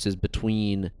differences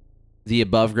between the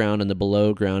above ground and the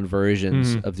below ground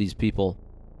versions of these people.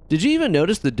 Did you even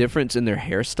notice the difference in their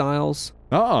hairstyles?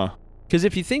 Because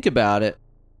if you think about it,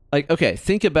 like, okay,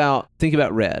 think about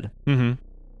Red. Mm-hmm.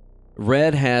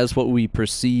 Red has what we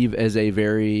perceive as a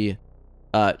very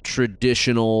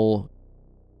traditional,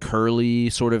 curly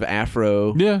sort of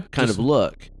afro kind of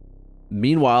look.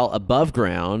 Meanwhile, above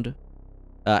ground,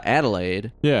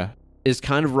 Adelaide is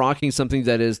kind of rocking something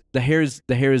that is the hair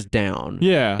is down.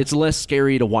 Yeah, it's less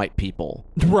scary to white people.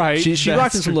 Right, she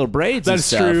rocks some little braids.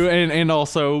 That's and stuff. true, and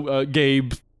also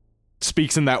Gabe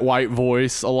speaks in that white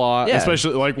voice a lot,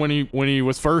 especially like when he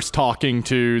was first talking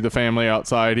to the family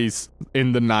outside. He's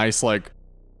in the nice like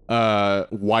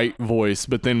white voice,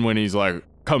 but then when he's like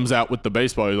comes out with the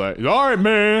baseball, he's like, all right,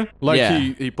 man,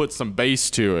 like he puts some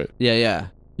bass to it.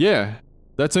 Yeah,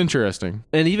 that's interesting.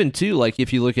 And even too, like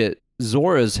if you look at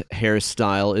Zora's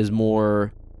hairstyle is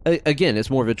more, again,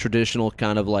 it's more of a traditional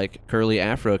kind of like curly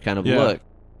afro kind of look,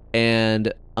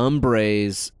 and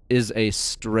Umbre's is a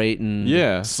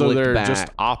straightened, so they're back. just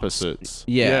opposites.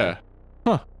 Yeah.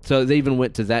 Huh. So they even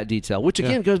went to that detail, which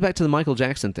again goes back to the Michael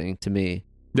Jackson thing to me.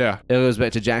 Yeah. It goes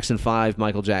back to Jackson 5.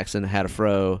 Michael Jackson had a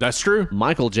fro. That's true.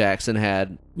 Michael Jackson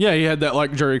had... Yeah, he had that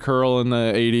like jerry curl in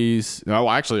the 80s. No,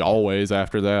 actually always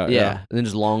after that. Yeah. And then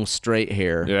just long, straight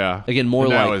hair. Yeah. Again, more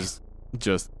and like...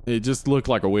 it just looked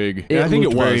like a wig. I think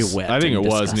it was. Very wet. I think it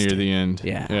was near the end.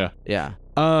 Yeah.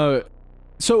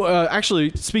 So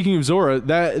actually, speaking of Zora,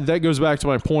 that goes back to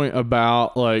my point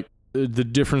about like the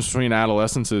difference between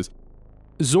adolescences.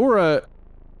 Zora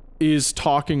is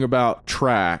talking about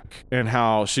track and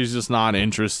how she's just not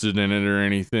interested in it or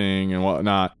anything and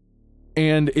whatnot.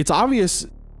 And it's obvious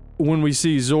when we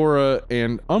see Zora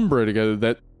and Umbra together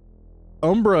that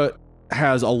Umbra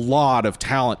has a lot of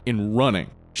talent in running.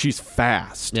 She's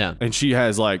fast. Yeah. And she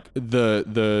has like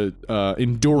the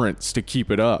endurance to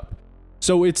keep it up.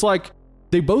 So it's like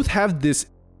they both have this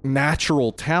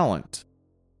natural talent,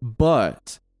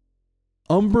 but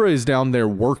Umbra is down there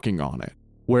working on it.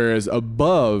 Whereas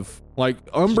above, like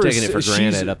Umbra, taking it for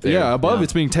granted up there. Yeah, above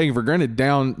it's being taken for granted.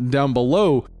 Down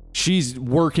below, she's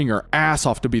working her ass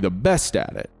off to be the best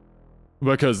at it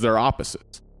because they're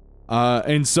opposites.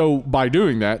 And so by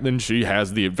doing that, then she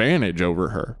has the advantage over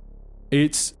her.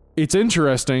 It's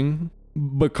interesting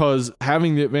because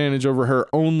having the advantage over her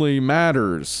only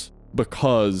matters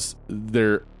because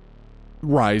they're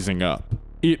rising up.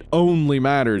 It only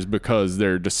matters because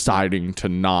they're deciding to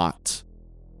not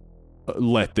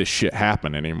let this shit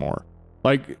happen anymore.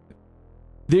 Like,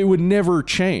 they would never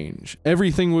change.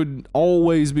 Everything would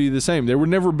always be the same. There would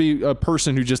never be a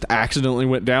person who just accidentally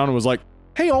went down and was like,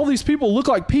 hey, all these people look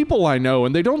like people I know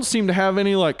and they don't seem to have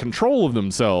any like control of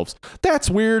themselves. That's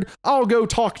weird. I'll go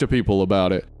talk to people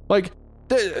about it. Like,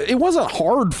 it wasn't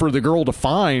hard for the girl to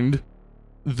find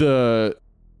the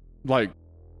like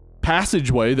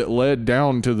passageway that led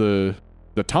down to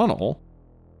the tunnel.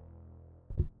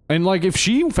 And like if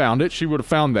she found it, she would have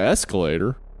found the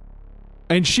escalator.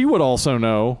 And she would also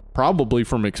know, probably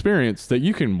from experience, that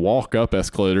you can walk up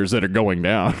escalators that are going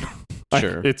down.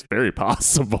 Sure. It's very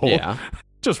possible. Yeah.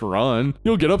 Just run.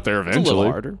 You'll get up there eventually. It's a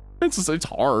little harder. It's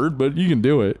hard, but you can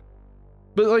do it.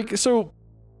 But like, so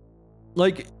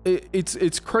like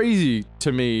it's crazy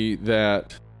to me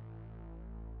that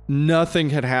nothing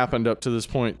had happened up to this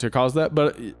point to cause that.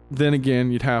 But then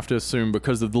again, you'd have to assume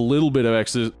because of the little bit of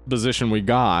exposition we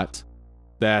got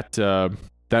that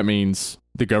that means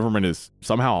the government is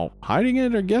somehow hiding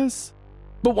it, I guess.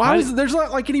 But why is there's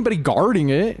not like anybody guarding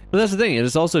it? But that's the thing.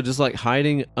 It's also just like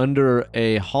hiding under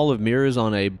a hall of mirrors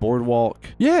on a boardwalk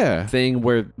thing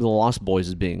where the Lost Boys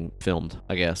is being filmed,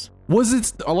 I guess. Was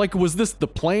this the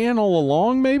plan all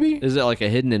along, maybe? Is it like a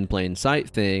hidden in plain sight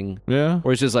thing? Yeah.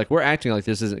 Or it's just like we're acting like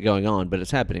this isn't going on, but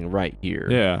it's happening right here.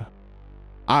 Yeah.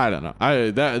 I don't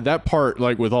know. That part,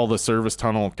 like with all the service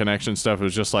tunnel connection stuff,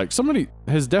 was just like somebody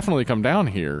has definitely come down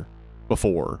here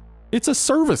before. It's a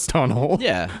service tunnel.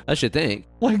 Yeah, I should think.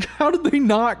 Like, how did they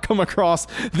not come across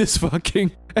this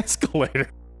fucking escalator?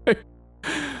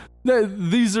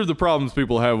 These are the problems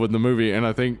people have with the movie, and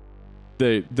I think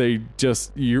they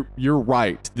just you're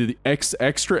right. The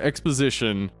extra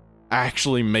exposition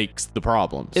actually makes the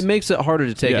problems. It makes it harder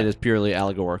to take it as purely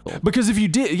allegorical. Because if you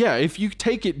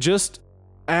take it just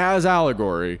as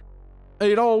allegory,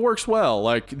 it all works well.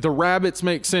 Like the rabbits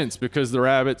make sense because the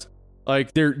rabbits,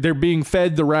 like they're being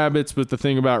fed the rabbits, but the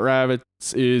thing about rabbits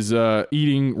is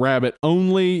eating rabbit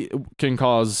only can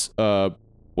cause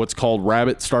what's called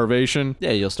rabbit starvation.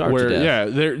 Yeah, you'll starve to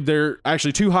death. Yeah, they're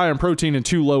actually too high in protein and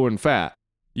too low in fat.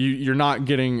 You're not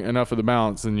getting enough of the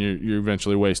balance, and you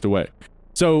eventually waste away.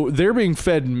 So they're being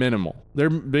fed minimal. They're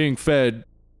being fed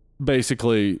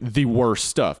basically the worst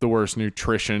stuff, the worst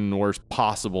nutrition, the worst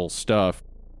possible stuff.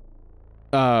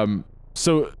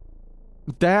 So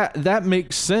that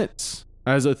makes sense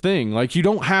as a thing. Like you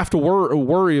don't have to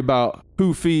worry about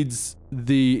who feeds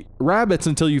the rabbits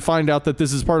until you find out that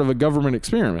this is part of a government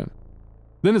experiment.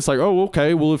 Then it's like, oh,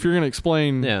 okay. Well, if you're going to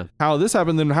explain how this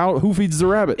happened, then who feeds the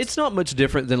rabbits? It's not much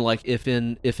different than like if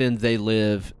in They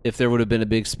Live, if there would have been a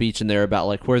big speech in there about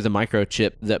like where the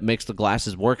microchip that makes the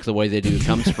glasses work the way they do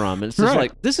comes from. And it's just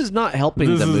like, this is not helping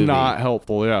the movie. This is not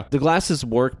helpful, yeah. The glasses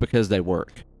work because they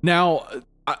work. Now,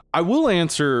 I will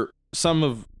answer some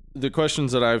of the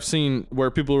questions that I've seen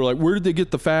where people are like, where did they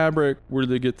get the fabric? Where did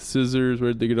they get the scissors?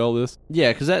 Where did they get all this?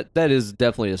 Yeah, because that is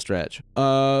definitely a stretch.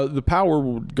 The power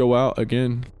would go out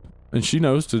again, and she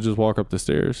knows to just walk up the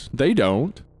stairs. They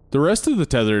don't. The rest of the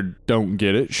tethered don't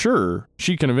get it. Sure,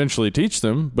 she can eventually teach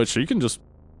them, but she can just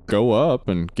go up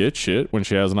and get shit when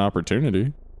she has an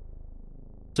opportunity.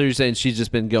 So you're saying she's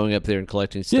just been going up there and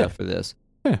collecting stuff for this?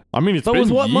 Yeah. I mean, it's been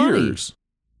years. Money?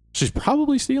 She's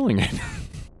probably stealing it.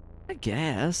 I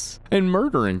guess. And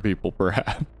murdering people,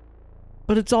 perhaps.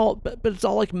 But it's all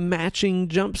like matching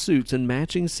jumpsuits and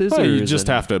matching scissors. Well, you just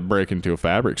have to break into a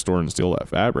fabric store and steal that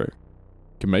fabric.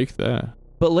 You can make that.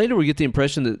 But later we get the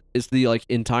impression that it's the like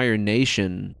entire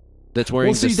nation that's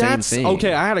wearing the same thing.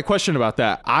 Okay, I had a question about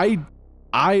that.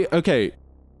 Okay.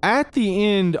 At the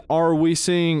end, are we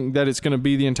seeing that it's going to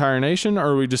be the entire nation, or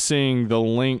are we just seeing the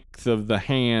length of the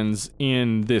hands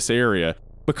in this area?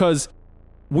 Because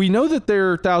we know that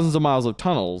there are thousands of miles of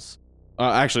tunnels.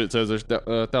 Actually, it says there's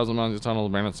thousands of miles of tunnels,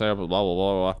 abandoned staff, blah, blah,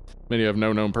 blah, blah. Many have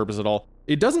no known purpose at all.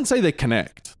 It doesn't say they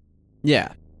connect.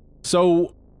 Yeah.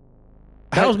 So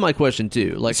that was my question,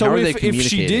 too. Like, so how are they communicating? If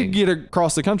she did get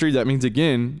across the country, that means,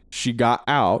 again, she got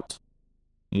out,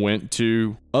 went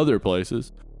to other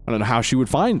places. I don't know how she would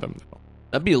find them.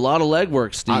 That'd be a lot of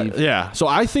legwork, Steve. Yeah. So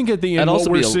I think at the end, what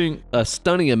we're seeing a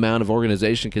stunning amount of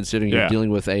organization, considering you're dealing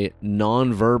with a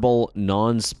non-verbal,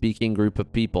 non-speaking group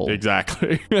of people.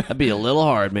 Exactly. That'd be a little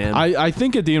hard, man. I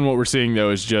think at the end, what we're seeing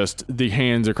though is just the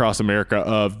Hands Across America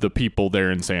of the people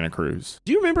there in Santa Cruz.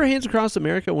 Do you remember Hands Across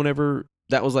America? Whenever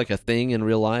that was like a thing in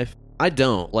real life, I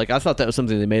don't. Like, I thought that was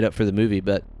something they made up for the movie,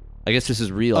 but I guess this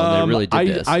is real, and they really did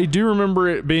this. I do remember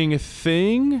it being a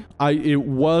thing. It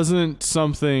wasn't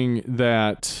something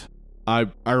that I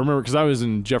remember because I was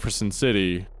in Jefferson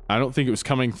City. I don't think it was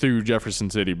coming through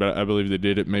Jefferson City, but I believe they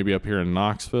did it maybe up here in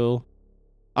Knoxville.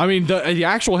 I mean, the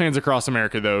actual Hands Across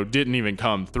America, though, didn't even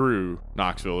come through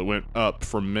Knoxville. It went up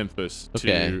from Memphis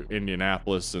to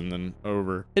Indianapolis and then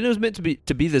over. And it was meant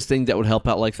to be this thing that would help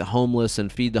out, like, the homeless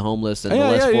and feed the homeless and the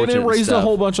less fortunate and it raised stuff. A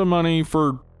whole bunch of money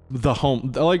for the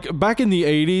home. Like, back in the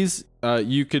 80s,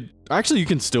 you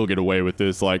can still get away with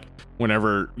this. Like,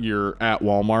 whenever you're at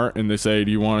Walmart and they say,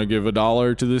 do you want to give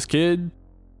 $1 to this kid?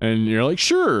 And you're like,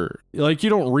 sure. Like, you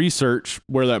don't research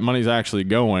where that money's actually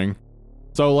going.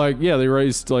 So, like, yeah, they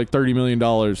raised like $30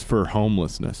 million for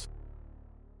homelessness.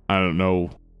 I don't know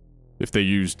if they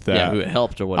used that. Yeah, who it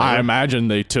helped or whatever. I imagine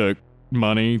they took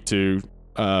money to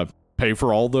pay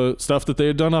for all the stuff that they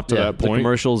had done up to that point. The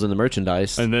commercials and the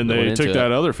merchandise. And then they took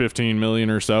that other $15 million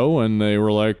or so and they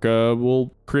were like,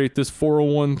 we'll create this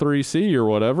 401(c) or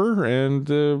whatever. And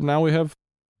now we have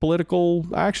political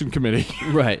action committee.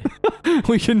 Right.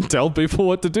 We can tell people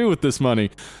what to do with this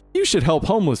money. You should help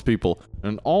homeless people.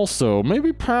 And also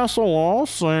maybe pass a law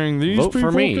saying these Vote people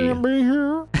for me. can't be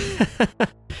here.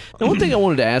 Now, one thing I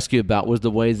wanted to ask you about was the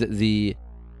way that the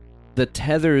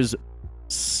tethers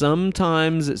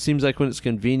sometimes, it seems like when it's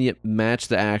convenient, match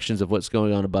the actions of what's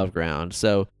going on above ground.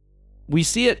 So we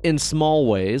see it in small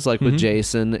ways, like with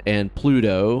Jason and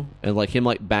Pluto, and like him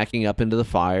like backing up into the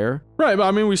fire. Right, but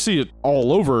I mean, we see it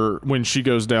all over when she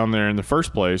goes down there in the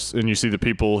first place, and you see the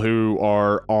people who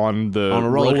are on a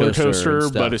roller coaster,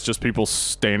 but it's just people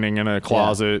standing in a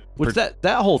closet. Yeah. Which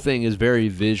that whole thing is very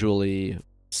visually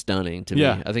stunning to me.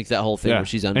 I think that whole thing where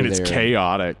she's under there. And it's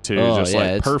chaotic too,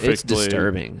 like perfectly. It's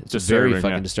disturbing. It's very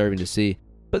fucking disturbing to see.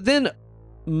 But then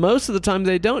most of the time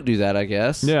they don't do that, I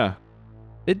guess. Yeah.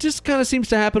 It just kind of seems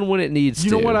to happen when it needs to.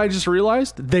 You know what I just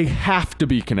realized? They have to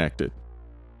be connected.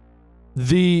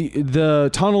 The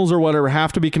tunnels or whatever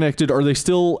have to be connected, or they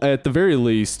still, at the very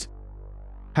least,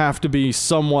 have to be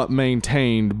somewhat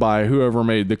maintained by whoever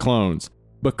made the clones.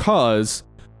 Because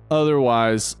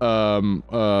otherwise,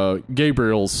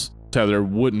 Gabriel's tether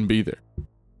wouldn't be there.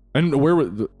 And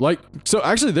so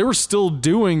actually they were still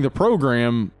doing the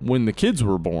program when the kids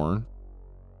were born,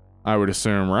 I would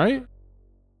assume, right?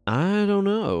 I don't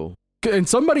know. And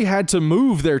somebody had to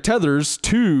move their tethers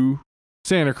to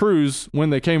Santa Cruz when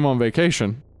they came on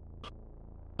vacation.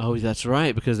 Oh, that's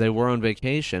right, because they were on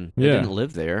vacation. They didn't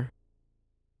live there.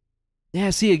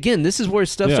 Yeah, see, again, this is where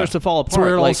stuff starts to fall apart. That's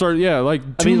where it all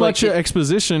started, too much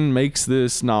exposition makes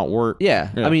this not work.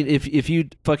 Yeah, I mean, if you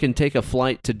fucking take a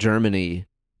flight to Germany,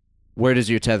 where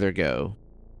does your tether go?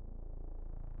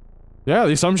 Yeah,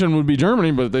 the assumption would be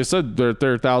Germany, but they said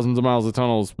there are thousands of miles of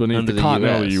tunnels beneath the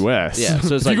continental U.S. Yeah,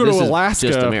 so it's if like you go this to Alaska,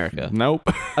 is just America. Nope.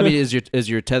 I mean, is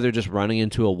your tether just running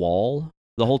into a wall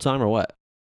the whole time, or what?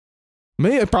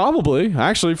 Probably.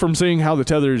 Actually, from seeing how the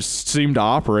tethers seem to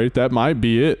operate, that might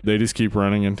be it. They just keep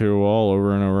running into a wall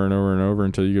over and over and over and over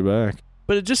until you get back.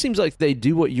 But it just seems like they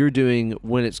do what you're doing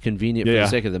when it's convenient for the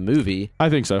sake of the movie.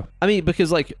 I think so. I mean,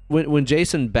 because like when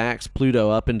Jason backs Pluto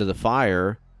up into the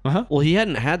fire, well, he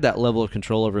hadn't had that level of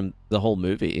control over him the whole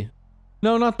movie.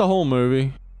 No, not the whole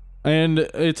movie. And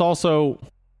it's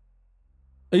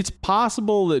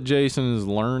possible that Jason is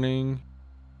learning.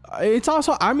 It's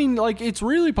also, I mean, like, it's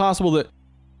really possible that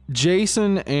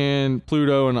Jason and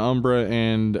Pluto and Umbra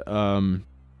and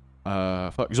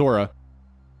Zora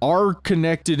are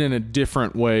connected in a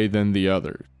different way than the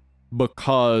others.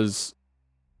 because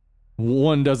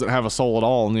one doesn't have a soul at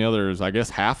all and the other is, I guess,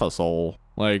 half a soul.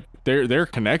 Like they're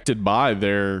connected by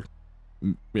their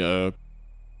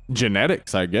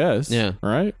genetics, I guess. Yeah.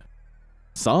 Right?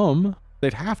 Some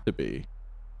they'd have to be.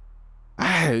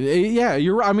 Yeah,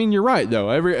 you're. I mean, you're right though.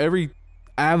 Every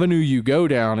avenue you go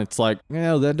down, it's like,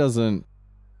 that doesn't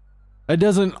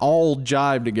all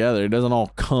jive together. It doesn't all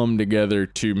come together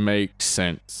to make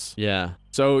sense. Yeah.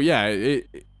 So yeah, it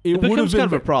becomes kind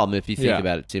of a problem if you think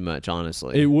about it too much.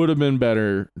 Honestly, it would have been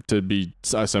better to be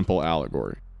a simple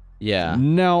allegory. Yeah.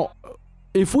 Now,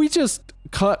 if we just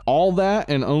cut all that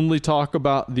and only talk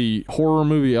about the horror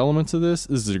movie elements of this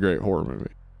is a great horror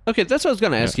movie. Okay, that's what I was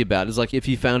going to ask you about. Is like if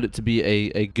you found it to be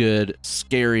a good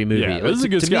scary movie. Yeah, this is a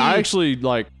good scary. I actually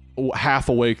half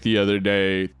awake the other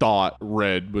day. Thought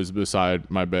Red was beside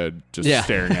my bed, just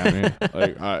staring at me.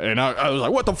 I was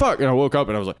like, "What the fuck?" And I woke up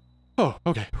and I was like, "Oh,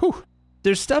 okay." Whew.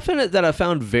 There's stuff in it that I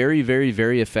found very, very,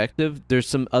 very effective. There's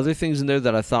some other things in there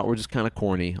that I thought were just kind of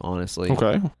corny, honestly.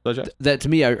 Okay. That to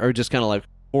me are just kind of like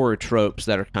horror tropes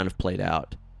that are kind of played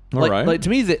out. All right. Like to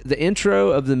me, the intro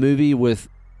of the movie with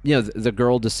the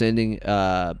girl descending,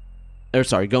 going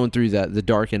through the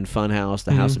darkened funhouse,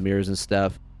 the House of Mirrors and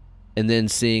stuff, and then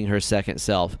seeing her second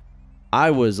self. I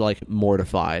was like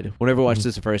mortified whenever I watched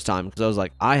this the first time because I was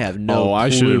like, I have no clue. I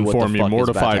should inform you.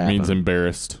 Mortified means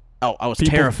embarrassed. Oh, I was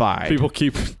terrified. People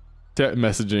keep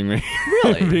messaging me.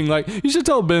 Really? Being like, you should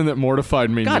tell Ben that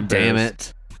mortified means God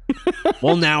embarrassed. damn it.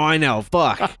 Well, now I know.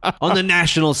 Fuck. On the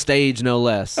national stage, no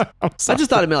less. I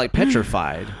just thought it meant like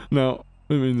petrified. No,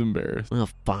 it means embarrassed. Well,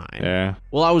 fine. Yeah.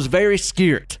 Well, I was very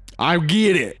scared. I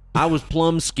get it. I was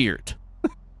plumb scared.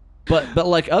 But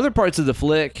like other parts of the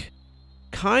flick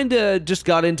kind of just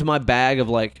got into my bag of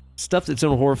like stuff that's in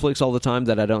horror flicks all the time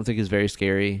that I don't think is very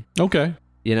scary. Okay.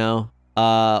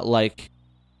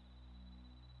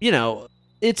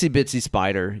 Itsy Bitsy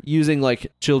Spider using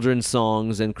like children's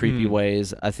songs in creepy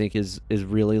ways, I think is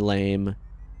really lame.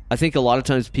 I think a lot of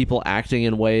times people acting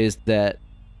in ways that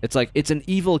it's like it's an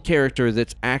evil character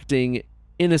that's acting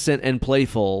innocent and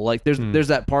playful. Like there's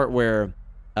that part where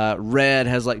Red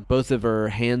has like both of her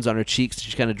hands on her cheeks.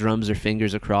 She kind of drums her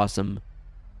fingers across them,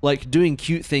 like doing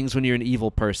cute things when you're an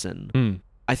evil person.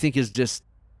 I think is just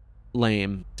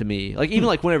lame to me. Like even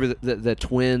like whenever the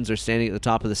twins are standing at the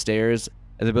top of the stairs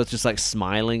and they're both just like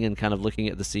smiling and kind of looking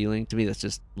at the ceiling. To me, that's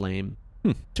just lame.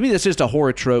 To me, that's just a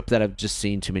horror trope that I've just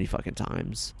seen too many fucking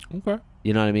times. Okay.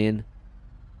 You know what I mean?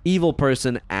 Evil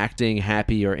person acting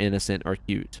happy or innocent or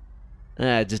cute.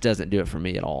 It just doesn't do it for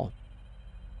me at all.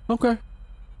 Okay.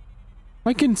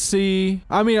 I can see.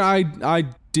 I mean, I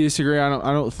disagree. I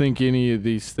don't think any of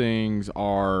these things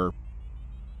are.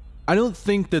 I don't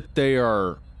think that they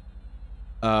are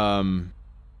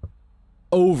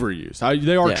overused.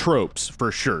 They are tropes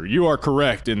for sure. You are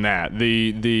correct in that.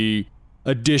 The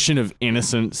addition of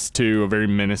innocence to a very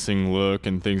menacing look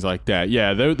and things like that.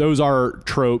 Yeah, those are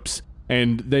tropes,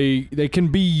 and they can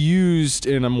be used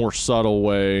in a more subtle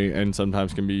way, and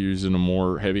sometimes can be used in a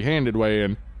more heavy-handed way,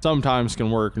 and sometimes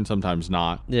can work and sometimes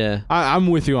not. Yeah, I'm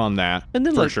with you on that. And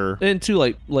then for sure. And too,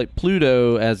 like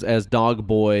Pluto as Dog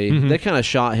Boy, they kind of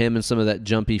shot him in some of that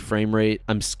jumpy frame rate.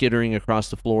 I'm skittering across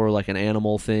the floor like an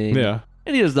animal thing. Yeah.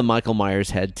 And he does the Michael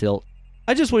Myers head tilt.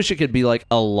 I just wish it could be like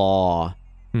a law.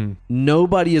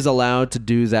 Nobody is allowed to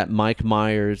do that Mike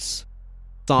Myers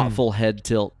thoughtful head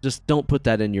tilt. Just don't put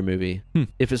that in your movie.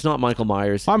 If it's not Michael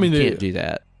Myers, you can't do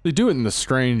that. They do it in The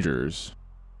Strangers.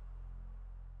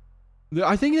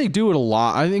 I think they do it a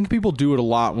lot. I think people do it a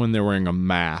lot when they're wearing a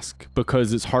mask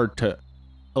because it's hard to,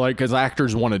 like, as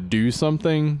actors want to do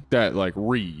something that, like,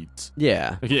 reads.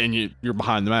 Yeah. And you're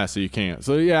behind the mask, so you can't.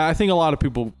 So, yeah, I think a lot of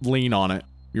people lean on it.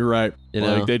 You're right.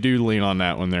 Like, they do lean on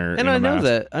that when they're in a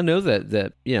mask. I know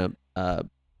that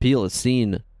Peele has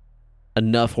seen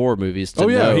enough horror movies to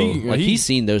know. He's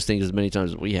seen those things as many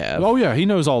times as we have. Oh, yeah, he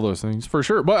knows all those things, for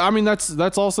sure. But, I mean,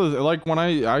 that's also, like, when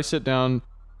I sit down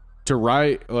to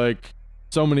write, like,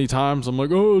 so many times I'm like,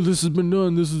 oh, this has been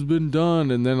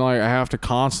done, and then like I have to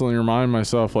constantly remind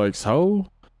myself, like, so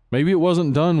maybe it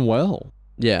wasn't done well.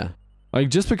 Yeah, like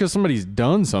just because somebody's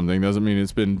done something doesn't mean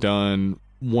it's been done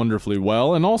wonderfully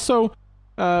well. And also,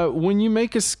 when you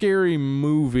make a scary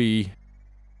movie,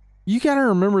 you got to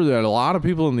remember that a lot of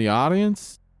people in the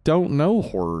audience don't know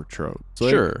horror tropes. Like,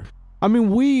 sure. I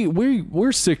mean,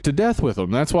 we're sick to death with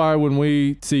them. That's why when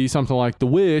we see something like The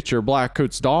Witch or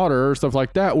Blackcoat's Daughter or stuff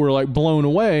like that, we're like blown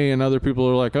away, and other people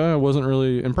are like, oh, I wasn't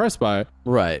really impressed by it.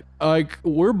 Right. Like,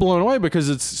 we're blown away because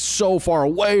it's so far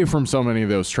away from so many of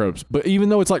those tropes. But even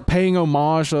though it's like paying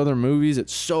homage to other movies,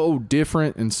 it's so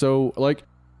different. And so, like,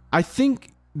 I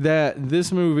think that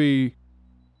this movie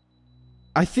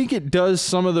I think it does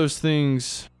some of those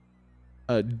things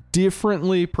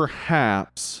differently,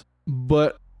 perhaps,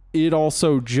 but it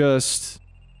also just...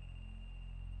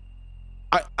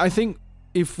 I think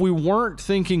if we weren't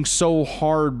thinking so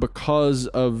hard because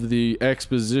of the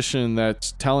exposition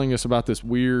that's telling us about this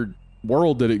weird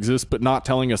world that exists but not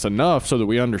telling us enough so that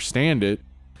we understand it,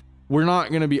 we're not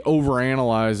going to be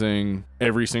overanalyzing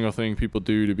every single thing people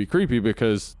do to be creepy,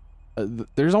 because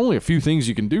there's only a few things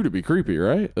you can do to be creepy,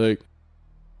 right? Like,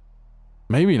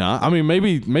 maybe not. I mean,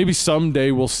 maybe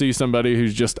someday we'll see somebody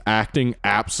who's just acting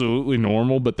absolutely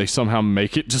normal, but they somehow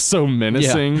make it just so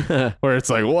menacing where it's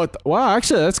like, what? Wow,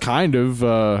 actually, that's kind of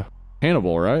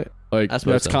Hannibal, right? Like,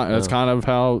 that's kind of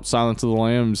how Silence of the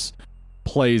Lambs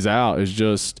plays out, is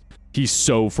just he's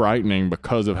so frightening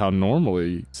because of how normal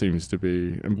he seems to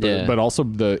be, but also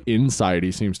the insight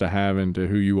he seems to have into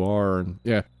who you are. And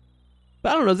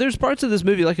but I don't know, there's parts of this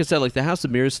movie, like I said, like the House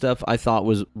of Mirrors stuff I thought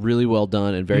was really well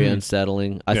done and very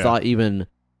unsettling. I thought even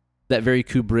that very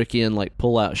Kubrickian like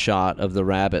pull-out shot of the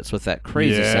rabbits with that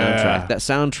crazy soundtrack. That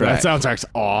soundtrack's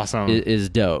awesome. Is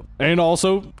dope. And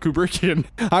also Kubrickian.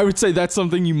 I would say that's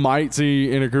something you might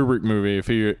see in a Kubrick movie if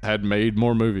he had made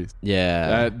more movies.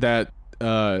 Yeah. That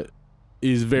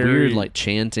is very weird, like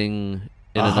chanting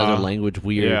in another language,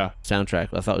 weird soundtrack.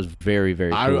 I thought it was very,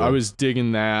 very cool. I was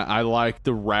digging that. I like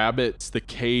the rabbits, the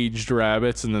caged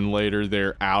rabbits, and then later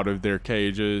they're out of their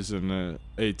cages, and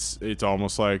it's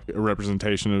almost like a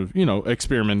representation of,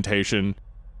 experimentation,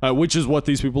 which is what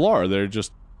these people are. They're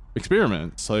just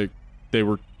experiments. Like, they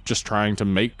were just trying to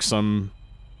make some,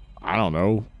 I don't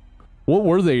know, what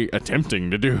were they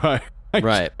attempting to do?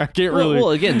 Right. I can't really.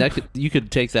 Well, again, you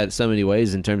could take that so many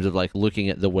ways in terms of like looking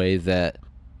at the way that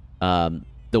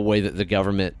the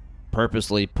government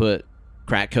purposely put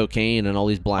crack cocaine in all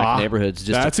these black neighborhoods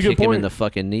just to kick him in the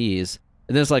fucking knees.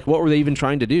 And then it's like, what were they even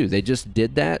trying to do? They just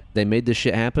did that. They made this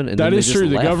shit happen. And that is true.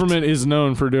 Left. The government is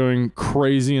known for doing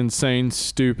crazy, insane,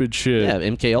 stupid shit. Yeah,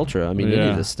 MK Ultra. I mean, any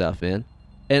of this stuff, man.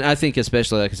 And I think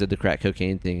especially, like I said, the crack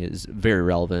cocaine thing is very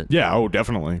relevant. Yeah,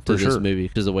 definitely. To this movie,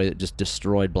 because of the way it just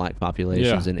destroyed black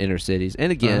populations in inner cities.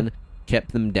 And again,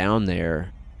 kept them down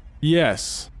there.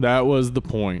 Yes, that was the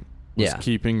point. Was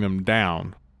keeping them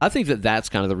down. I think that's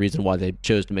kind of the reason why they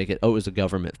chose to make it, it was a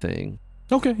government thing.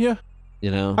 Okay, yeah.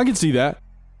 I can see that.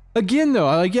 Again, though,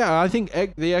 I think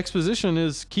the exposition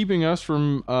is keeping us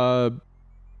from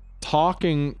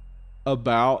talking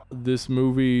about this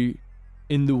movie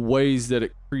in the ways that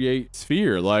it creates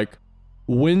fear. Like,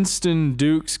 Winston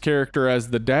Duke's character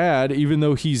as the dad, even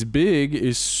though he's big,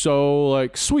 is so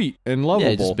like sweet and lovable.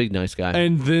 Yeah, just a big nice guy.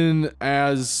 And then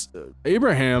as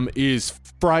Abraham is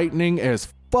frightening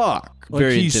as fuck. Like,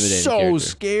 very he's intimidating so character.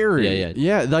 Scary.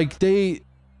 Yeah. Like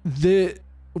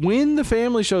when the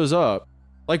family shows up,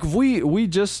 like we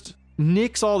just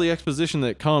nix all the exposition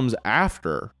that comes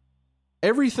after.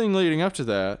 Everything leading up to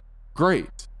that,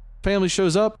 great. Family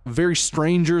shows up, very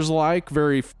Strangers-like,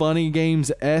 very Funny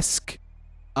Games-esque.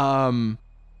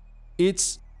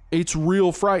 It's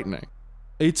real frightening.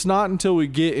 It's not until we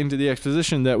get into the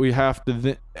exposition that we have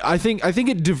to. I think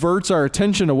it diverts our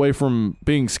attention away from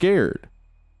being scared,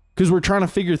 because we're trying to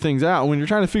figure things out. And when you're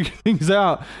trying to figure things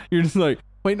out, you're just like,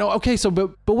 wait, no, okay, so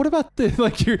but what about this?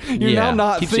 Like, you're now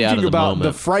not thinking about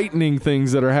the frightening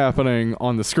things that are happening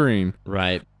on the screen.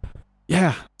 Right.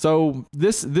 Yeah. So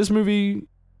this movie,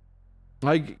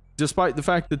 like, despite the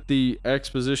fact that the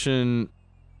exposition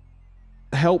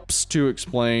helps to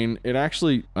explain, it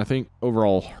actually, I think,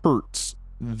 overall hurts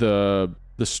the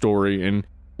story and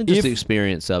just the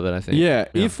experience of it. I think. Yeah,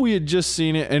 if we had just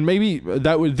seen it, and maybe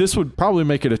this would probably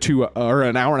make it an hour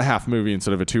and a half movie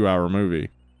instead of a 2-hour movie.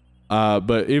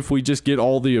 But if we just get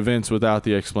all the events without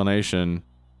the explanation,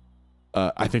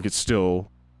 I think it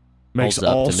still makes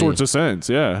all sorts of sense.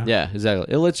 Yeah. Yeah,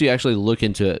 exactly. It lets you actually look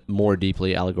into it more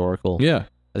deeply, allegorical. Yeah.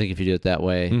 I think if you do it that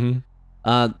way. Mm-hmm.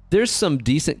 There's some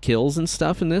decent kills and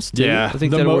stuff in this too. Yeah, I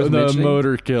think the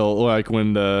motor kill, like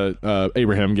when the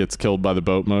Abraham gets killed by the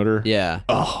boat motor. Yeah.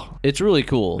 Oh, it's really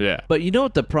cool. Yeah. But you know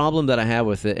what the problem that I have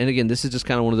with it, and again, this is just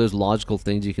kind of one of those logical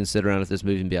things you can sit around at this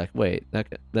movie and be like, wait, that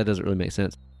doesn't really make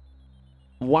sense.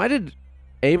 Why did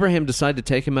Abraham decide to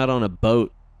take him out on a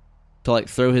boat to like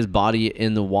throw his body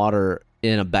in the water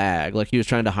in a bag, like he was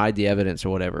trying to hide the evidence or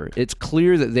whatever? It's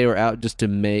clear that they were out just to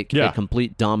make a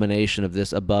complete domination of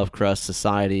this above crust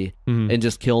society and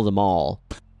just kill them all.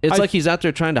 It's like he's out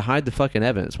there trying to hide the fucking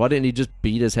evidence. Why didn't he just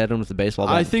beat his head in with the baseball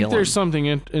bat? I think there's something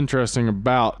interesting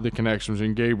about the connection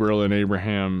between Gabriel and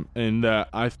Abraham, and that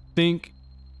I think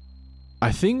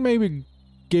maybe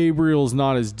Gabriel's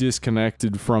not as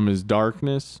disconnected from his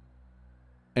darkness,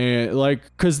 and like,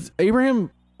 because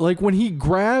Abraham, like when he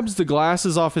grabs the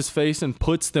glasses off his face and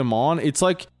puts them on, it's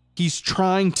like he's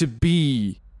trying to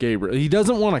be Gabriel. He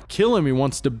doesn't want to kill him. He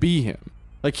wants to be him.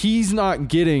 Like, he's not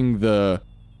getting the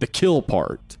kill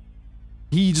part.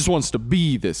 He just wants to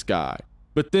be this guy.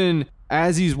 But then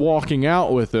as he's walking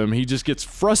out with him, he just gets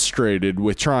frustrated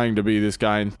with trying to be this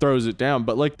guy and throws it down.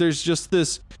 But like, there's just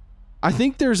this, I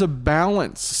think there's a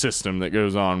balance system that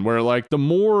goes on where like the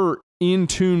more in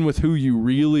tune with who you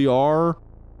really are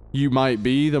you might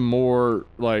be, the more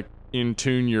like in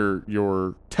tune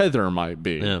your tether might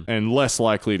be, and less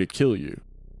likely to kill you.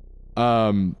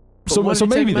 So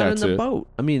maybe that's it. Boat?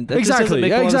 I mean, that exactly.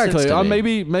 Sense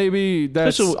maybe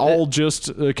that's all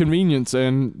just convenience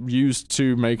and used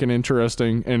to make an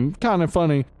interesting and kind of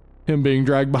funny him being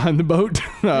dragged behind the boat.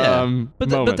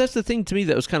 But that's the thing to me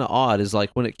that was kind of odd is like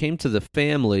when it came to the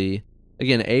family.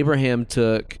 Again, Abraham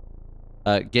took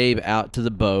Gabe out to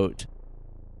the boat.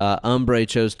 Umbre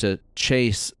chose to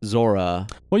chase Zora.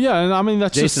 Well, yeah, and I mean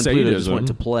that's Jason just sadism. Pluto just went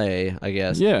to play, I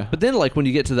guess. Yeah. But then, like when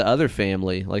you get to the other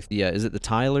family, like is it the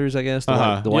Tylers? I guess the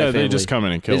white family. They just come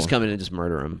in and kill. They just come in and just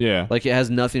murder him. Yeah. Like it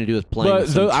has nothing to do with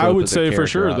playing. But I would say for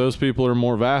sure those people are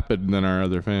more vapid than our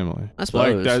other family. I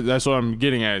suppose. Like that's what I'm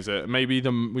getting at. Is that maybe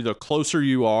the closer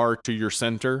you are to your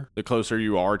center, the closer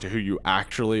you are to who you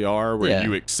actually are, where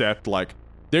you accept like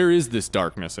there is this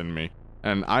darkness in me.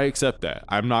 And I accept that.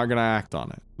 I'm not going to act on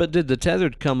it. But did the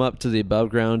tethered come up to the above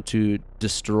ground to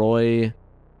destroy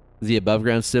the above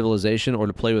ground civilization or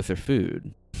to play with their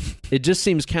food? It just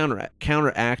seems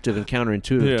counteractive and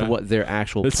counterintuitive to what their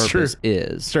actual purpose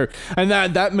is. Sure. And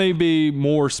that may be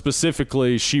more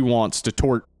specifically she wants to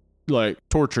torture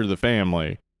the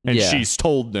family. And she's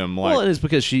told them like... Well, it's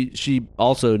because she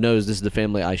also knows this is the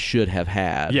family I should have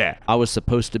had. Yeah. I was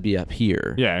supposed to be up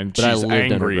here. Yeah, and but she's I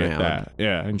lived angry underground. at that.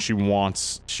 Yeah, and she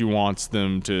wants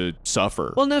them to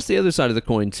suffer. Well, and that's the other side of the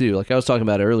coin, too. Like I was talking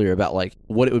about earlier about like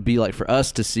what it would be like for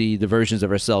us to see the versions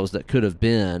of ourselves that could have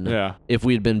been if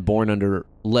we had been born under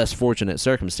less fortunate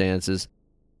circumstances.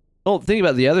 Well, think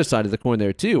about the other side of the coin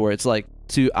there, too, where it's like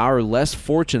to our less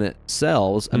fortunate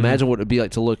selves, imagine what it would be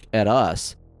like to look at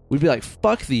us. We'd be like,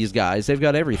 "Fuck these guys! They've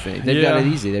got everything. They've got it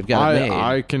easy. They've got it made."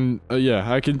 I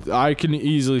can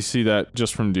easily see that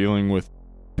just from dealing with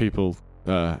people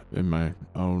in my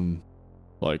own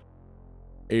like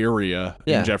area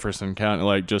in Jefferson County,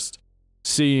 like just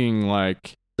seeing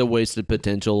like the wasted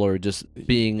potential or just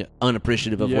being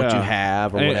unappreciative of what you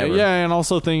have or whatever. Yeah, and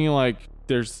also thinking like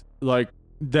there's like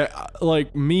that,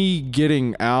 like me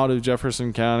getting out of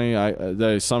Jefferson County,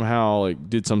 they somehow like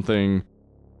did something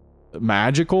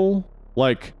magical,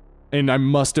 like, and I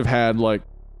must have had like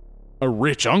a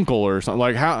rich uncle or something.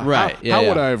 Like how would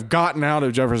I have gotten out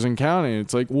of Jefferson County?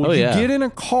 It's like, well, you get in a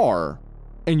car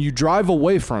and you drive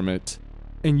away from it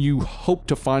and you hope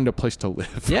to find a place to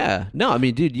live. Yeah. No, I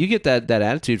mean, dude, you get that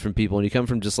attitude from people and you come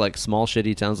from just like small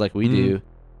shitty towns like we do.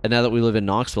 And now that we live in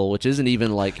Knoxville, which isn't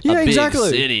even like a big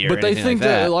city or but they think like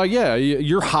that. Like,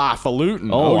 you're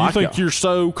highfalutin. Oh, you think you're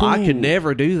so cool. I could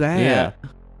never do that.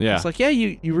 Yeah. It's like,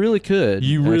 you really could.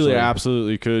 You really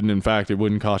absolutely could. And in fact, it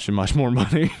wouldn't cost you much more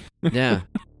money. Yeah.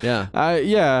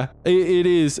 It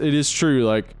is true.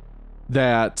 Like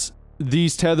that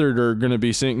these tethered are going to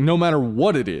be seeing, no matter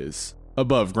what it is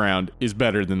above ground is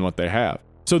better than what they have.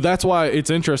 So that's why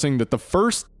it's interesting that the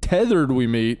first tethered we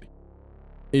meet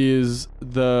is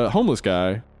the homeless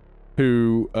guy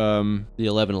who, the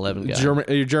 1111 guy.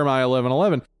 Jeremiah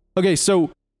 1111. Okay.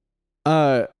 So,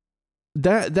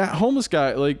 that homeless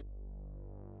guy, like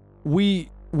we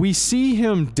see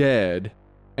him dead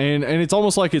and it's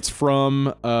almost like it's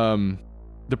from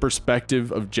the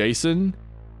perspective of Jason,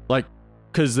 like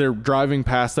because they're driving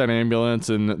past that ambulance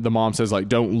and the mom says like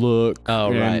don't look,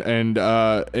 and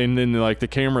then like the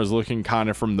camera's looking kind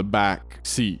of from the back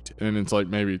seat and it's like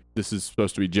maybe this is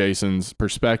supposed to be Jason's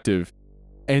perspective.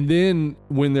 And then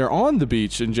when they're on the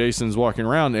beach and Jason's walking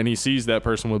around and he sees that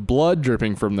person with blood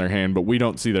dripping from their hand, but we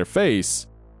don't see their face,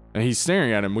 and he's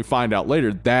staring at him, we find out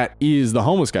later that is the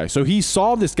homeless guy. So he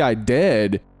saw this guy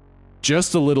dead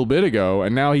just a little bit ago,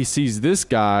 and now he sees this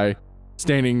guy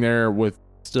standing there with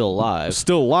still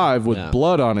alive with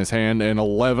blood on his hand and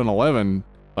 1111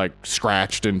 like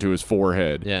scratched into his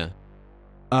forehead. Yeah.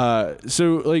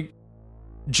 So like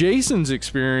Jason's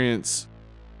experience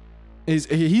is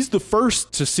he's the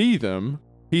first to see them.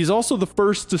 He's also the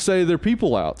first to say there are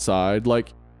people outside.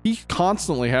 Like he's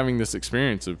constantly having this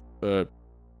experience of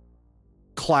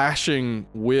clashing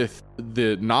with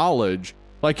the knowledge.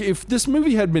 Like if this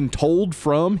movie had been told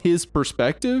from his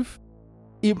perspective,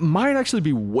 it might actually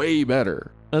be way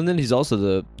better. And then he's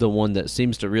also the one that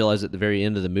seems to realize at the very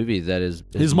end of the movie that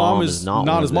his mom is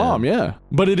not his mom. Yeah,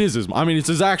 but it is his mom. I mean, it's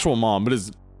his actual mom, but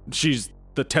she's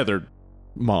the tethered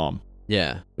mom.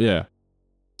 Yeah. Yeah.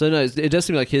 So no, it does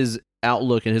seem like his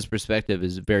outlook and his perspective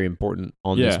is very important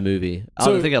on this movie.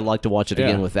 So, I think I'd like to watch it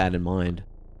again with that in mind.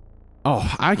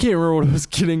 Oh, I can't remember what I was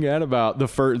getting at about the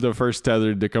first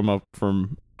tethered to come up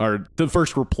from, or the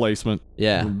first replacement.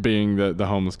 Yeah. Being the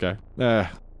homeless guy.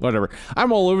 Whatever.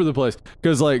 I'm all over the place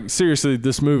because, like, seriously,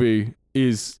 this movie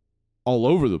is all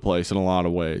over the place in a lot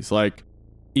of ways. Like,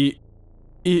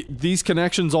 these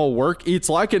connections all work. It's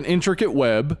like an intricate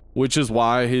web, which is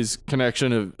why his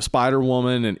connection of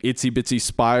Spider-Woman and Itsy Bitsy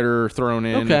Spider thrown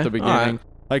in at the beginning.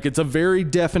 Like, it's a very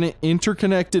definite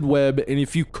interconnected web, and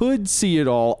if you could see it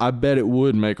all, I bet it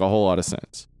would make a whole lot of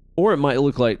sense. Or it might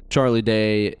look like Charlie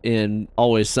Day in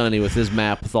Always Sunny with his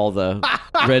map with all the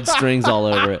red strings all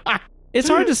over it. It's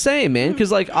hard to say, man,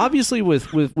 because, like, obviously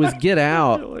with Get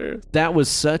Out, that was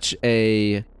such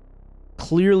a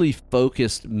clearly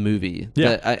focused movie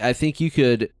that I think you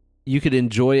could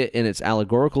enjoy it in its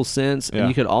allegorical sense, and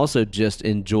you could also just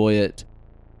enjoy it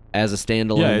as a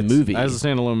standalone movie. As a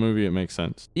standalone movie, it makes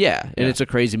sense. Yeah, and it's a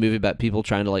crazy movie about people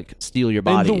trying to, like, steal your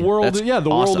body. And the world, That's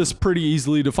world is pretty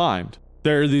easily defined.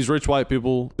 There are these rich white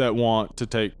people that want to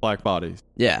take black bodies.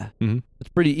 Yeah. Mm-hmm. It's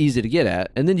pretty easy to get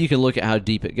at. And then you can look at how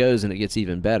deep it goes, and it gets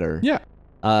even better. Yeah.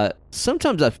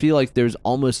 Sometimes I feel like there's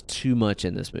almost too much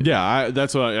in this movie. Yeah,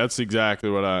 that's exactly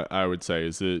what I would say,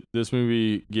 is that this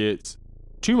movie gets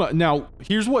too much. Now,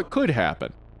 here's what could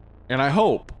happen, and I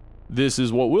hope this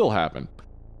is what will happen.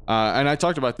 And I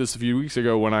talked about this a few weeks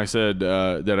ago when I said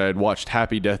that I had watched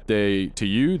Happy Death Day to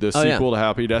You, the sequel to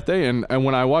Happy Death Day. And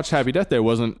when I watched Happy Death Day, I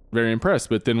wasn't very impressed.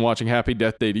 But then watching Happy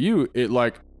Death Day to You, it,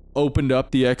 like, opened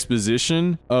up the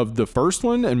exposition of the first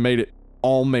one and made it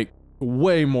all make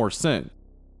way more sense.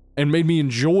 And made me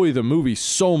enjoy the movie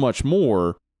so much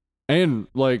more. And,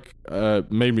 like,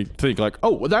 made me think, like,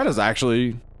 oh, well, that is actually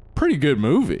a pretty good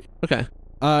movie. Okay.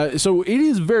 So it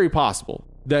is very possible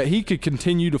that he could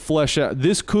continue to flesh out.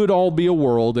 This could all be a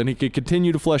world, and he could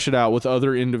continue to flesh it out with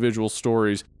other individual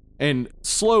stories. And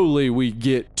slowly we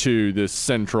get to this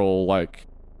central, like,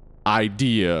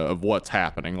 idea of what's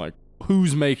happening, like,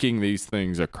 who's making these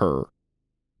things occur.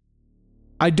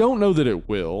 I don't know that it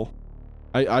will.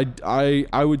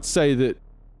 I would say that,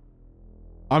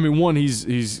 I mean, one,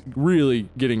 he's really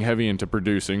getting heavy into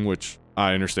producing, which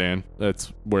I understand.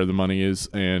 That's where the money is,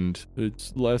 and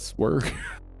it's less work.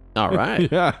 All right.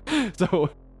 Yeah. So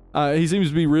he seems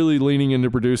to be really leaning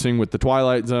into producing with The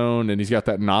Twilight Zone, and he's got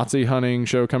that Nazi hunting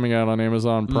show coming out on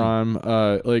Amazon Prime.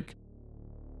 Like,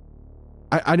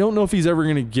 I don't know if he's ever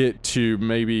going to get to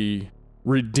maybe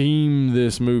redeem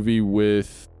this movie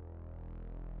with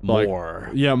more.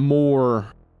 Like, yeah,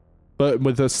 more, but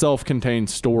with a self-contained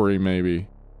story maybe.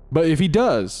 But if he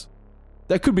does,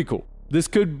 that could be cool. This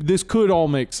could all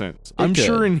make sense. I'm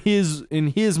sure in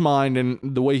his mind and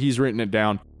the way he's written it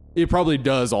down, it probably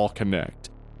does all connect.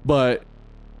 But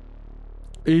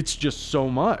it's just so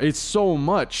much. It's so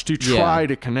much to try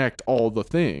to connect all the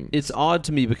things. It's odd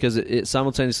to me because it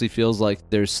simultaneously feels like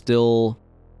there's still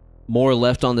more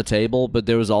left on the table, but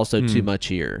there was also too much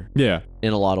here. Yeah.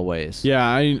 In a lot of ways. Yeah,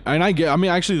 I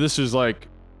mean, actually, this is like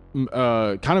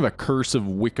kind of a curse of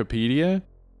Wikipedia.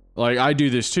 Like, I do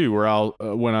this too, where I'll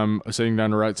when I'm sitting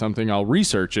down to write something, I'll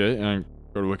research it and I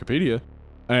go to Wikipedia,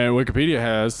 and Wikipedia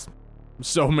has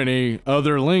so many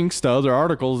other links to other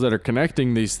articles that are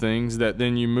connecting these things that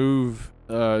then you move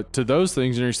to those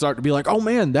things and you start to be like, oh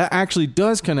man, that actually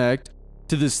does connect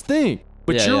to this thing.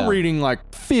 But you're reading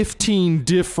like 15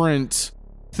 different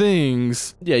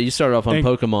things. Yeah, you start off on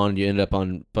Pokemon and you end up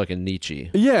on fucking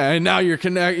Nietzsche. Yeah, and now you're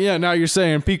now you're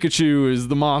saying Pikachu is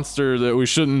the monster that we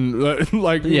shouldn't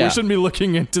we shouldn't be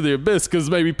looking into the abyss because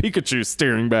maybe Pikachu's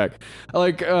staring back.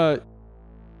 Like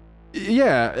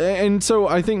yeah, and so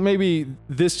I think maybe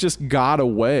this just got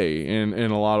away in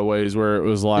a lot of ways where it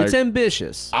was like, it's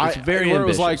ambitious. It's very ambitious. It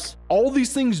was like, all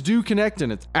these things do connect,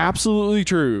 and it's absolutely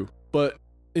true, but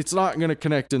it's not going to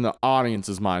connect in the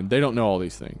audience's mind. They don't know all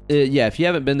these things. Yeah, if you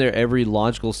haven't been there every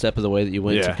logical step of the way that you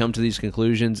went to come to these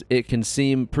conclusions, it can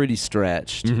seem pretty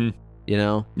stretched, you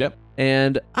know? Yep.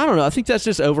 And I don't know, I think that's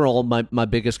just overall my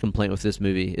biggest complaint with this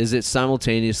movie, is it's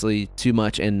simultaneously too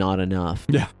much and not enough.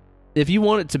 Yeah. If you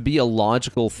want it to be a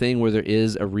logical thing where there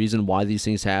is a reason why these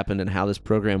things happened and how this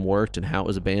program worked and how it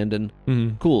was abandoned,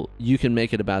 cool, you can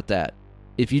make it about that.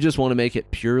 If you just want to make it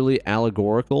purely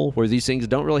allegorical, where these things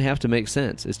don't really have to make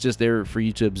sense, it's just there for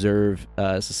you to observe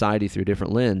society through a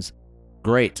different lens,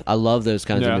 great. I love those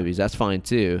kinds of movies. That's fine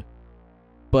too.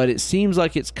 But it seems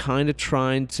like it's kind of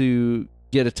trying to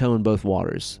get a toe in both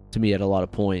waters to me at a lot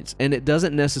of points. And it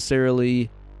doesn't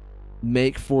necessarily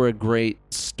make for a great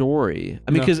story.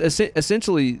 I mean, because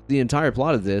essentially the entire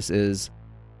plot of this is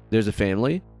there's a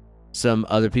family. Some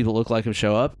other people look like him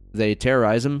show up. They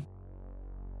terrorize him.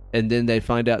 And then they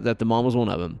find out that the mom was one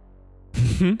of them.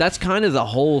 That's kind of the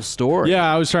whole story.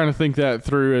 Yeah, I was trying to think that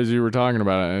through as you were talking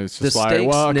about it. It's just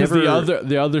because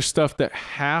the other stuff that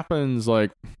happens,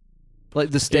 like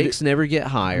the stakes never get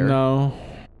higher. No,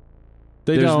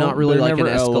 there's not really like an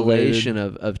escalation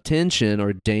of tension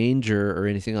or danger or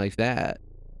anything like that.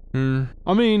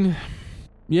 I mean,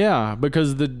 yeah,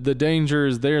 because the danger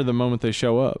is there the moment they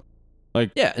show up.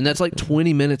 Like, yeah, and that's like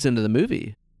 20 minutes into the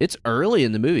movie. It's early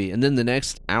in the movie, and then the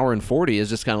next hour and 40 is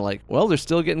just kind of like, well, they're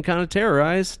still getting kind of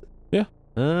terrorized. Yeah.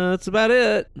 That's about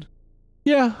it.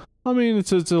 Yeah. I mean,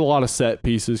 it's a lot of set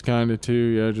pieces kind of too.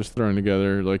 Yeah, just thrown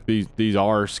together. Like, these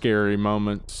are scary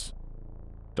moments.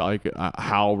 Like,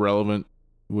 how relevant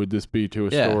would this be to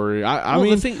a story? I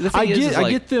mean, I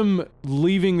get them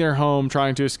leaving their home,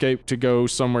 trying to escape to go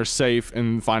somewhere safe,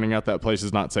 and finding out that place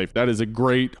is not safe. That is a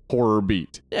great horror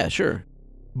beat. Yeah, sure.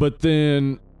 But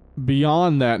then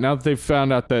beyond that, now that they've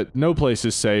found out that no place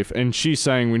is safe, and she's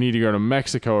saying we need to go to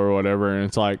Mexico or whatever, and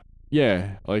it's like,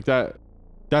 yeah, like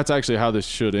that's actually how this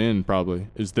should end, probably,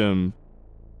 is them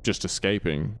just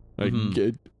escaping, like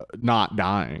not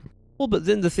dying. Well, but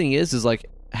then the thing is like,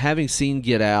 having seen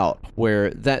Get Out, where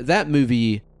that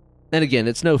movie, and again,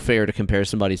 it's no fair to compare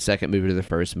somebody's second movie to the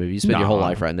first movie. You spend your whole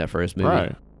life writing that first movie.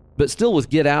 Right. But still, with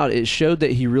Get Out, it showed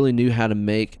that he really knew how to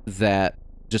make that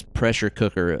just pressure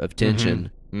cooker of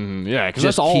tension. Yeah, because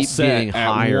just that's all keep set getting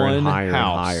higher and higher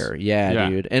house. and higher. Yeah,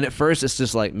 dude. And at first, it's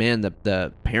just like, man,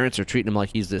 the parents are treating him like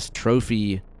he's this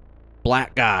trophy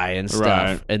black guy and stuff.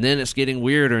 Right. And then it's getting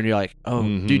weirder, and you're like, oh,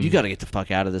 dude, you got to get the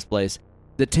fuck out of this place.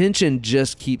 The tension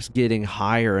just keeps getting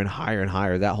higher and higher and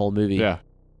higher that whole movie. Yeah.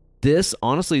 This,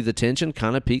 honestly, the tension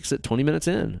kind of peaks at 20 minutes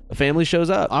in. A family shows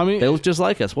up. I mean, they look just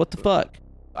like us. What the fuck?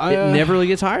 It never really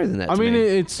gets higher than that. I mean,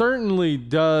 it certainly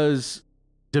does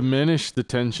diminish the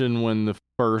tension when the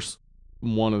first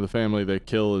one of the family they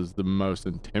kill is the most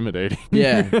intimidating.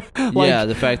 Yeah.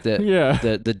 The fact that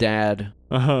the dad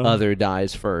other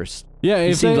dies first. Yeah,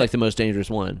 he seems like the most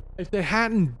dangerous one. If they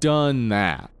hadn't done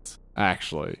that,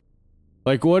 actually,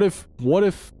 like what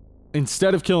if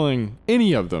instead of killing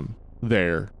any of them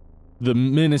there, the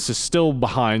menace is still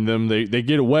behind them, they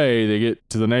get away, they get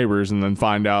to the neighbors, and then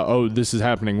find out, oh, this is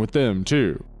happening with them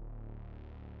too.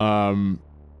 And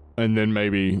then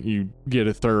maybe you get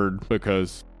a third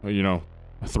because, you know,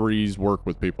 threes work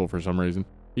with people for some reason.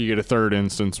 You get a third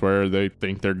instance where they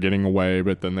think they're getting away,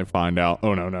 but then they find out,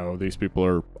 oh, no, these people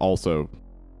are also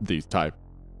these type.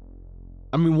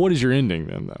 I mean, what is your ending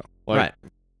then, though? Like,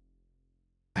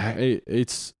 right.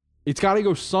 It's got to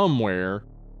go somewhere,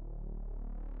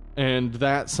 and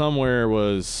that somewhere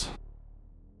was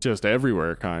just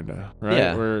everywhere, kind of, right?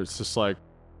 Yeah. Where it's just like,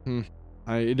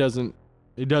 it doesn't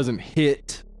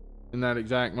hit in that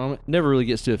exact moment. Never really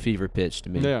gets to a fever pitch to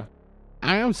me. Yeah.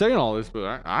 I am saying all this,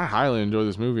 but I highly enjoy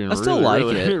this movie, and I still like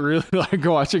it. Really like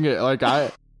watching it. Like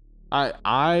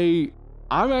I'm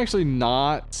actually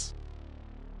not.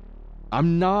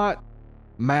 I'm not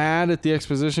mad at the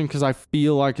exposition because I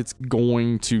feel like it's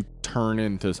going to turn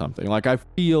into something. Like, I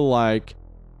feel like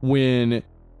when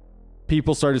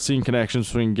people started seeing connections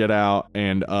between Get Out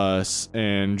and Us,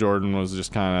 and Jordan was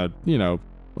just kind of, you know,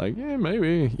 like, yeah,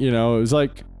 maybe, you know, it was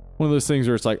like one of those things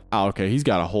where it's like, oh, okay, he's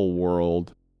got a whole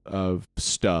world of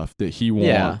stuff that he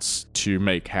wants to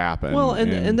make happen. Well,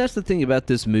 and that's the thing about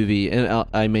this movie, and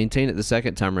I maintain it the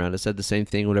second time around. I said the same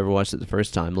thing whenever I watched it the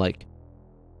first time. Like,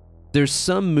 there's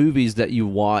some movies that you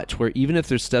watch where even if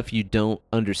there's stuff you don't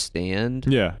understand,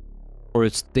 or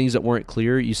it's things that weren't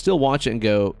clear, you still watch it and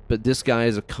go, but this guy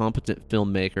is a competent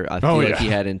filmmaker. I feel like he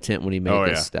had intent when he made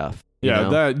this stuff. Yeah,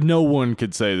 that no one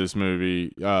could say this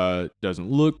movie doesn't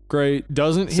look great,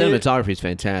 doesn't hit. Cinematography is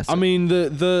fantastic. I mean,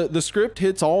 the script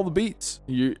hits all the beats.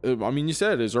 You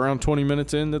said it's around 20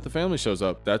 minutes in that the family shows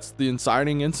up. That's the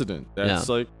inciting incident. That's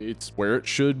like, it's where it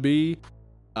should be.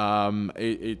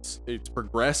 It's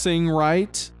progressing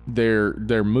right.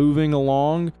 They're moving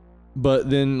along, but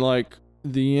then like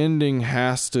the ending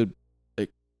has to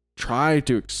try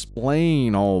to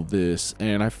explain all this,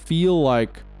 and I feel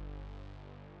like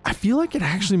it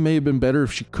actually may have been better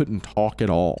if she couldn't talk at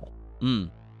all.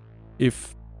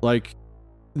 If like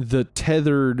the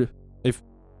tethered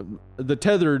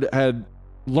had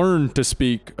learned to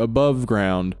speak above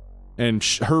ground, and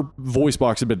her voice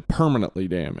box had been permanently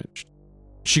damaged,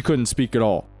 she couldn't speak at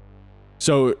all.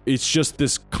 So it's just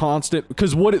this constant,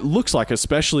 because what it looks like,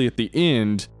 especially at the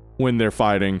end when they're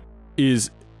fighting,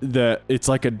 is that it's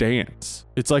like a dance.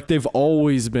 It's like they've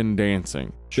always been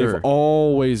dancing. Sure. They've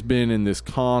always been in this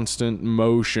constant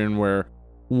motion where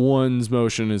one's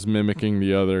motion is mimicking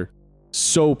the other.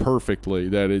 so perfectly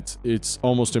that it's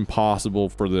almost impossible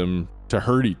for them to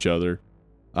hurt each other.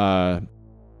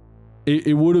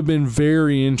 It would have been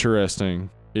very interesting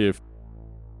if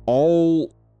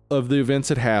all of the events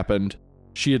had happened.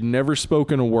 She had never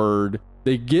spoken a word.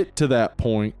 They get to that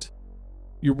point.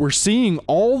 We're seeing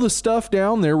all the stuff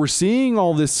down there. We're seeing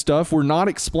all this stuff. We're not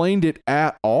explained it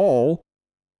at all.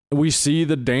 We see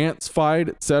the dance fight,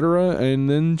 etc., and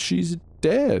then she's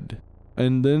dead.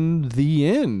 And then the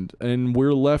end. And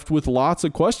we're left with lots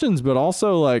of questions, but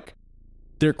also, like,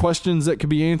 they're questions that could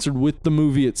be answered with the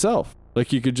movie itself.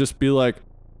 Like, you could just be like,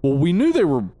 well, we knew they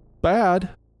were bad.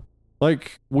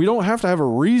 Like, we don't have to have a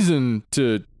reason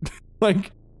to,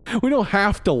 like, we don't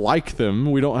have to like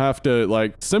them. We don't have to,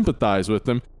 like, sympathize with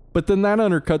them. But then that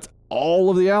undercuts all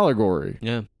of the allegory.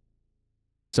 Yeah.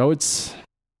 So it's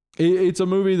a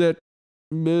movie that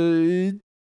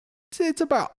it's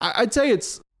about, I'd say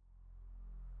it's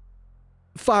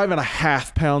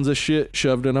 5.5 pounds of shit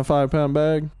shoved in a 5-pound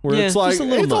bag. Where it's like, it's a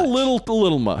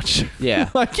little much. Yeah.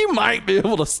 Like, you might be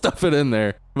able to stuff it in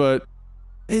there, but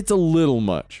it's a little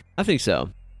much. I think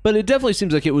so. But it definitely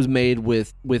seems like it was made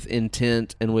with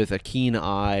intent and with a keen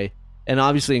eye, and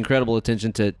obviously incredible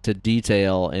attention to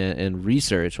detail and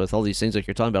research with all these things like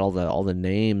you're talking about, all the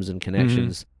names and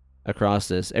connections across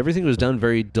this. Everything was done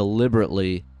very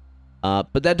deliberately,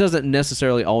 but that doesn't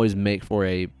necessarily always make for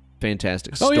a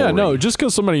fantastic story. Oh yeah, no, just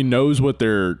because somebody knows what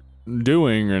they're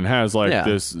doing and has like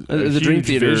this the Dream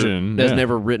Theater vision, has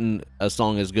never written a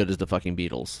song as good as the fucking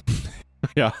Beatles.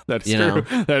 Yeah, that's true.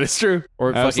 That is true.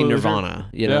 Or fucking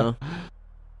Nirvana, you know?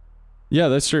 Yeah,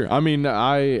 that's true. I mean,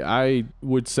 I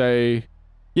would say,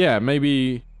 yeah,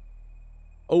 maybe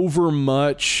over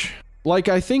much. Like,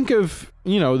 I think of,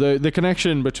 the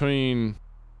connection between,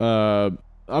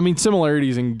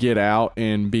 similarities in Get Out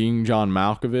and being John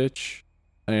Malkovich,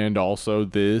 and also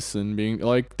this, and being,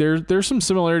 like, there's some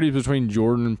similarities between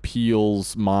Jordan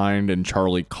Peele's mind and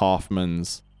Charlie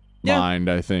Kaufman's mind,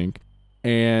 I think.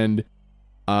 And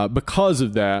because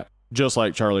of that, just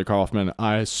like Charlie Kaufman,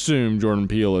 I assume Jordan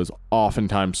Peele is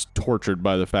oftentimes tortured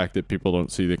by the fact that people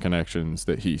don't see the connections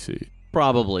that he sees.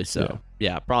 Probably so.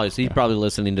 Yeah, probably. So he's probably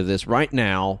listening to this right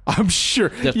now. I'm sure.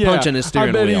 Just punching his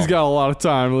steering wheel. I bet he's got a lot of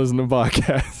time listening to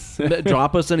podcasts.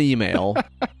 Drop us an email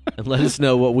and let us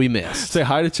know what we missed. Say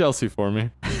hi to Chelsea for me.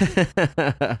 You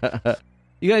got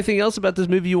anything else about this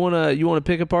movie you wanna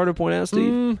pick apart or point out,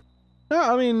 Steve? No,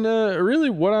 I mean, really,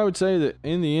 what I would say that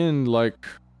in the end, like,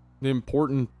 the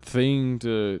important thing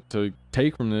to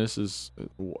take from this is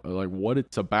like what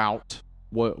it's about,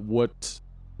 what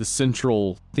the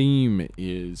central theme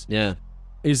is. Yeah,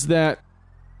 is that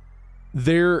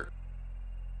there.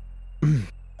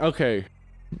 Okay,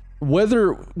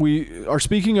 whether we are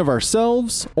speaking of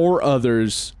ourselves or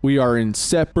others, we are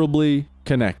inseparably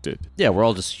connected. Yeah, we're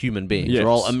all just human beings. Yes. We're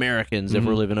all Americans if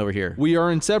we're living over here. We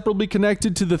are inseparably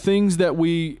connected to the things that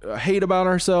we hate about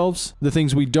ourselves, the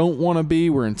things we don't want to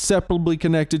be. We're inseparably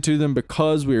connected to them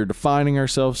because we are defining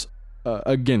ourselves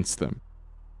against them.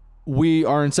 We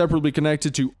are inseparably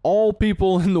connected to all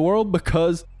people in the world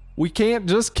because we can't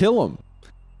just kill them.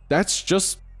 That's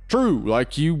just true.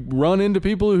 Like, you run into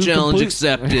people who challenge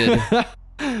accepted.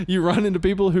 You run into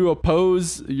people who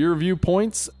oppose your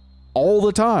viewpoints all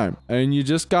the time, and you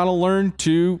just gotta learn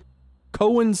to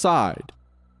coincide.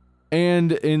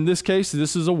 And in this case,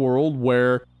 this is a world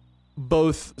where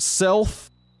both self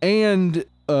and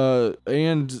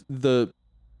the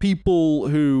people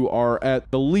who are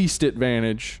at the least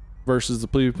advantage versus the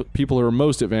people who are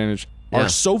most advantaged are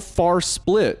so far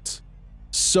split,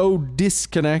 so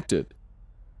disconnected.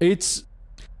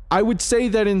 I would say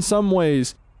that in some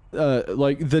ways,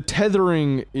 like, the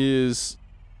tethering is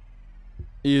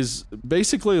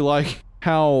basically like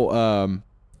how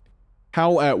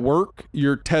at work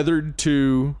you're tethered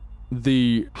to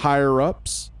the higher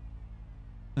ups.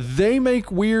 They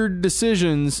make weird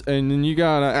decisions and then you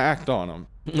gotta act on them.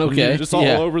 Okay, you're just all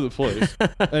over the place,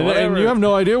 and you have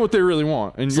no idea what they really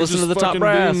want. And you're listen just to the top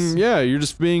brass. You're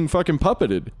just being fucking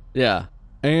puppeted. Yeah.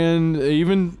 And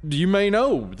even you may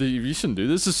know that you shouldn't do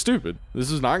this. Is stupid.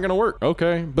 This is not going to work.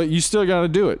 Okay, but you still got to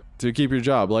do it to keep your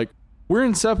job. Like, we're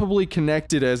inseparably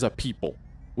connected as a people.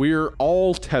 We are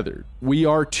all tethered. We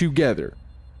are together.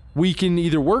 We can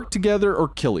either work together or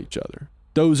kill each other.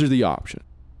 Those are the options.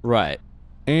 Right.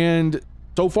 And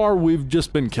so far, we've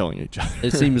just been killing each other.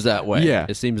 It seems that way. Yeah.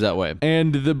 It seems that way.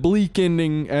 And the bleak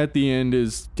ending at the end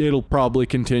is it'll probably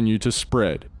continue to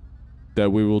spread.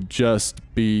 That we will just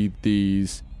be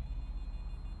these,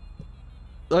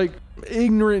 like,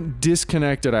 ignorant,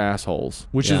 disconnected assholes.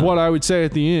 Which is what I would say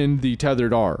at the end the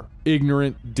tethered are.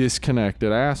 Ignorant,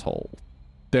 disconnected assholes.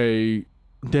 They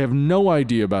no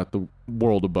idea about the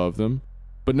world above them,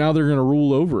 but now they're going to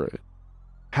rule over it.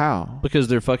 How? Because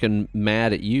they're fucking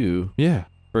mad at you. Yeah.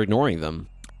 For ignoring them,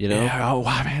 you know? Yeah, oh,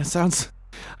 wow, man, it sounds...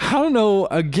 I don't know,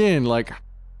 again, like,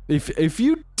 if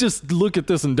you just look at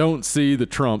this and don't see the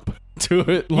Trump to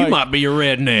it... Like, you might be a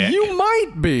redneck. You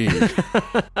might be.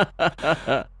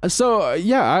 So,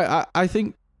 yeah, I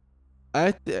think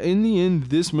in the end,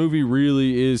 this movie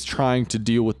really is trying to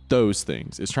deal with those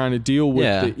things. It's trying to deal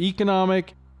with the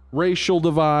economic, racial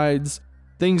divides,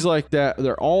 things like that.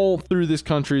 They're all through this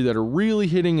country that are really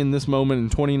hitting in this moment in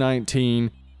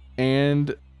 2019.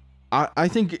 And I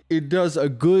think it does a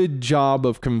good job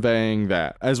of conveying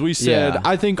that. As we said,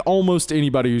 I think almost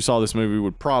anybody who saw this movie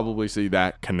would probably see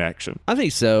that connection. I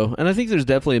think so. And I think there's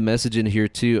definitely a message in here,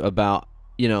 too, about,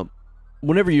 you know,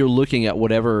 whenever you're looking at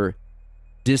whatever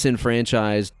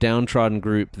disenfranchised, downtrodden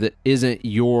group that isn't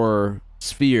your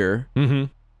sphere,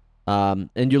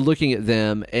 and you're looking at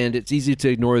them, and it's easy to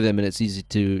ignore them, and it's easy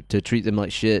to treat them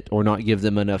like shit or not give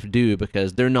them enough due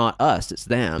because they're not us, it's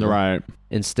them. Right.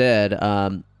 Instead,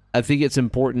 I think it's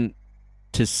important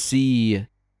to see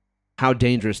how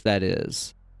dangerous that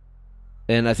is.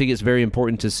 And I think it's very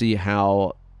important to see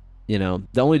how, you know,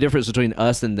 the only difference between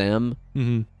us and them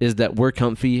is that we're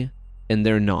comfy and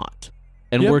they're not.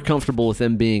 And we're comfortable with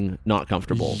them being not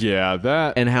comfortable. Yeah,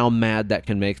 that... And how mad that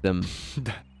can make them.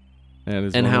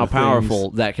 And how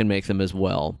powerful that can make them as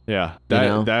well. Yeah,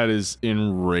 that is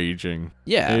enraging.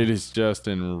 Yeah. It is just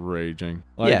enraging.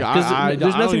 Like, because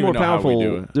there's nothing more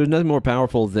powerful. There's nothing more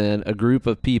powerful than a group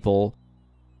of people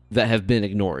that have been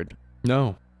ignored.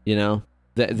 No. You know?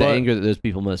 The anger that those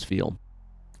people must feel.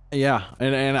 Yeah,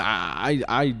 and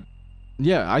I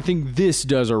think this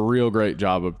does a real great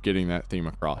job of getting that theme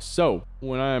across. So,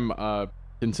 when I'm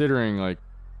considering, like,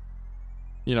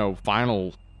 you know,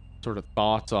 final sort of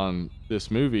thoughts on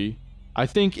this movie, I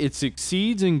think it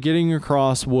succeeds in getting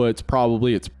across what's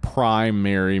probably its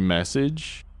primary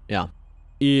message. Yeah.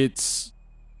 It's,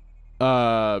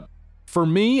 for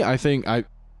me, I think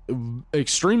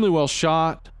extremely well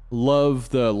shot.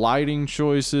 Love the lighting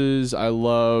choices. I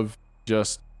love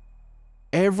just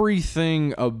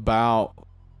everything about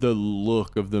the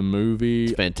look of the movie.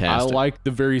 It's fantastic. I like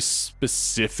the very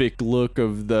specific look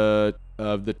of the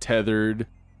tethered.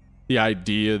 The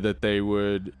idea that they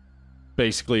would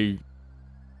basically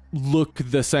look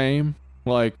the same,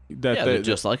 like that. Yeah, they're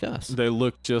just like us. They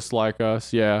look just like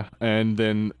us, yeah. And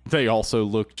then they also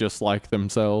look just like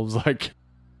themselves. Like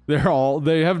they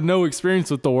have no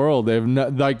experience with the world. They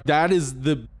have like that is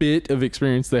the bit of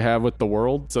experience they have with the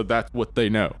world. So that's what they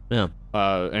know. Yeah.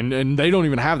 And they don't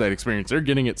even have that experience. They're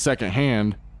getting it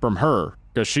secondhand from her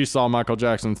because she saw Michael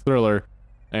Jackson's Thriller,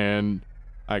 and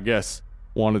I guess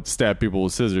wanted to stab people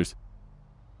with scissors.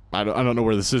 I don't know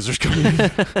where the scissors come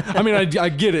in. I mean, I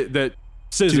get it that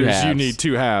scissors you need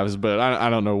two halves, but I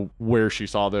don't know where she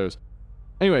saw those.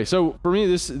 Anyway, so for me,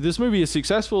 this movie is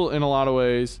successful in a lot of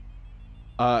ways.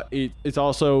 It's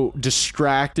also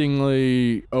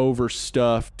distractingly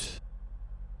overstuffed,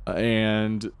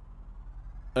 and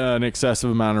an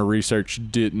excessive amount of research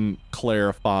didn't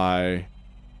clarify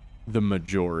the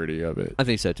majority of it. I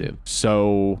think so too.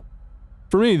 So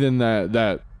for me, then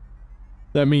that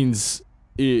means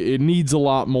it needs a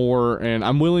lot more, and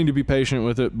I'm willing to be patient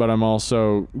with it, but I'm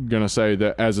also gonna say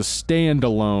that as a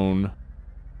standalone,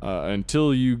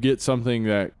 until you get something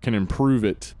that can improve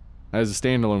it as a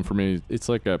standalone, for me, it's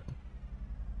like a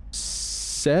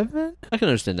 7. I can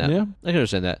understand that. Yeah, I can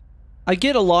understand that. I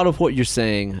get a lot of what you're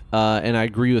saying, and I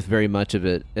agree with very much of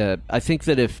it. I think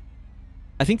that if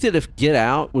Get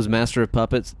Out was Master of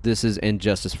Puppets, this is And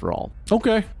Justice for All.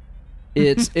 Okay.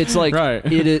 It's like right.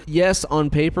 It is, yes, on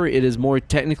paper it is more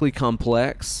technically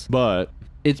complex, but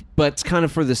it's kind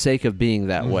of for the sake of being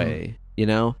that way, you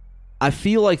know? I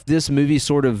feel like this movie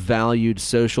sort of valued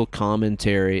social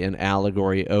commentary and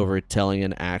allegory over telling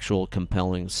an actual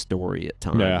compelling story at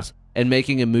times, and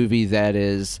making a movie that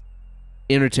is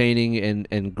entertaining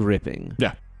and gripping.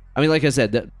 Yeah. I mean, like I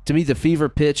said, to me the fever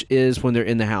pitch is when they're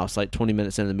in the house, like 20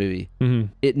 minutes into the movie.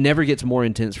 It never gets more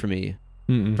intense for me.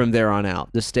 From there on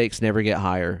out, the stakes never get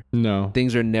higher. No,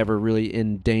 things are never really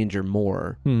in danger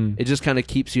more. It just kind of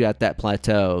keeps you at that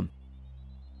plateau.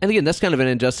 And again, that's kind of an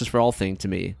And Justice for All thing to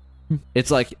me.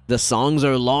 It's like the songs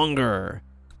are longer,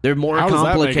 they're more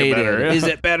complicated. Yeah. Is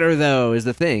it better though? Is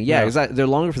the thing? Yeah, exactly. They're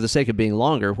longer for the sake of being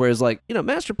longer. Whereas, like, you know,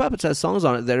 Master Puppets has songs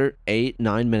on it that are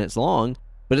 8-9 minutes long,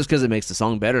 but it's because it makes the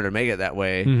song better to make it that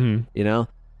way. You know,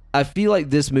 I feel like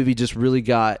this movie just really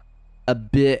got a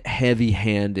bit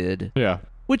heavy-handed. Yeah.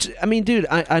 Which, I mean, dude,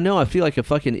 I know I feel like a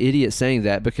fucking idiot saying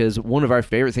that because one of our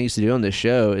favorite things to do on this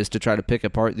show is to try to pick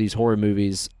apart these horror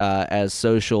movies as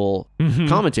social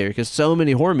commentary, because so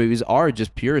many horror movies are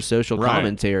just pure social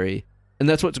commentary. And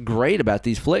that's what's great about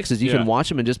these flicks is you can watch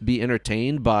them and just be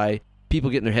entertained by people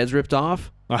getting their heads ripped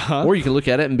off. Or you can look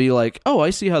at it and be like, oh,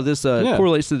 I see how this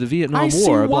correlates to the Vietnam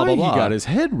War, blah, blah, blah. He got his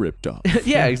head ripped off.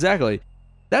 Yeah, exactly.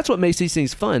 That's what makes these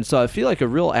things fun. So I feel like a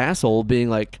real asshole being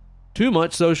like, too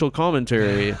much social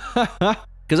commentary, because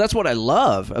that's what I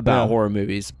love about horror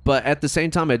movies. But at the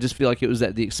same time, I just feel like it was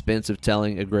at the expense of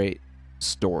telling a great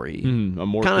story, a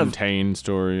more kind contained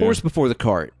story. Horse before the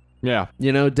cart. Yeah,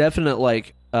 definite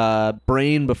like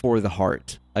brain before the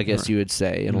heart. I guess you would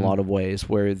say in a lot of ways,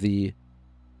 where the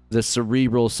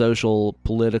cerebral, social,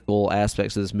 political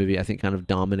aspects of this movie, I think, kind of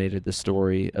dominated the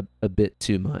story a bit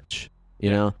too much.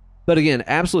 You know, but again,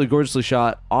 absolutely gorgeously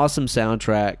shot, awesome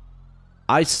soundtrack.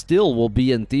 I still will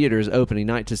be in theaters opening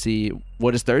night to see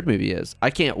what his third movie is. I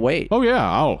can't wait. Oh, yeah.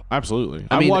 Oh, absolutely.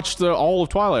 I watched all of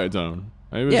Twilight Zone.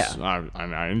 It was,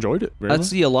 I enjoyed it. I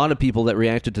see a lot of people that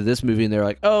reacted to this movie and they're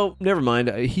like, oh, never mind.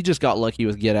 He just got lucky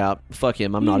with Get Out. Fuck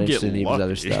him. I'm not interested in any of his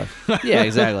other stuff. Yeah,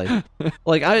 exactly.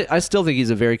 Like, I still think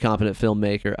he's a very competent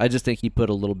filmmaker. I just think he put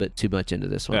a little bit too much into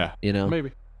this one. Yeah, you know?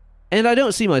 Maybe. And I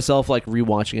don't see myself, like,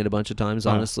 rewatching it a bunch of times,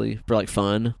 honestly, for, like,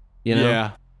 fun. You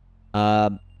know? Yeah.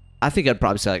 I think I'd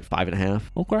probably say like 5.5.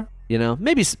 Okay. You know,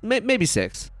 maybe 6.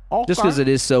 Okay. Just because it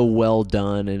is so well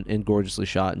done and gorgeously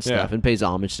shot and stuff, and pays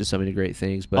homage to so many great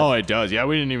things. But it does. Yeah,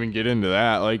 we didn't even get into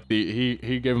that. Like he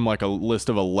gave him like a list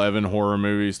of 11 horror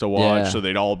movies to watch, so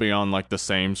they'd all be on like the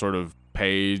same sort of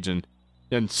page, and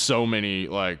so many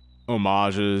like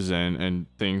homages and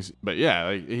things. But yeah,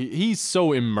 like he's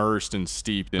so immersed and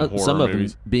steeped in horror movies. Some of them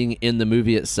being in the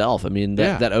movie itself. I mean,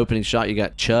 that opening shot, you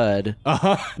got Chud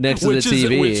next to the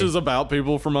TV. Which is about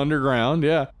people from underground,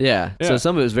 yeah. So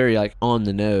some of it was very like on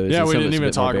the nose. Yeah, we didn't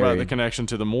even talk about the connection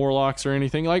to the Morlocks or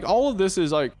anything. Like all of this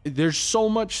is like, there's so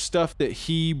much stuff that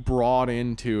he brought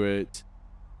into it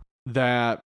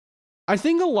that I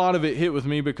think a lot of it hit with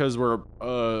me because we're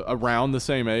around the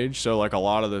same age. So like a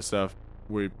lot of this stuff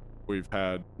we've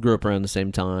had grew up around the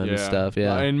same time and stuff,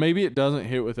 and maybe it doesn't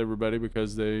hit with everybody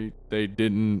because they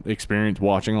didn't experience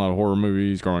watching a lot of horror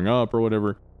movies growing up or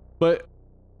whatever. But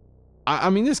I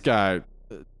mean, this guy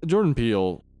Jordan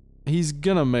Peele, he's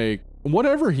gonna make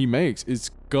whatever he makes, it's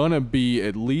gonna be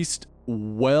at least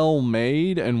well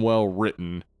made and well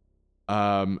written,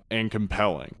 and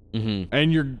compelling.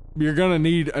 And you're gonna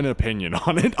need an opinion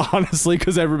on it, honestly,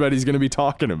 because everybody's gonna be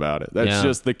talking about it. That's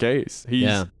just the case.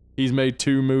 He's made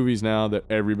 2 movies now that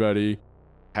everybody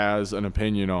has an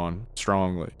opinion on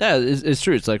strongly. Yeah, it's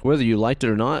true. It's like whether you liked it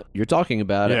or not, you're talking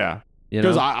about it. Yeah.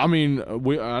 Because I mean,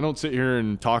 I don't sit here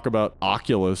and talk about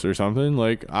Oculus or something.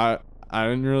 Like I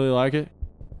didn't really like it,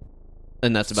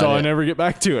 and that's about it. So I never get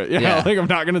back to it. Yeah. Like I'm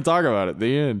not going to talk about it.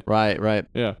 The end. Right.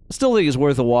 Yeah. Still think it's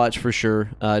worth a watch for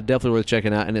sure. Definitely worth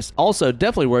checking out, and it's also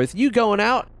definitely worth you going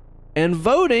out and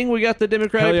voting. We got the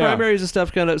Democratic primaries and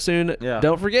stuff coming up soon. Yeah.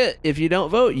 Don't forget, if you don't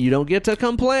vote, you don't get to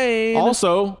complain.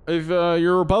 Also, if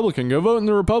you're a Republican, go vote in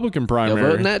the Republican primary. Go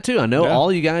vote in that too. I know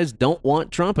all you guys don't want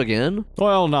Trump again.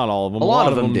 Well, not all of them. A lot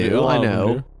of them do. I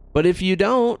know. But if you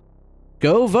don't,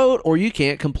 go vote or you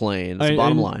can't complain. It's the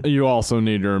bottom line. You also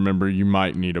need to remember you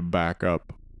might need a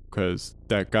backup because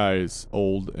that guy is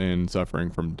old and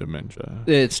suffering from dementia.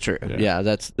 It's true. Yeah,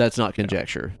 that's not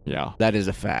conjecture. Yeah. That is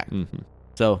a fact.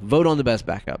 So vote on the best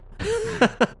backup.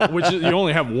 Which is, you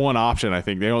only have one option, I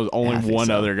think. There's only one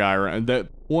other guy around. That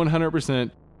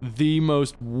 100% the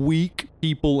most weak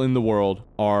people in the world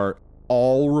are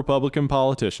all Republican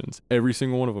politicians. Every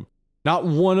single one of them. Not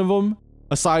one of them,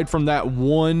 aside from that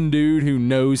one dude who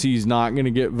knows he's not going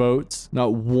to get votes,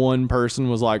 not one person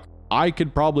was like, I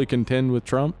could probably contend with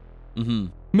Trump.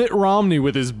 Mitt Romney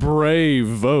with his brave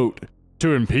vote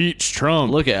to impeach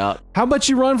Trump. Look out. How about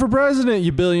you run for president,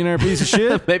 you billionaire piece of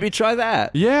shit? Maybe try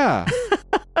that. Yeah.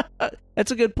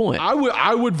 That's a good point.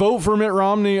 I would vote for Mitt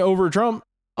Romney over Trump.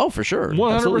 Oh, for sure.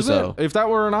 100%. So. If that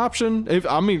were an option,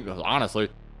 honestly,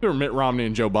 if it were Mitt Romney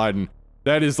and Joe Biden,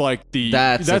 that is like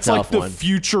that's like the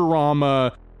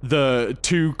Futurama, the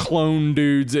 2 clone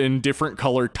dudes in different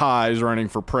color ties running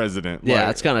for president. Yeah,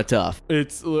 it's kind of tough.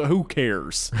 It's who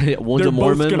cares? One's a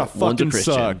Mormon, gonna one's a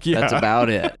Christian. Suck. Yeah. That's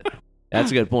about it. That's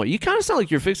a good point. You kind of sound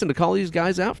like you're fixing to call these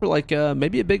guys out for like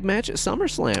maybe a big match at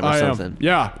SummerSlam or something.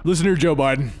 Yeah, listen here, Joe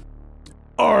Biden.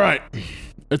 All right,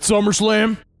 at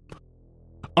SummerSlam,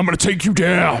 I'm gonna take you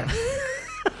down.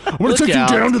 I'm gonna take you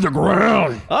down to the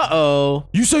ground. Uh-oh.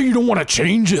 You say you don't want to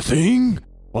change a thing?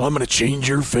 Well, I'm gonna change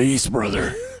your face,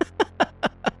 brother.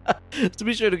 So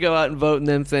be sure to go out and vote in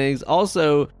them things.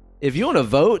 Also, if you want to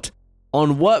vote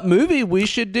on what movie we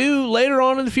should do later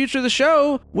on in the future of the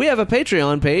show, we have a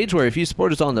Patreon page where if you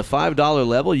support us on the $5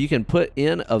 level, you can put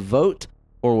in a vote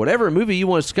or whatever movie you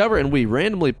want us to cover, and we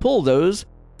randomly pull those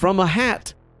from a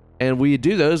hat. And we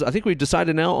do those, I think we've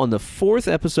decided now, on the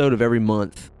 4th episode of every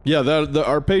month. Yeah,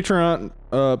 our Patreon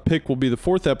pick will be the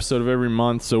 4th episode of every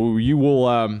month, so you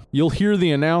will you'll hear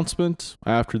the announcement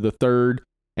after the 3rd.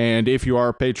 And if you are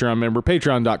a Patreon member,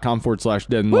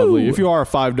 patreon.com/deadandlovely. If you are a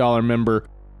 $5 member,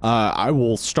 I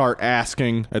will start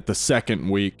asking at the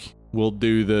 2nd week. We'll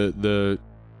do the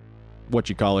what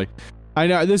you call it. I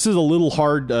know this is a little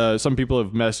hard. Some people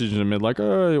have messaged and been like,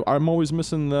 "Oh, I'm always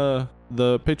missing the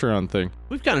Patreon thing."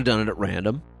 We've kind of done it at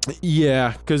random.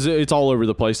 Yeah, because it's all over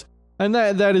the place. And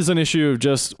that is an issue of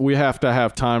just we have to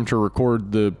have time to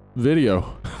record the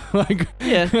video.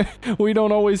 We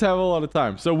don't always have a lot of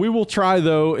time. So we will try,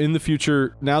 though, in the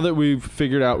future, now that we've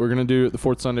figured out we're going to do it the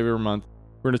 4th Sunday of every month,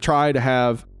 we're going to try to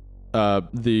have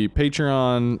the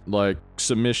Patreon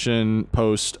submission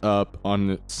post up on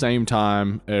the same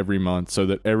time every month so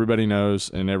that everybody knows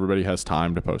and everybody has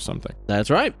time to post something. That's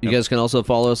right. You guys can also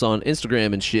follow us on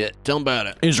Instagram and shit. Tell them about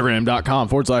it.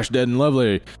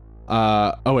 Instagram.com/deadandlovely.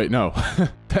 Oh wait, no.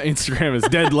 Instagram is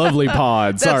Dead Lovely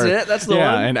Pod. Sorry. That's it. That's the one.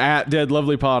 Yeah, and at Dead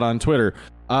Lovely Pod on Twitter.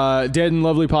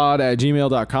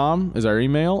 deadandlovelypod@gmail.com is our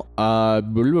email.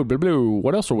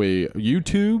 What else are we?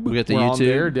 YouTube. We got the We're YouTube. on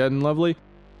there, Dead and Lovely.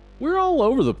 We're all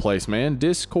over the place, man.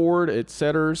 Discord,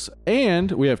 etc.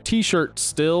 And we have t-shirts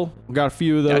still. We got a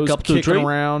few of those kicking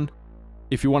around.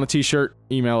 If you want a t-shirt,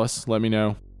 email us. Let me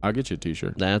know. I'll get you a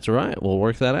t-shirt. That's right. We'll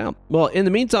work that out. Well, in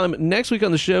the meantime, next week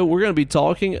on the show, we're going to be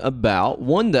talking about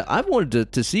one that I've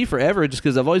wanted to see forever just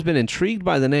because I've always been intrigued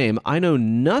by the name. I know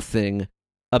nothing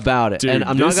about it. Dude, and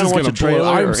I'm not going to watch a trailer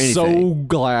or anything. I'm so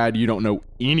glad you don't know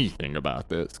anything about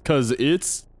this because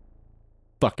it's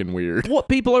fucking weird. What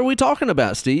people are we talking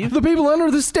about, Steve? The people under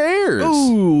the stairs.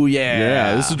 Ooh, yeah.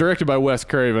 Yeah, this is directed by Wes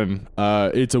Craven.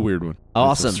 It's a weird one.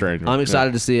 Awesome. It's a strange one. I'm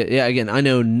excited to see it. Yeah, again, I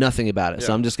know nothing about it,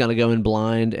 so I'm just going to go in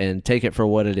blind and take it for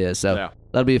what it is. So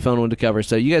that'll be a fun one to cover.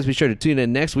 So you guys be sure to tune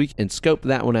in next week and scope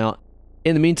that one out.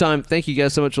 In the meantime, thank you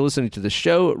guys so much for listening to the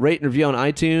show. Rate and review on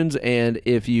iTunes, and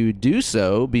if you do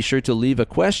so, be sure to leave a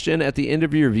question at the end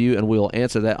of your review, and we'll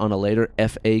answer that on a later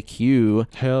FAQ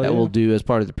that we'll do as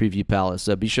part of the Preview Palace.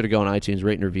 So be sure to go on iTunes,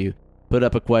 rate and review, put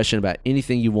up a question about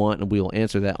anything you want, and we will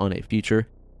answer that on a future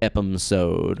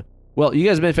episode. Well, you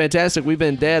guys have been fantastic. We've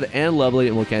been Dead and Lovely,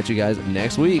 and we'll catch you guys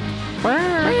next week.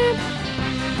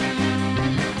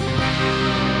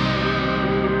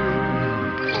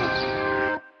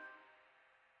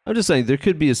 I'm just saying, there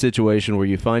could be a situation where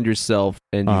you find yourself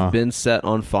and you've been set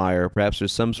on fire. Perhaps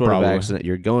there's some sort of accident.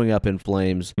 You're going up in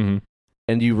flames. Mm-hmm.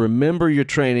 And you remember your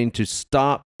training to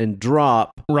stop and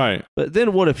drop. Right. But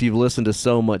then what if you've listened to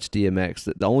so much DMX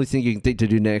that the only thing you can think to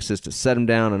do next is to set them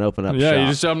down and open up shop? Yeah, you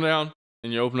just set them down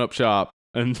and you open up shop.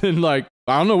 And then, I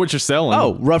don't know what you're selling.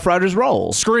 Oh, Rough Riders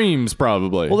Roll. Screams,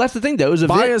 probably. Well, that's the thing, though.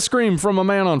 Buy a scream from a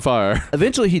man on fire.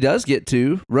 Eventually, he does get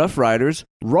to Rough Riders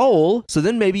Roll, so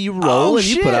then maybe you roll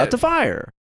you put out the fire.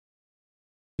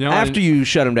 You know, after you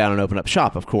shut him down and open up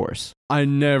shop, of course. I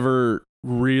never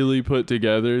really put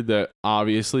together that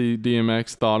obviously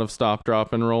DMX thought of Stop,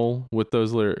 Drop, and Roll with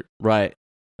those lyrics. Right.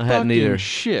 I hadn't either.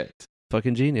 Shit.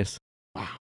 Fucking genius. Wow.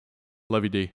 Love you,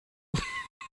 D.